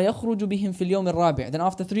 ثُمَّ يَخْرُجُ بِهِمْ فِي الْيَوْمِ الرَّابِعِ. Then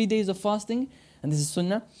after 3 days of fasting, and this is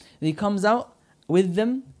sunnah, he comes out with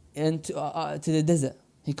them to the desert.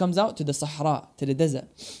 He comes out to the Sahara, to the desert,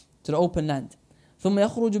 to the open land. ثُمَّ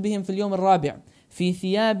يَخْرُجُ بِهِمْ فِي الْيَوْمِ الرَّابِعِ فِي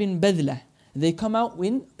ثِيَابٍ بَذْلَةٍ. They come out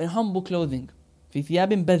in humble clothing. فِي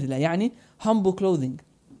ثِيَابٍ بَذْلَةٍ, يعني humble clothing.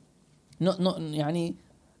 Not يعني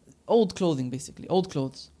old clothing, basically, old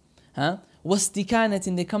clothes.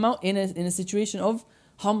 وَاسْتِكَانَةٍ, they come out in a situation of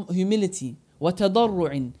humility.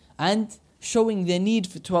 وَتَضَرُّعٍ, and showing their need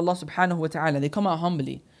to Allah subhanahu wa ta'ala. They come out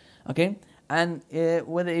humbly. Okay? And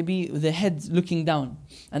whether it be their heads looking down.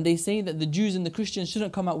 And they say that the Jews and the Christians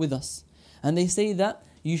shouldn't come out with us. And they say that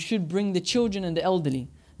you should bring the children and the elderly.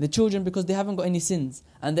 The children because they haven't got any sins.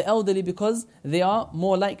 And the elderly because they are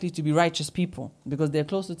more likely to be righteous people. Because they are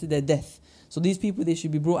closer to their death. So these people, they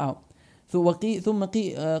should be brought out. ثم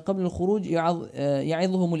قبل الخروج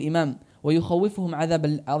يعظهم الإمام ويخوفهم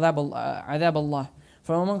عذاب الله.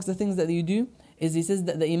 From amongst the things that you do is he says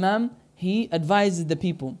that the Imam, he advises the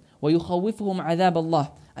people. ويخوفهم عذاب الله,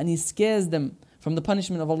 and he scares them from the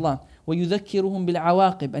punishment of Allah. ويذكرهم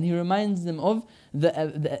بالعواقب, and he reminds them of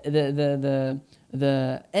the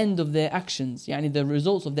end of their actions, يعني the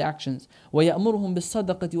results of their actions. ويأمرهم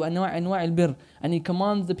بالصدقة وأنواع البر, and he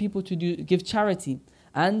commands the people to give charity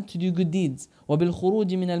and to do good deeds.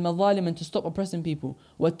 وبالخروج من المظالم, and to stop oppressing people.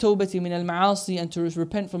 والتوبة من المعاصي, and to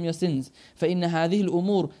repent from your sins. فإن هذه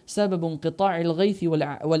الأمور سبب انقطاع الغيث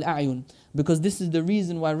والأعين, because this is the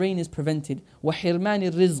reason why rain is prevented. وحرمان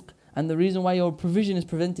الرزق, and the reason why your provision is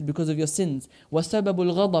prevented because of your sins. وَسَبَبُ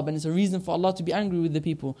الْغَضَبِ, and it's a reason for Allah to be angry with the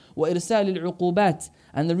people. وَإِرْسَالِ الْعُقُوبَاتِ,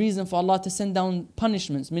 and the reason for Allah to send down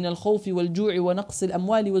punishments. مِنَ الْخَوْفِ وَالْجُوعِ وَنَقْصِ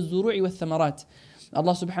الْأَمْوَالِ وَالزُّرُوعِ وَالثَّمَرَاتِ.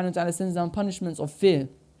 Allah subhanahu wa ta'ala sends down punishments of fear.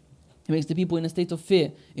 He makes the people in a state of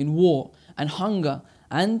fear, in war and hunger,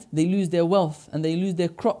 and they lose their wealth and they lose their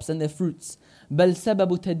crops and their fruits. بل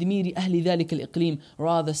سبب تدمير أهل ذلك الإقليم,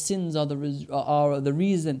 rather sins are the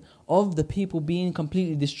reason of the people being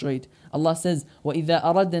completely destroyed. Allah says, وَإِذَا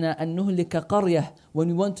أَرَدْنَا أَن نُهْلِكَ قَرْيَةً, when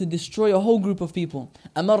we want to destroy a whole group of people,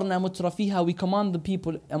 أَمَرْنَا مُتْرَفِيهَا, we command the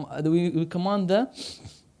people, we command the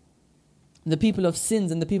people of sins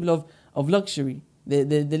and the people of luxury. They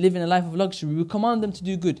live in a life of luxury. We command them to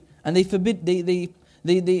do good, and they forbid,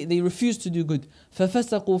 they refuse to do good.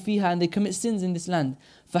 فَفَسَقُوا فِيهَا, and they commit sins in this land.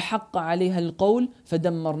 فَحَقَّ عَلَيْهَا الْقَوْلِ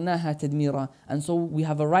فَدَمَّرْنَاهَا تَدْمِيرًا, and so we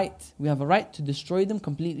have a right to destroy them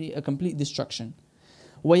completely, a complete destruction.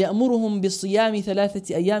 وَيَأْمُرُهُمْ بِالصِّيَامِ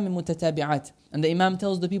ثَلَاثَةِ أَيَّامٍ مُتَتَابِعَاتٍ, and the Imam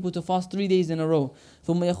tells the people to fast 3 days in a row.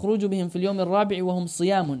 ثُمَّ يَخْرُجُ بِهِمْ فِي الْيَوْمِ الرَّابِعِ وَهُمْ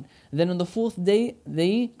صِيَامٌ, then on the 4th day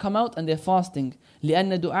they come out and they're fasting.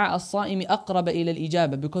 لِأَنَّ دُعَاءَ الصَّائِمِ أَقْرَبَ إِلَى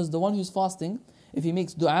الْإِجَابَةِ, because the one who's fasting, if he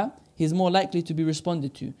makes dua, he's more likely to be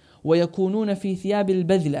responded to. وَيَكُونُونَ فِي ثِيَابِ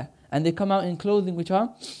الْبَذْلَةِ, and they come out in clothing which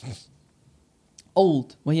are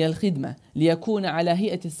old. وَهِيَ الْخِدْمَةِ لِيَكُونَ عَلَى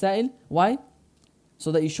هِيئَةِ السَّائِلِ. Why?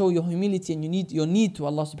 So that you show your humility and your need to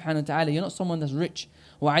Allah subhanahu wa ta'ala. You're not someone that's rich.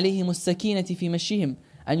 وَعَلَيْهِمُ السَّكِينَةِ فِي مَشِيهِمْ,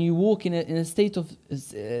 and you walk in a state of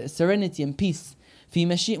serenity and peace. فِي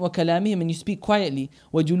مَشِيءٍ وَكَلَامِهِمْ, and you speak quietly.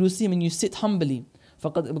 وَجُلُوسِهِمْ, and you sit humbly.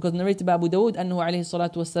 Because narrated by Abu Dawud, أنه عليه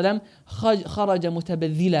الصلاة والسلام خرج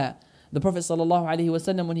متبذلا. The Prophet sallallahu alaihi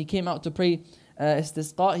wasallam, when he came out to pray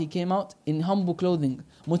istisqa, he came out in humble clothing.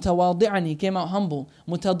 متواضعا, he came out humble.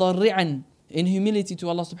 متضرعا, in humility to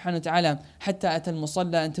Allah subhanahu wa ta'ala. حتى أتى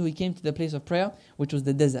المصلى, until he came to the place of prayer, which was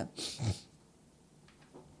the desert.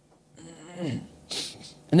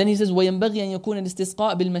 And then he says وينبغي أن يكون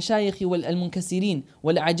الاستسقاء بالمشايخ والمنكسرين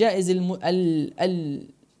والعجائز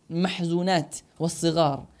المحزونات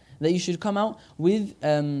والصغار. That you should come out with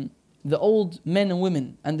the old men and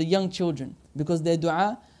women and the young children, because their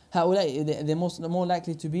dua هؤلاء they're more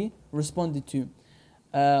likely to be responded to.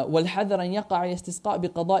 والحذر أن يقع الاستسقاء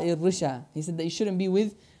بقضاء الرشا. He said that you shouldn't be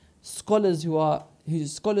with scholars who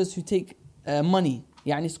take money,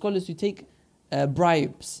 يعني scholars who take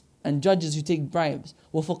bribes, and judges who take bribes.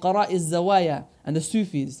 وفقراء الزوايا, and the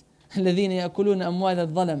Sufis الذين يأكلون أموال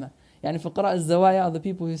الظلمة. يعني فقراء الزوايا are the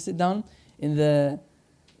people who sit down in the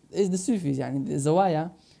Sufis. يعني the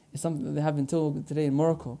zawaya is something that they have until today in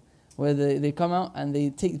Morocco, where they come out and they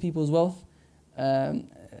take people's wealth,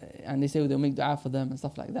 and they say they'll make dua for them and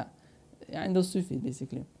stuff like that. And those Sufis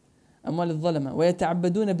basically. أموال الظلمة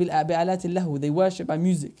ويتعبدون بآلات اللهو. They worship by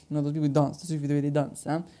music. You know, those people dance. The Sufis, the way they dance.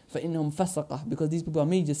 فإنهم فسقة, because these people are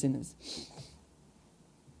major sinners.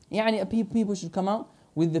 يعني people should come out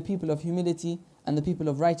with the people of humility and the people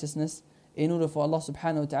of righteousness in order for Allah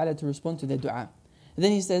subhanahu wa ta'ala to respond to their dua.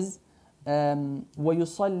 Then he says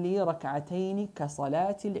وَيُصَلِّي رَكْعَتَيْنِ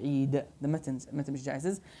كَصَلَاةِ الْعِيدِ. The Matan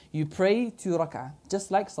says you pray 2 rak'ah just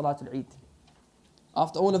like Salatul Eid.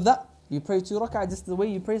 After all of that, you pray 2 rak'ah just the way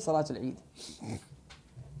you pray Salatul Eid.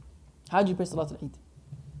 How do you pray Salatul Eid?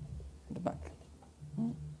 At the back.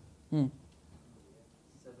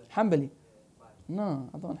 Hanbali. No,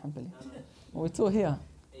 I don't want Hanbali. We're taught here.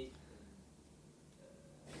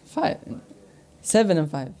 5. 7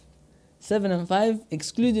 and 5. 7 and 5,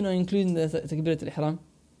 excluding or including the Takbirat al-Ihram?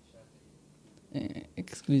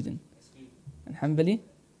 Excluding. And Hanbali?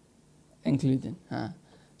 Including.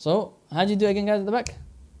 So, how do you do again, guys, at the back?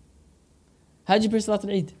 How do you pray Salat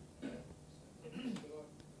al-Eid?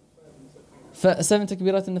 7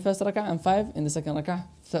 takbirat in the first rak'ah and 5 in the second rak'ah.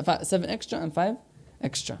 7 extra and 5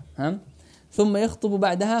 extra. ثم يخطب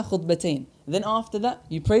بعدها خطبتين. Then after that,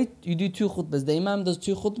 you do 2 khutbas. The Imam does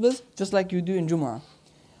 2 khutbas, just like you do in Jumu'ah.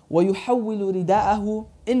 وَيُحَوِّلُ رِدَاءَهُ.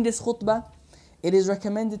 In this khutbah, it is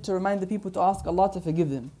recommended to remind the people to ask Allah to forgive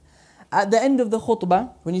them. At the end of the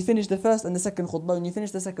khutbah, when you finish the first and the second khutbah, when you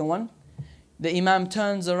finish the second one, the Imam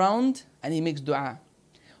turns around and he makes dua.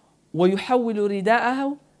 وَيُحَوِّلُ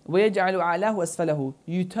رِدَاءَهُ وَيَجْعَلُ عَلَاهُ أَسْفَلَهُ.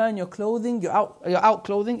 You turn your clothing, your out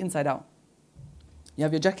clothing inside out. You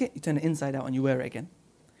have your jacket, you turn it inside out and you wear it again.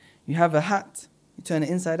 You have a hat, you turn it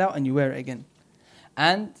inside out and you wear it again.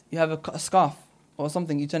 And you have a scarf or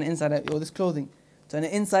something, you turn it inside out, or this clothing, turn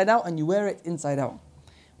it inside out and you wear it inside out.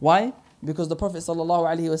 Why? Because the Prophet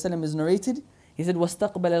ﷺ is narrated, he said,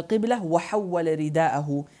 وَاسْتَقْبَلَ الْقِبْلَةِ وَحَوَّلَ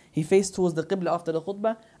رِدَاءَهُ. He faced towards the Qibla after the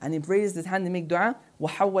khutbah and he raised his hand to make dua.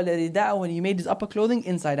 وَحَوَّلَ رِدَاءَهُ. And he made his upper clothing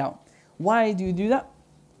inside out. Why do you do that?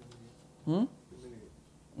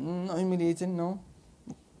 Not humiliating, no.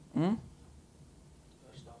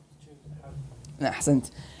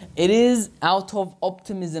 It is out of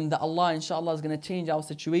optimism that Allah inshallah is going to change our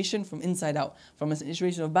situation from inside out, from a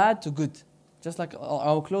situation of bad to good. Just like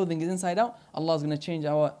our clothing is inside out, Allah is going to change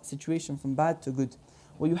our situation from bad to good.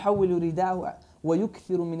 وَيُحَوِّلُ رِدَاهُ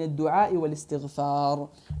وَيُكْثِرُ مِنَ الدُّعَاءِ وَالْإِسْتِغْفَارِ.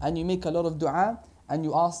 And you make a lot of dua and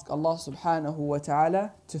you ask Allah subhanahu wa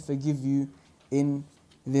ta'ala to forgive you in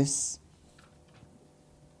this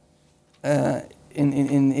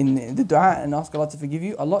in the dua, and ask Allah to forgive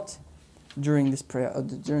you a lot during this prayer, or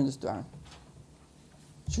during this dua.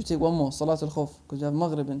 Should we take one more, Salat al-Khawf, because we have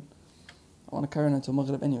Maghrib and I want to carry on until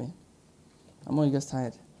Maghrib anyway. I'm already just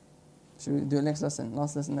tired. Should we do it next lesson,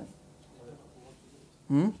 last lesson?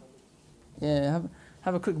 Yeah,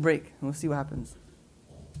 have a quick break and we'll see what happens.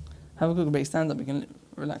 Have a quick break, stand up, you can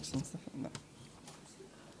relax and stuff like that.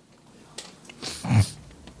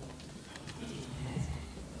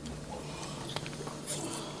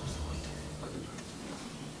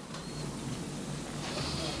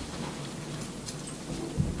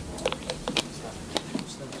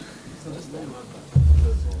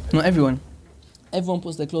 Not everyone. Everyone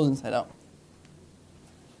puts their clothes inside out.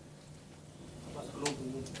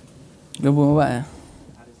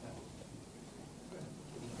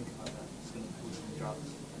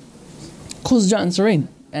 Cause drought and rain,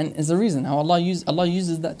 and it's a reason how Allah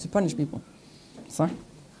uses that to punish people. Sorry?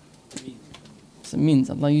 It's a means.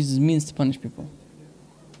 Allah uses means to punish people.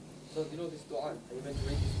 So you know this dua, are you meant to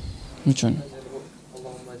read this? Which one?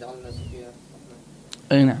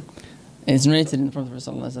 It's narrated in the Prophet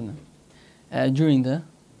ﷺ during the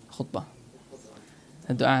khutbah.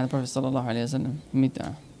 The dua, the Prophet ﷺ made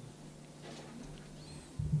dua.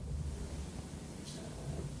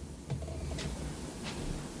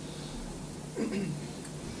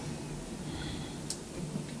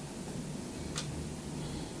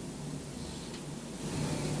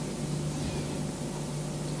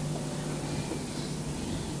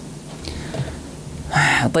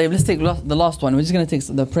 طيب, let's take the last one. We're just going to take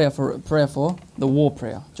the prayer for the war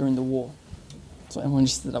prayer during the war. That's what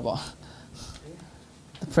everyone's interested about.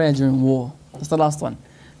 The prayer during war. That's the last one.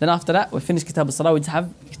 Then after that, we finish Kitab al-Salah. We just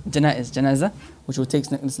have janazah, which we'll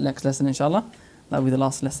take next lesson, inshallah. That will be the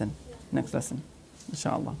last lesson. Next lesson,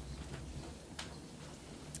 inshallah.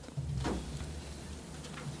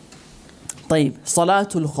 طيب,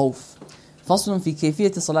 صلاة الخوف. فصل في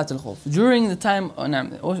كيفية صلاة الخوف. During the time,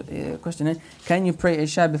 question is, can you pray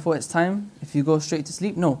Isha before its time if you go straight to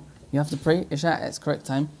sleep? No, you have to pray Isha at its correct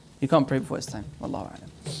time. You can't pray before its time. Wallahu a'lam.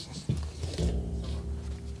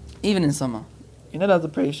 Even in summer, you're not allowed to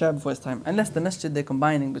pray Isha before its time, unless the masjid they're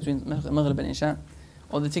combining between Maghrib and Isha,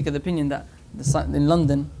 or they take the opinion that the sun, in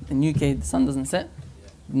London, in UK, the sun doesn't set,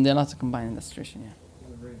 then they're allowed to combine in that situation. Yeah.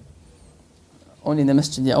 Only in the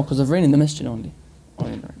masjid, yeah, because of rain in the masjid only.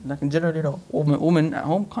 Like generally, no. Women at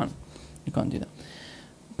home can't. You can't do that.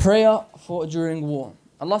 Prayer for during war.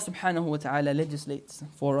 Allah subhanahu wa ta'ala legislates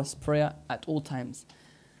for us prayer at all times.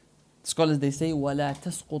 Scholars, they say, وَلَا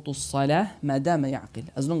تَسْقُطُ الصَّلَاةِ مَا دَامَ يَعْقِلُ.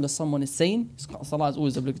 As long as someone is sane, salah is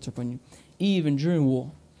always obligatory upon you, even during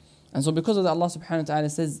war. And so because of that, Allah subhanahu wa ta'ala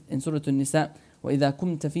says in Surah An-Nisa, وَإِذَا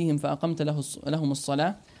كُمْتَ فِيهِمْ فَأَقَمْتَ لَهُمُ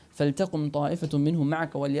الصَّلَاةِ فَلْتَقُمْ طَائِفَةٌ مِّنْهُمْ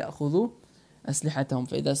مَعَكَ وَلْيَأْخُذُوا أسلحتهم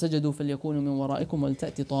فإذا سجدوا فليكونوا من ورائكم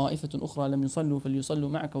ولتأتي طائفة أخرى لم يصلوا فليصلوا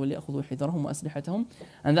معك وليأخذوا حذرهم وأسلحتهم.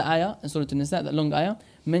 And that ayah in Surah An-Nisa, that long ayah,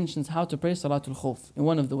 mentions how to pray Salatul Khawf in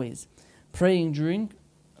one of the ways. Praying during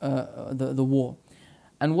the war.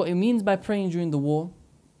 And what it means by praying during the war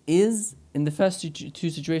is, in the first two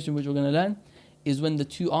situations which we're going to learn, is when the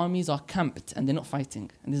two armies are camped and they're not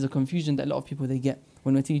fighting. And there's a confusion that a lot of people they get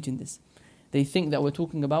when we're teaching this. They think that we're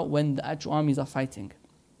talking about when the actual armies are fighting.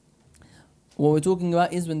 What we're talking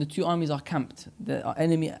about is when the two armies are camped. The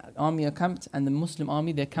enemy army are camped and the Muslim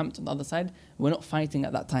army, they're camped on the other side. We're not fighting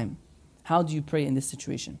at that time. How do you pray in this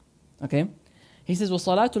situation? Okay? He says,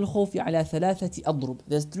 وَصَلَاةُ الْخَوْفِ عَلَى ثَلَاثَةِ أَضْرُبٍ.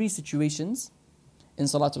 There's 3 situations in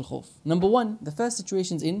Salatul Khawf. Number 1, the first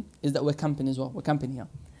situation's is that we're camping as well. We're camping here.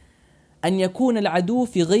 أَنْ يَكُونَ الْعَدُوُ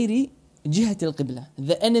فِي غَيْرِ جِهَةِ الْقِبْلَةِ.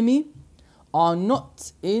 The enemy are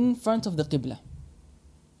not in front of the Qibla.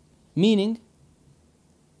 Meaning,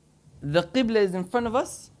 the Qibla is in front of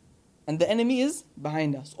us and the enemy is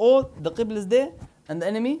behind us. Or the Qibla is there and the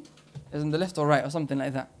enemy is on the left or right or something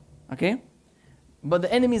like that. Okay? But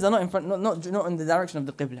the enemies are not in front, not in the direction of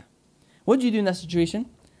the Qibla. What do you do in that situation?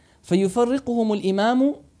 فَيُفَرِّقُهُمُ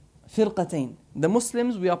الْإِمَامُ فِرْقَتَيْنِ. The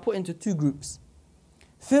Muslims, we are put into 2 groups.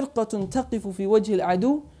 فِرْقَةٌ تَقِفُ فِي وَجْهِ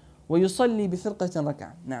الْعَدُوِ وَيُصَلِّي بِفِرْقَةٍ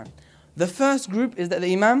رَكَعَةٍ. Now, the first group is that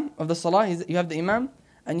the Imam of the Salah, you have the Imam,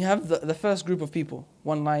 and you have the first group of people.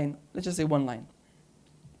 1 line, let's just say 1 line.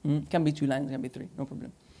 Can be 2 lines, can be 3, no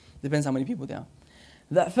problem. Depends how many people there are.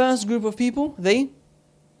 That first group of people, they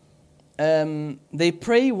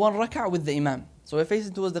pray 1 rak'ah with the Imam. So we're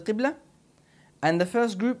facing towards the Qibla, and the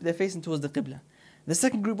first group, they're facing towards the Qibla. The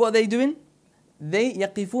second group, what are they doing? They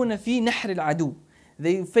يَقِفُونَ فِي نَحْرِ الْعَدُوِ.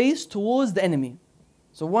 They face towards the enemy.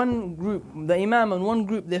 So one group, the Imam and one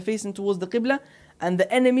group, they're facing towards the Qibla, and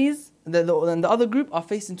the enemies, and the other group are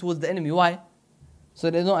facing towards the enemy. Why?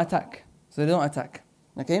 So they don't attack.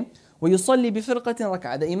 Okay? وَيُصَلِّي بِفِرْقَةٍ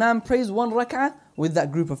رَكَعَةٍ. The Imam prays 1 rak'ah with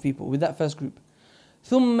that group of people, with that first group.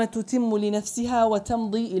 ثُمَّ تُتِمُّ لِنَفْسِهَا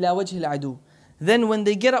وَتَمْضِي إِلَى وَجْهِ الْعَدُوِ. Then when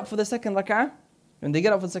they get up for the second rak'ah,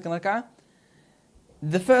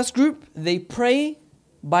 the first group, they pray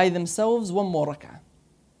by themselves 1 more rak'ah.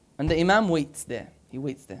 And the Imam waits there. He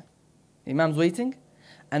waits there. The Imam's waiting.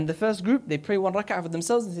 And the first group, they pray 1 rak'ah for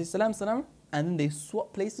themselves and say salam, salam. And then they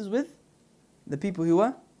swap places with the people who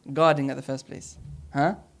were guarding at the first place.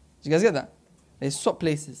 Did you guys get that? They swap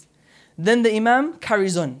places. Then the Imam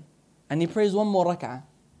carries on. And he prays 1 more rak'ah.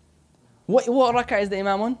 What rak'ah is the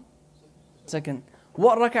Imam on? Second.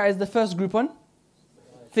 What rak'ah is the first group on?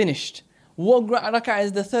 Finished. What rak'ah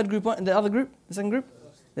is the third group on? The other group? The second group?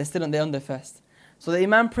 They're still on their first. So the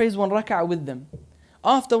Imam prays 1 rak'ah with them.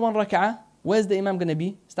 After 1 rak'ah, where's the Imam going to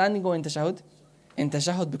be? Standing or in tashahud? In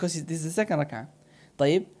tashahud, because this is the second rak'ah.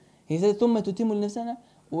 طيب. He said ثم تتم لنفسها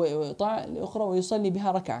الأخرى ويصلي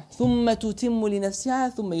بها ركعة ثم تتم لنفسها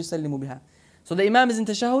ثم يسلم بها. So the Imam is in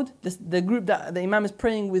tashahud. The group that the Imam is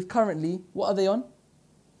praying with currently, what are they on?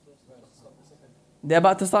 They're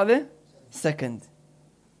about to start there? Second.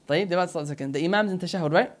 طيب, they're about to start second. The Imam is in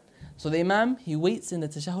tashahud, right? So the Imam, he waits in the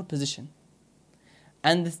tashahud position.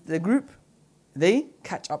 And the group, they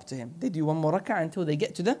catch up to him. They do 1 more rak'ah until they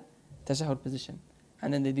get to the tashahud position.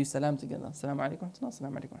 And then they do salam together. Assalamu alaikum wa rahmatullah,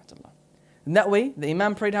 assalamu alaikum wa rahmatullah. In that way, the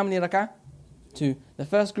Imam prayed how many rak'ah? 2. The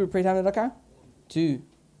first group prayed how many rak'ah? 2.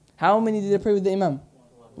 How many did they pray with the Imam?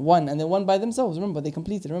 1. And then 1 by themselves. Remember, they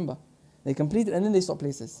completed, remember. They complete it and then they swap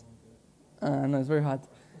places. No, it's very hard.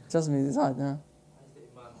 Trust me, it's hard.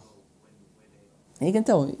 You can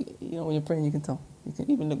tell. You know, when you're praying, you can tell. You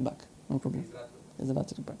can even look back. No problem. He's allowed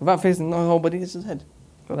to look back. Without facing no whole body, it's just head.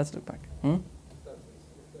 Go, let's look back.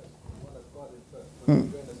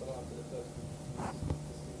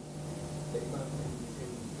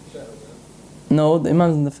 No, the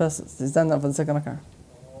Imam's in the first. They stand up for the second rak'ah.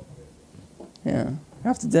 Yeah. You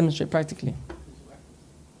have to demonstrate practically.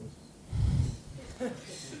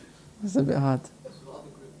 It's a bit hard.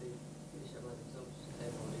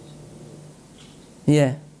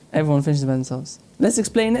 Yeah, everyone finishes by themselves. Let's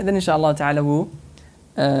explain it, then inshallah ta'ala we'll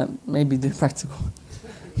maybe do practical.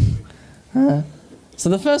 So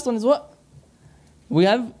the first one is what? We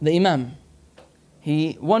have the Imam.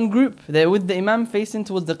 One group, they're with the Imam facing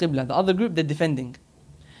towards the Qibla. The other group, they're defending.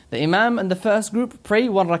 The Imam and the first group pray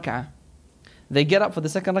 1 rak'ah. They get up for the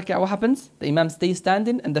second rak'ah. What happens? The Imam stays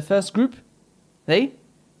standing and the first group, they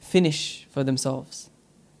finish for themselves.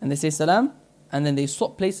 And they say salam, and then they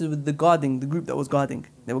swap places with the group that was guarding.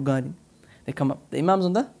 They were guarding. They come up. The Imam's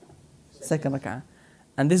on the second rak'ah.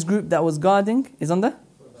 And this group that was guarding is on the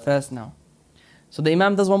first now. So the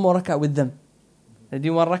Imam does 1 more rak'ah with them. They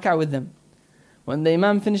do 1 rak'ah with them. When the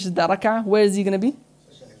Imam finishes that rak'ah, where is he going to be?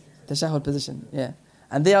 Tashahhud position. Yeah.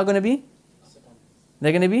 And they are going to be?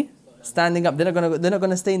 They're going to be standing up. They're not going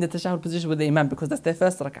to stay in the tashahhud position with the Imam because that's their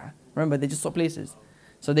first rak'ah. Remember, they just swap places.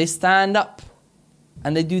 So they stand up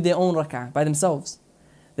and they do their own rak'ah by themselves.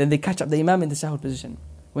 Then they catch up the Imam in the tashahhud position.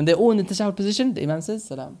 When they're all in the tashahhud position, the Imam says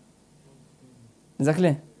salam. Is that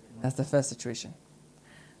clear? That's the first situation.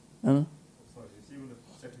 Sorry, you see when the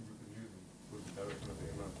second group is moving towards the direction of the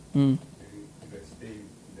Imam, they stay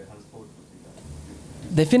with their hands forward.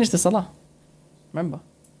 They finish the salah. Remember,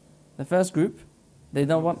 the first group, they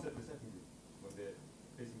don't want. The second group, when they're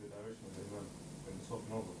facing the direction of the Imam, when they're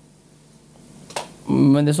swapping over.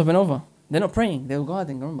 When they're swapping over, they're not praying. They were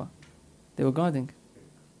guarding. Remember, they were guarding. Do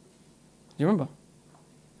you remember?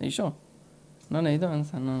 Are you sure? No, you don't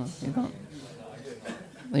understand. No, you don't.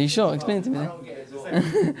 Are you sure? Explain it to me then.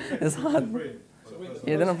 It's hard.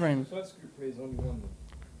 Yeah, they're not praying. The first group prays only one.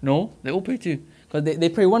 No, they all pray too. Because they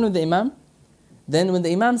pray one with the Imam. Then when the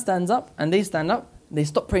Imam stands up and they stand up, they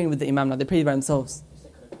stop praying with the Imam now. They pray by themselves.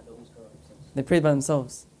 They pray by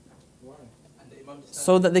themselves. Why?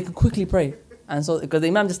 So that they can quickly pray. And so, because the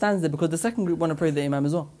Imam just stands there because the second group want to pray with the Imam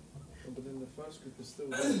as well. But then the first group is still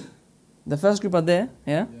there. The first group are there,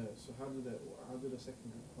 yeah? Yeah, so how did the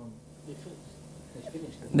second group come?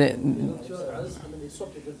 They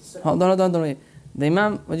hold on, wait. The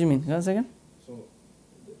Imam, what do you mean? Hold on a second. So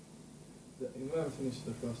the Imam finished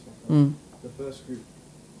the first one. The first group,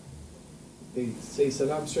 they say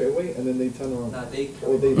salam straight away and then they turn around.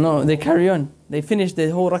 No, they carry on. They finish the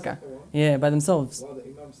whole rak'ah. Yeah, by themselves. While the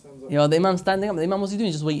Imam stands up. Yeah, the Imam standing up. The Imam, what's he doing?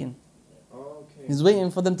 He's just waiting. Okay. He's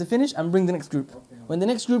waiting for them to finish and bring the next group. When the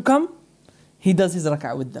next group come, he does his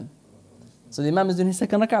rak'ah with them. So the Imam is doing his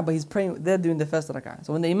second rak'ah, but he's praying. They're doing the first rak'ah.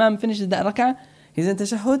 So when the Imam finishes that rak'ah, he's in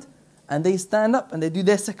tashahhud, and they stand up and they do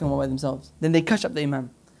their second one by themselves. Then they catch up the Imam,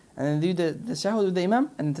 and then they do the tashahhud with the Imam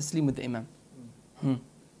and then taslim with the Imam.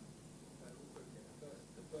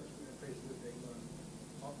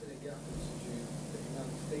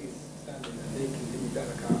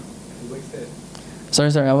 Sorry,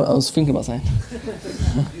 I was thinking about something. The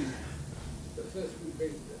first group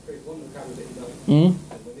prays one rak'ah with the Imam. And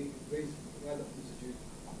when they rise up from sujood,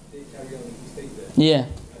 they carry on and he stays there. Yeah.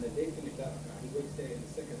 And then they finish that rak'ah. He waits there in the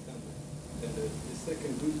second stanza. Then the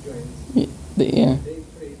second group joins. Yeah. They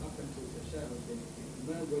pray up until the shadow. Then the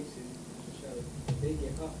Imam waits in the shadow. They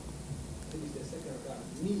get up, finish their second rak'ah,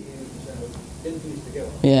 meet in the shadow, then finish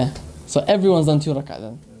together. Yeah. So everyone's done 2 rak'ah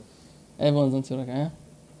then. Everyone's done 2 rak'ah, yeah?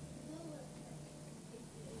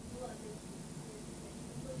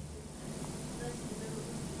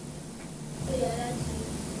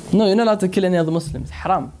 No, you're not allowed to kill any other Muslims.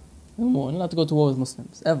 Haram. You're not allowed to go to war with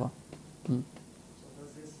Muslims, ever.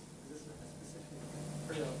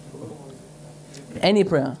 Any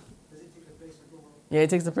prayer. Yeah, it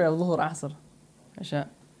takes the prayer of Dhuhr, Asr, Isha.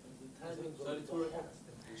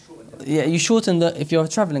 Yeah, you shorten if you're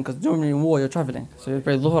traveling, because normally in war you're traveling. So you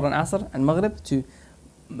pray Dhuhr and Asr and Maghrib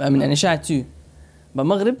and Isha 2. But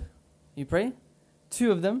Maghrib, you pray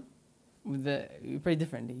 2 of them, you pray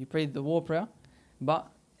differently. You pray the war prayer,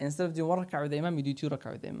 but instead of doing 1 rak'ah with the Imam, you do 2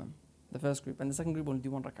 rak'ah with the Imam. The first group. And the second group will do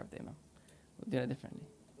 1 rak'ah with the Imam. We'll do that differently.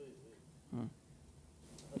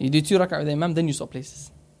 You do 2 rak'ah with the Imam, then you swap places.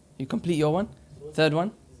 You complete your one, third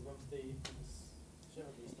one.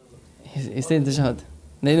 He stays in the tashahhud.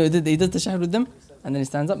 He does the tashahhud with them, and then he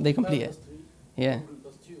stands up, they complete it. Yeah.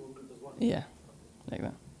 Yeah. Like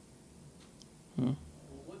that.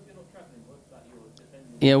 What if you're not traveling? What's that you're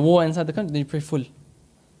defending? Yeah, war inside the country, then you pray full.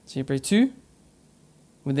 So you pray 2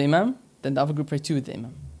 with the imam, then the other group pray 2 with the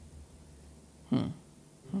imam. Two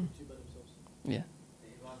by themselves. Yeah. The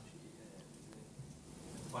Imam should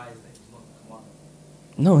advise that he's not the commander.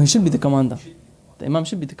 No, he should be the commander. The imam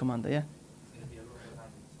should be the commander, yeah. It's going to be a lot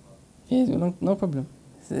of time. Yeah, no problem.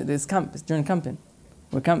 It's camp, it's during camping.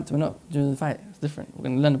 We're camped, we're not during the fight. It's different. We're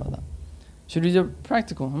going to learn about that. Should we do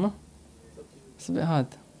practical, huh? It's a bit hard.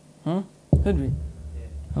 Huh? Should we?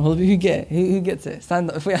 Well, who get it? Who gets it? Stand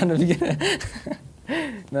up. If we hand up, you get it.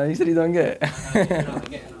 No, you said you don't get it.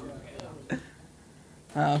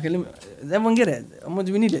 Okay, does everyone get it?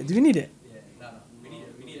 Do we need it? Do we need it? No, we need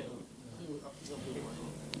it.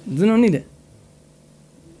 Do you not need it?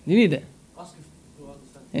 Do you need it? Ask if you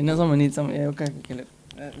understand. Yeah, no, someone needs some. Yeah, okay, look.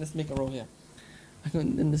 Let's make a roll here.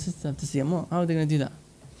 Then the sisters have to see. How are they going to do that?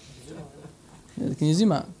 Can you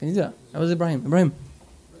zoom out? Can you do that? That was Ibrahim. Ibrahim.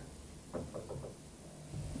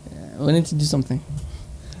 Yeah, we need to do something.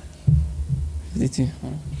 52.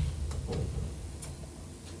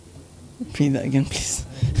 Repeat that again, please.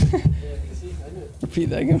 Repeat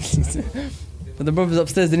that again, please. But the brothers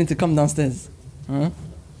upstairs, they need to come downstairs. Huh?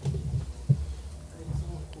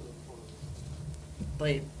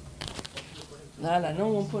 طيب. لا, no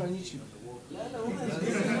one put on YouTube.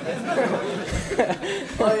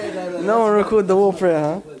 No one record the war prayer,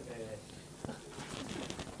 huh?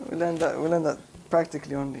 We learned that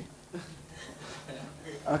practically only.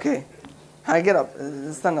 Okay. Hi, get up.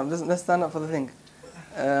 Stand up. Let's stand up for the thing.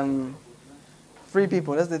 3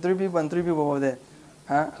 people. Let's do 3 people and 3 people over there.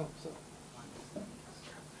 Huh?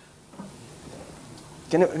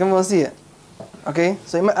 Can we see it? Okay.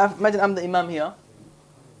 So imagine I'm the imam here.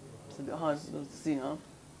 It's a bit hard to see, huh?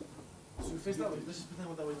 So we face that way. Let's just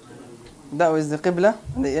pretend that way. That way is the qibla,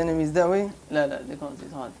 and the enemy is that way. No, they can't see.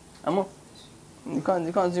 It's hard. Amo, you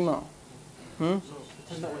can't zoom out. Pretend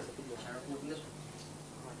that way is the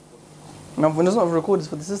No, when it's not recorded, it's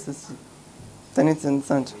for the sisters. They need to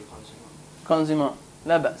understand. Can't zoom out.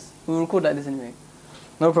 La bas. We'll record like this anyway.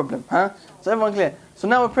 No problem. Huh? So everyone clear. So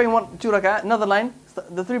now we're praying 2 rak'ah. Another line.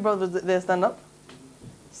 The 3 brothers there stand up.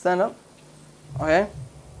 Stand up. Okay.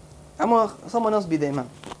 Someone else be the imam.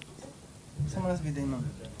 Someone else be the imam.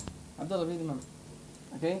 Abdullah be the imam.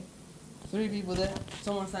 Okay. 3 people there.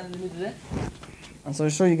 Someone stand in the middle there. And so I'll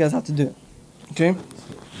show you guys how to do it. Okay.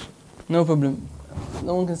 No problem.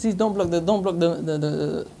 No one can see. Don't block the.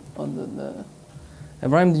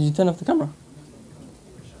 Ibrahim, did you turn off the camera?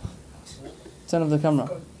 Turn off the camera.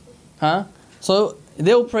 Huh? So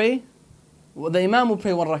they'll pray. The imam will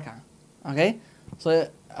pray 1 rak'ah. Okay. So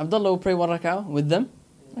Abdullah will pray 1 rak'ah with them.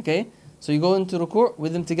 Okay. So you go into ruku'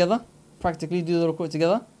 with them together. Practically do the ruku'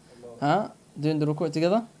 together. Huh? Doing the ruku'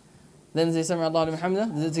 together. Then say Sami Allahu liman hamidah.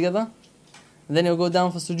 Do it together. And then you'll go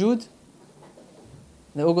down for sujood.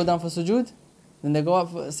 They all go down for sujood. Then they go up,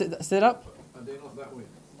 sit up. Are they not that way?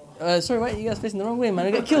 Sorry, why are you guys facing the wrong way, man?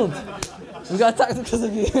 I get killed. We got attacked because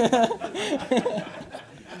of you.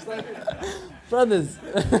 Brothers.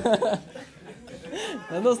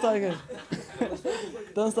 No, don't start again.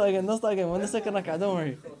 Don't start again. When the second rak'ah, don't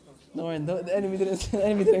worry. The enemy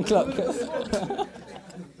didn't clock.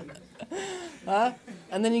 Huh?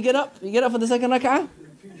 And then you get up for the second rak'ah.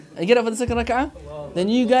 Then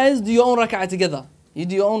you guys do your own rak'ah together. You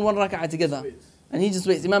do your own 1 rak'ah together. And he just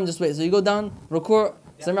waits, Imam just waits. So you go down, ruku',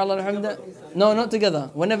 Sami Allahu liman hamidah. No, not together.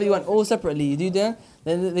 Whenever you want, all separately. You do that.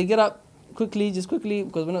 Then they get up quickly,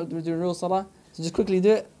 because we're doing real salah. So just quickly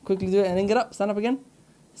do it, and then get up, stand up again.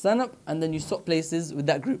 Stand up, and then you swap places with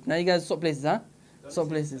that group. Now you guys swap places, huh? Swap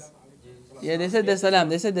places. Yeah, they said their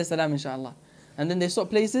salam, inshallah. And then they swap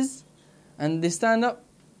places, and they stand up,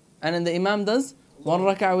 and then the Imam does 1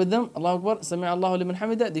 rak'ah with them. Allahu Akbar, Sami Allahu liman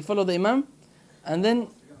hamidah. They follow the Imam, and then,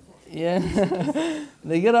 yeah,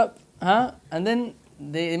 they get up, huh? And then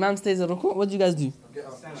the Imam stays in ruku'. What do you guys do?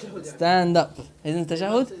 Stand up. He's in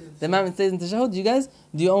tashahud. The Imam stays in tashahud. You guys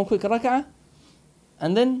do your own quick rak'ah,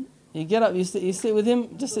 and then you get up. You sit with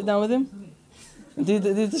him. Just sit down with him. Do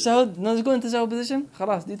tashahud. No, just go in tashahud position.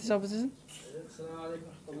 Khalas. Do tashahud position.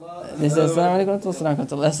 They say assalamu alaikum wa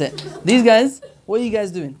rahmatullah. That's it. These guys, what are you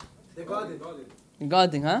guys doing? They're guarding.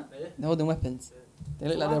 Guarding, huh? They're holding weapons. They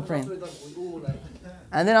look like they're praying.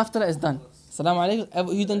 And then after that, it's done. Assalamu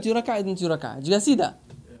alaikum. You done 2 rak'ah, you done 2 rak'ah. Did you guys see that?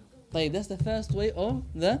 طيب, that's the first way of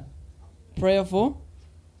the prayer for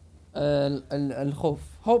al-khawf.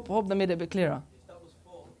 Hope that made it a bit clearer. If that was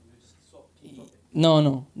 4, we would just swap 2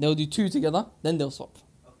 No. They'll do 2 together, then they'll swap.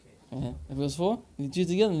 Okay. Yeah. If it was 4, they do 2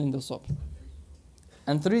 together, and then they'll swap.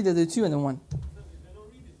 And 3, they do 2 and then 1.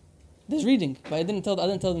 There's reading, but I didn't tell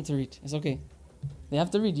them to read. It's okay. They have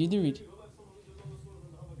to read. You do read.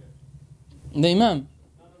 The Imam.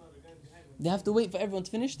 They have to wait for everyone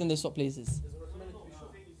to finish, then they swap places.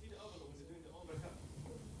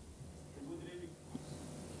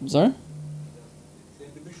 Sorry?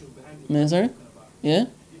 Sorry? Yeah?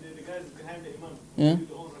 Yeah?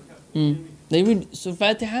 They read so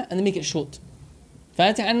Fatiha and they make it short.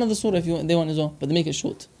 Fatiha and another surah if you want, they want as well, but they make it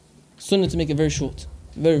short. Sunnah to make it very short.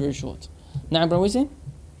 Very, very short. Now, Ibrahim, what are you saying?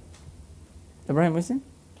 Ibrahim, what are you saying?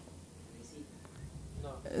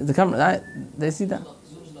 The camera, they see that?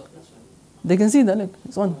 They can see that, look,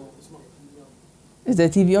 it's on. Is their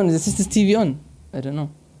TV on? Is the sister's TV on? I don't know.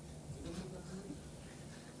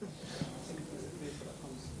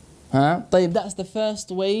 طيب, that's the first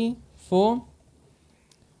way for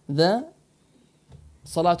the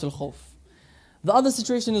Salatul Khawf. The other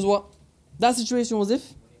situation is what? That situation was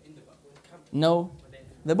if? No.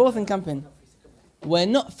 They're both encamping. We're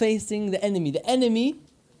not facing the enemy. The enemy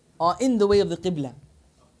are in the way of the Qibla.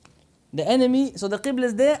 The enemy, so the Qibla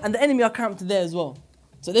is there and the enemy are camped there as well.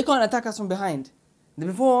 So they can't attack us from behind.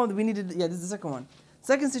 Before we needed, this is the second one.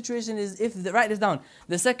 Second situation is if, write this down.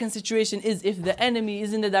 The second situation is if the enemy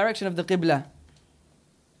is in the direction of the Qibla.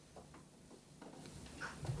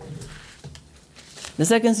 The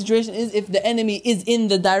second situation is if the enemy is in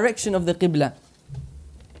the direction of the Qibla.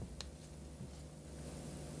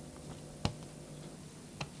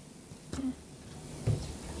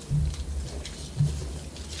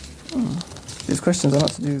 These questions are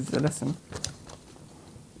not to do with the lesson.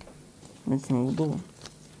 Making wudu.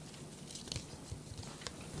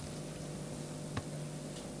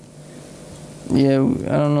 Yeah,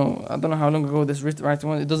 I don't know how long ago this writing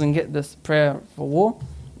was. It doesn't get this prayer for war.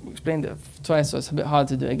 We explained it twice, so it's a bit hard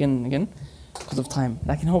to do again and again because of time.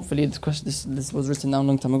 Like, hopefully this was written down a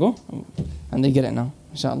long time ago, and they get it now,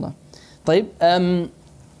 inshallah. طيب,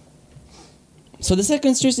 so the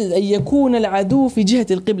second situation is أن يكون العدو في جهة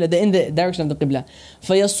القبلة. They're in the direction of the Qibla.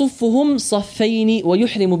 فيصفهم صفين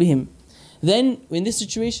ويحرم بهم. Then, in this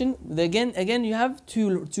situation, again you have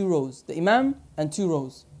two rows, the Imam and two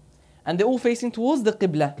rows. And they're all facing towards the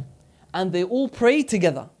Qibla. And they all pray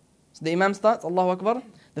together. So the Imam starts, Allahu Akbar.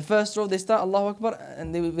 The first row, they start, Allahu Akbar.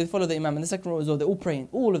 And they follow the Imam. And the second row as well, they're all praying.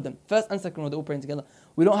 All of them. First and second row, they're all praying together.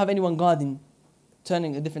 We don't have anyone guarding,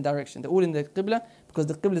 turning a different direction. They're all in the Qibla. Because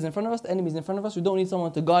the Qibla is in front of us, the enemy is in front of us. We don't need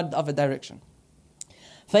someone to guard the other direction.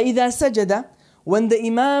 فَإِذَا سَجَدَ, when the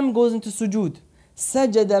Imam goes into sujood,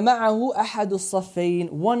 سَجَدَ مَعَهُ أَحَدُ الصَّفَّيْنِ,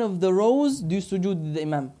 one of the rows do sujood with the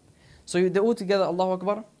Imam. So they're all together, Allahu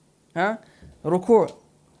Akbar. Ruku',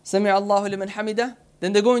 Sami Allahu liman hamidah.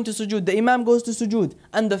 Then they go into sujood. The Imam goes to sujood.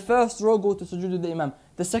 And the first row go to sujood with the Imam.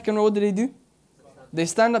 The second row, what do? They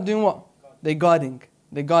stand up doing what? They're guarding.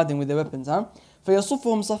 They're guarding with their weapons.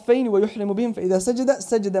 فيصفهم صفين ويحرم بهم فإذا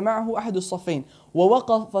سجد معه أحد الصفين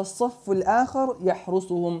ووقف الصف الآخر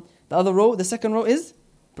يحرسهم. The other row, the second row is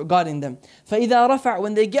guarding them. فإذا رفع,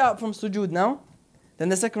 when they get up from sujood now, then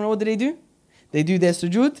the second row, what do? They do their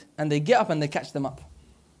sujood and they get up and they catch them up.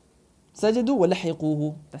 سجدوا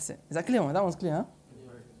ولحقوه. That's it. Is that clear? That one's clear, huh?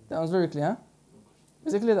 That one's very clear, huh?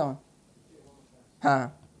 Is it clear, that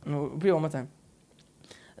one? Repeat it one more time.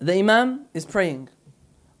 The Imam is praying.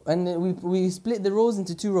 And we split the rows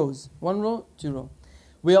into two rows. One row, two row.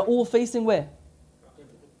 We are all facing where?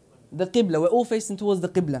 The Qibla. We're all facing towards the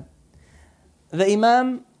Qibla. The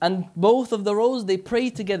Imam and both of the rows, they pray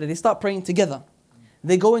together. They start praying together.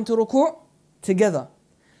 They go into ruku' together.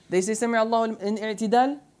 They say Sami Allahu in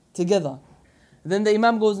i'tidal together. Then the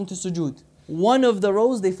Imam goes into sujood. One of the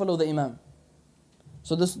rows, they follow the Imam.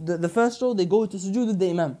 So the first row, they go to sujood with the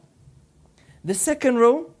Imam. The second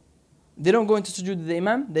row, they don't go into sujood with the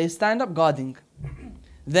Imam. They stand up guarding.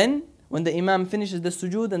 Then, when the Imam finishes the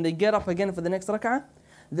sujood and they get up again for the next rak'ah,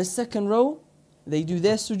 the second row, they do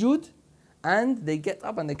their sujood and they get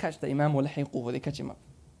up and they catch the Imam وَلَحِقُوهُ. They catch him up.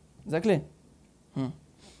 Is that clear? So now,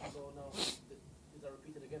 is that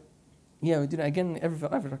repeated again? Yeah, we do that again every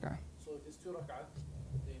rak'ah. So if it's two rak'ah,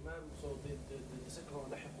 the Imam, so the second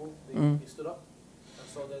one, they stood up, and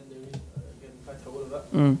so then they again Fatiha, all of that,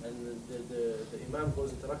 and the Imam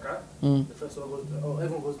goes into rak'ah, the first one goes,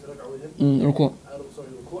 everyone goes into rak'ah with him, Ruku'.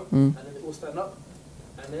 Ruku', and then they all stand up,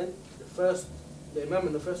 and then the Imam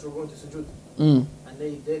and the first row go into sujood, and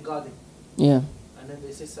they're guarding. Yeah. And then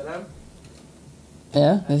they say salam.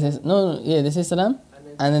 Yeah, they say they say salam,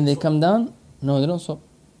 and then they come down. No, they don't swap.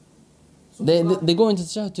 So they go into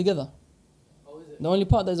tashahhud together. Oh, is it? The only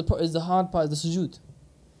part that is the hard part is the sujood.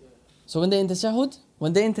 Yeah. So when they're in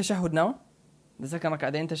tashahhud now, the second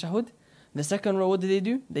rak'ah, they're in tashahhud. The second row, what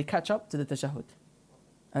do? They catch up to the tashahhud,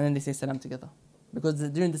 and then they say salam together, because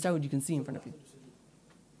during the tashahhud you can see in front of you.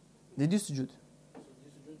 They do sujood.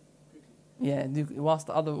 Yeah, whilst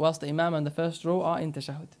the Imam and the first row are in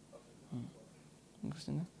tashahhud.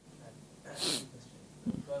 Interesting, no? The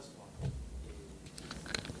first one is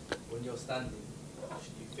when you're standing,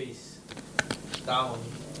 should you face down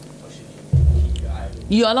or should you keep your eye?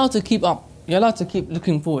 You're allowed to keep up. You're allowed to keep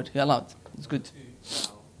looking forward. You're allowed. It's good. Now,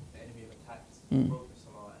 the enemy have attacked, broken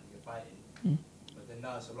Salah and you're fighting. But then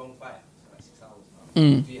now it's a long fight, it's like 6 hours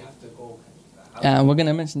now. Do you have to go? Yeah, we're going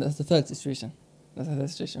to mention that's the third situation. That's the third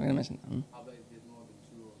situation. We're going to mention that. How about if there's more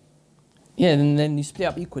than 2 rows? Yeah, then you split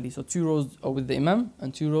up equally. So 2 rows are with the Imam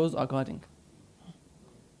and 2 rows are guarding.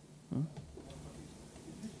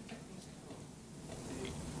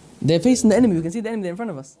 They're facing the enemy. We can see the enemy in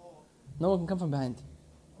front of us. No one can come from behind.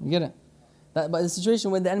 You get it? But the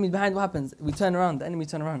situation when the enemy is behind, what happens? We turn around. The enemy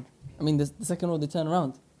turn around. I mean, the second row, they turn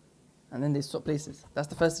around. And then they swap places. That's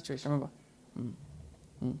the first situation, remember?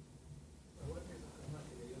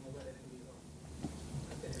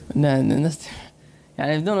 No, that's... Yeah,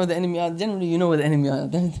 if you don't know the enemy are, generally you know where the enemy are.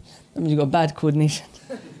 That means you got bad coordination.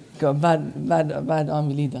 You got a bad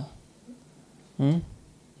army leader. You know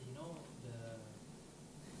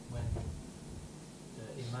when the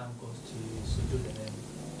Imam goes to sujood and then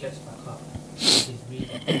gets back up, he's reading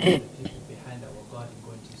the people behind that were guarding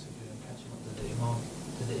going to sujood and catching up to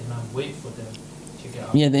the Imam wait for them to get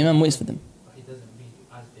up? Yeah, the Imam waits for them. But he doesn't read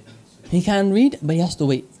as they read sujood. He can read, but he has to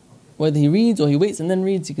wait. Whether he reads or he waits and then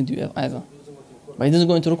reads, he can do either. But he doesn't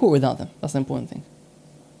go into ruku' without them. That's the important thing. In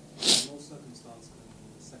no circumstance can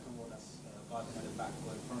the second row that's guarding at the back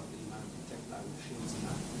or in front of the Imam protect that with shields and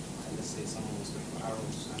that. And let's say someone was going for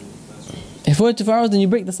arrows and the first row. If we're to for arrows, then you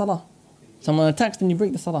break the salah. Someone attacks, then you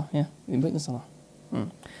break the salah. Yeah, you break the salah.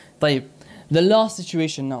 طيب. The last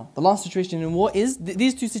situation now. The last situation in war is,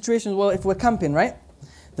 these 2 situations, well, if we're camping, right?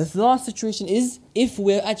 The last situation is if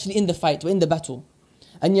we're actually in the fight, we're in the battle.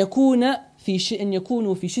 أن يكونوا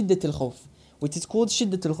في شدة الخوف, which is called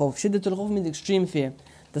شدة الخوف. شدة الخوف means extreme fear.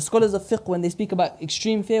 The scholars of fiqh, when they speak about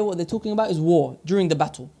extreme fear, what they're talking about is war, during the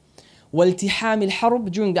battle. والتحام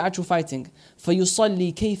الحرب, during the actual fighting.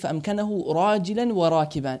 فيصلي كيف أمكنه راجلا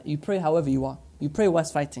وراكبا. You pray however you are. You pray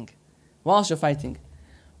whilst fighting. Whilst you're fighting.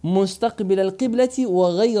 مستقبل القبلة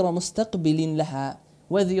وغير مستقبل لها.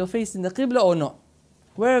 Whether you're facing the qibla or not.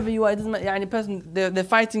 Wherever you are, it doesn't matter. يعني person, they're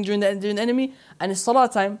fighting during the enemy, and it's salah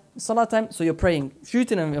time, so you're praying.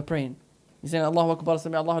 Shooting them, you're praying. You're saying Allahu Akbar,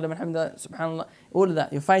 Sami Allahu liman hamida, Subhanallah, all of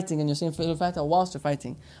that. You're fighting and you're saying Fatiha whilst you're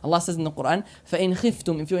fighting. Allah says in the Quran, فَإِنْ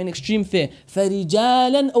خِفْتُمْ, if you're in extreme fear,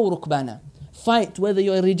 فَرِجَالًا أَوْ رُكْبَانًا. Fight whether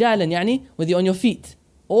you're rijalan, يعني, whether you're on your feet,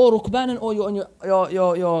 or rukbanan, or you're on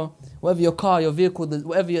your whatever your car, your vehicle,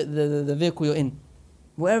 whatever the vehicle you're in.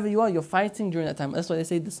 Wherever you are, you're fighting during that time. That's why they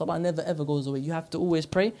say the salah never ever goes away. You have to always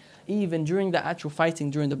pray, even during the actual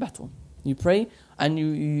fighting, during the battle. You pray and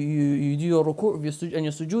you do your ruku' and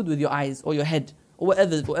your sujood with your eyes or your head or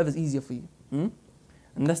whatever's easier for you. And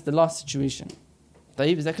that's the last situation.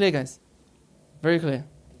 طيب, is that clear, guys? Very clear.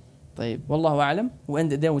 طيب, wallahu a'lam. We'll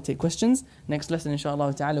end it there. We'll take questions. Next lesson,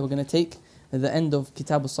 inshallah ta'ala, we're going to take the end of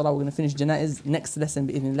Kitab al-Salah. We're going to finish Janaiz. Next lesson,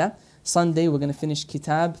 bi'idhnillah. Sunday, we're going to finish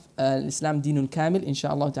Kitab al-Islam Dinul Kamil,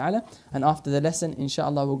 inshallah ta'ala. And after the lesson,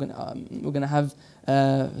 inshallah, we're going to have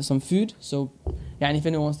some food. So, يعني, if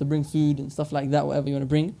anyone wants to bring food and stuff like that, whatever you want to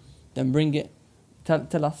bring, then bring it.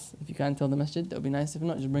 Tell us if you can, tell the masjid. That would be nice. If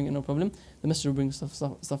not, just bring it, no problem. The masjid will bring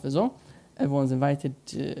stuff as well. Everyone's invited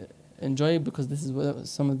to enjoy it, because this is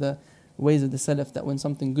some of the ways of the Salaf, that when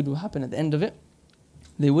something good will happen at the end of it,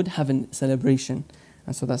 they would have a celebration.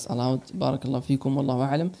 And so that's allowed. Barakallahu feekum, wallahu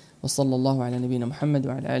a'lam. Wa sallallahu ala nabiyyina Muhammad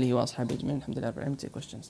wa ala alihi wa ashabihi ajma'in. Alhamdulillah, take questions.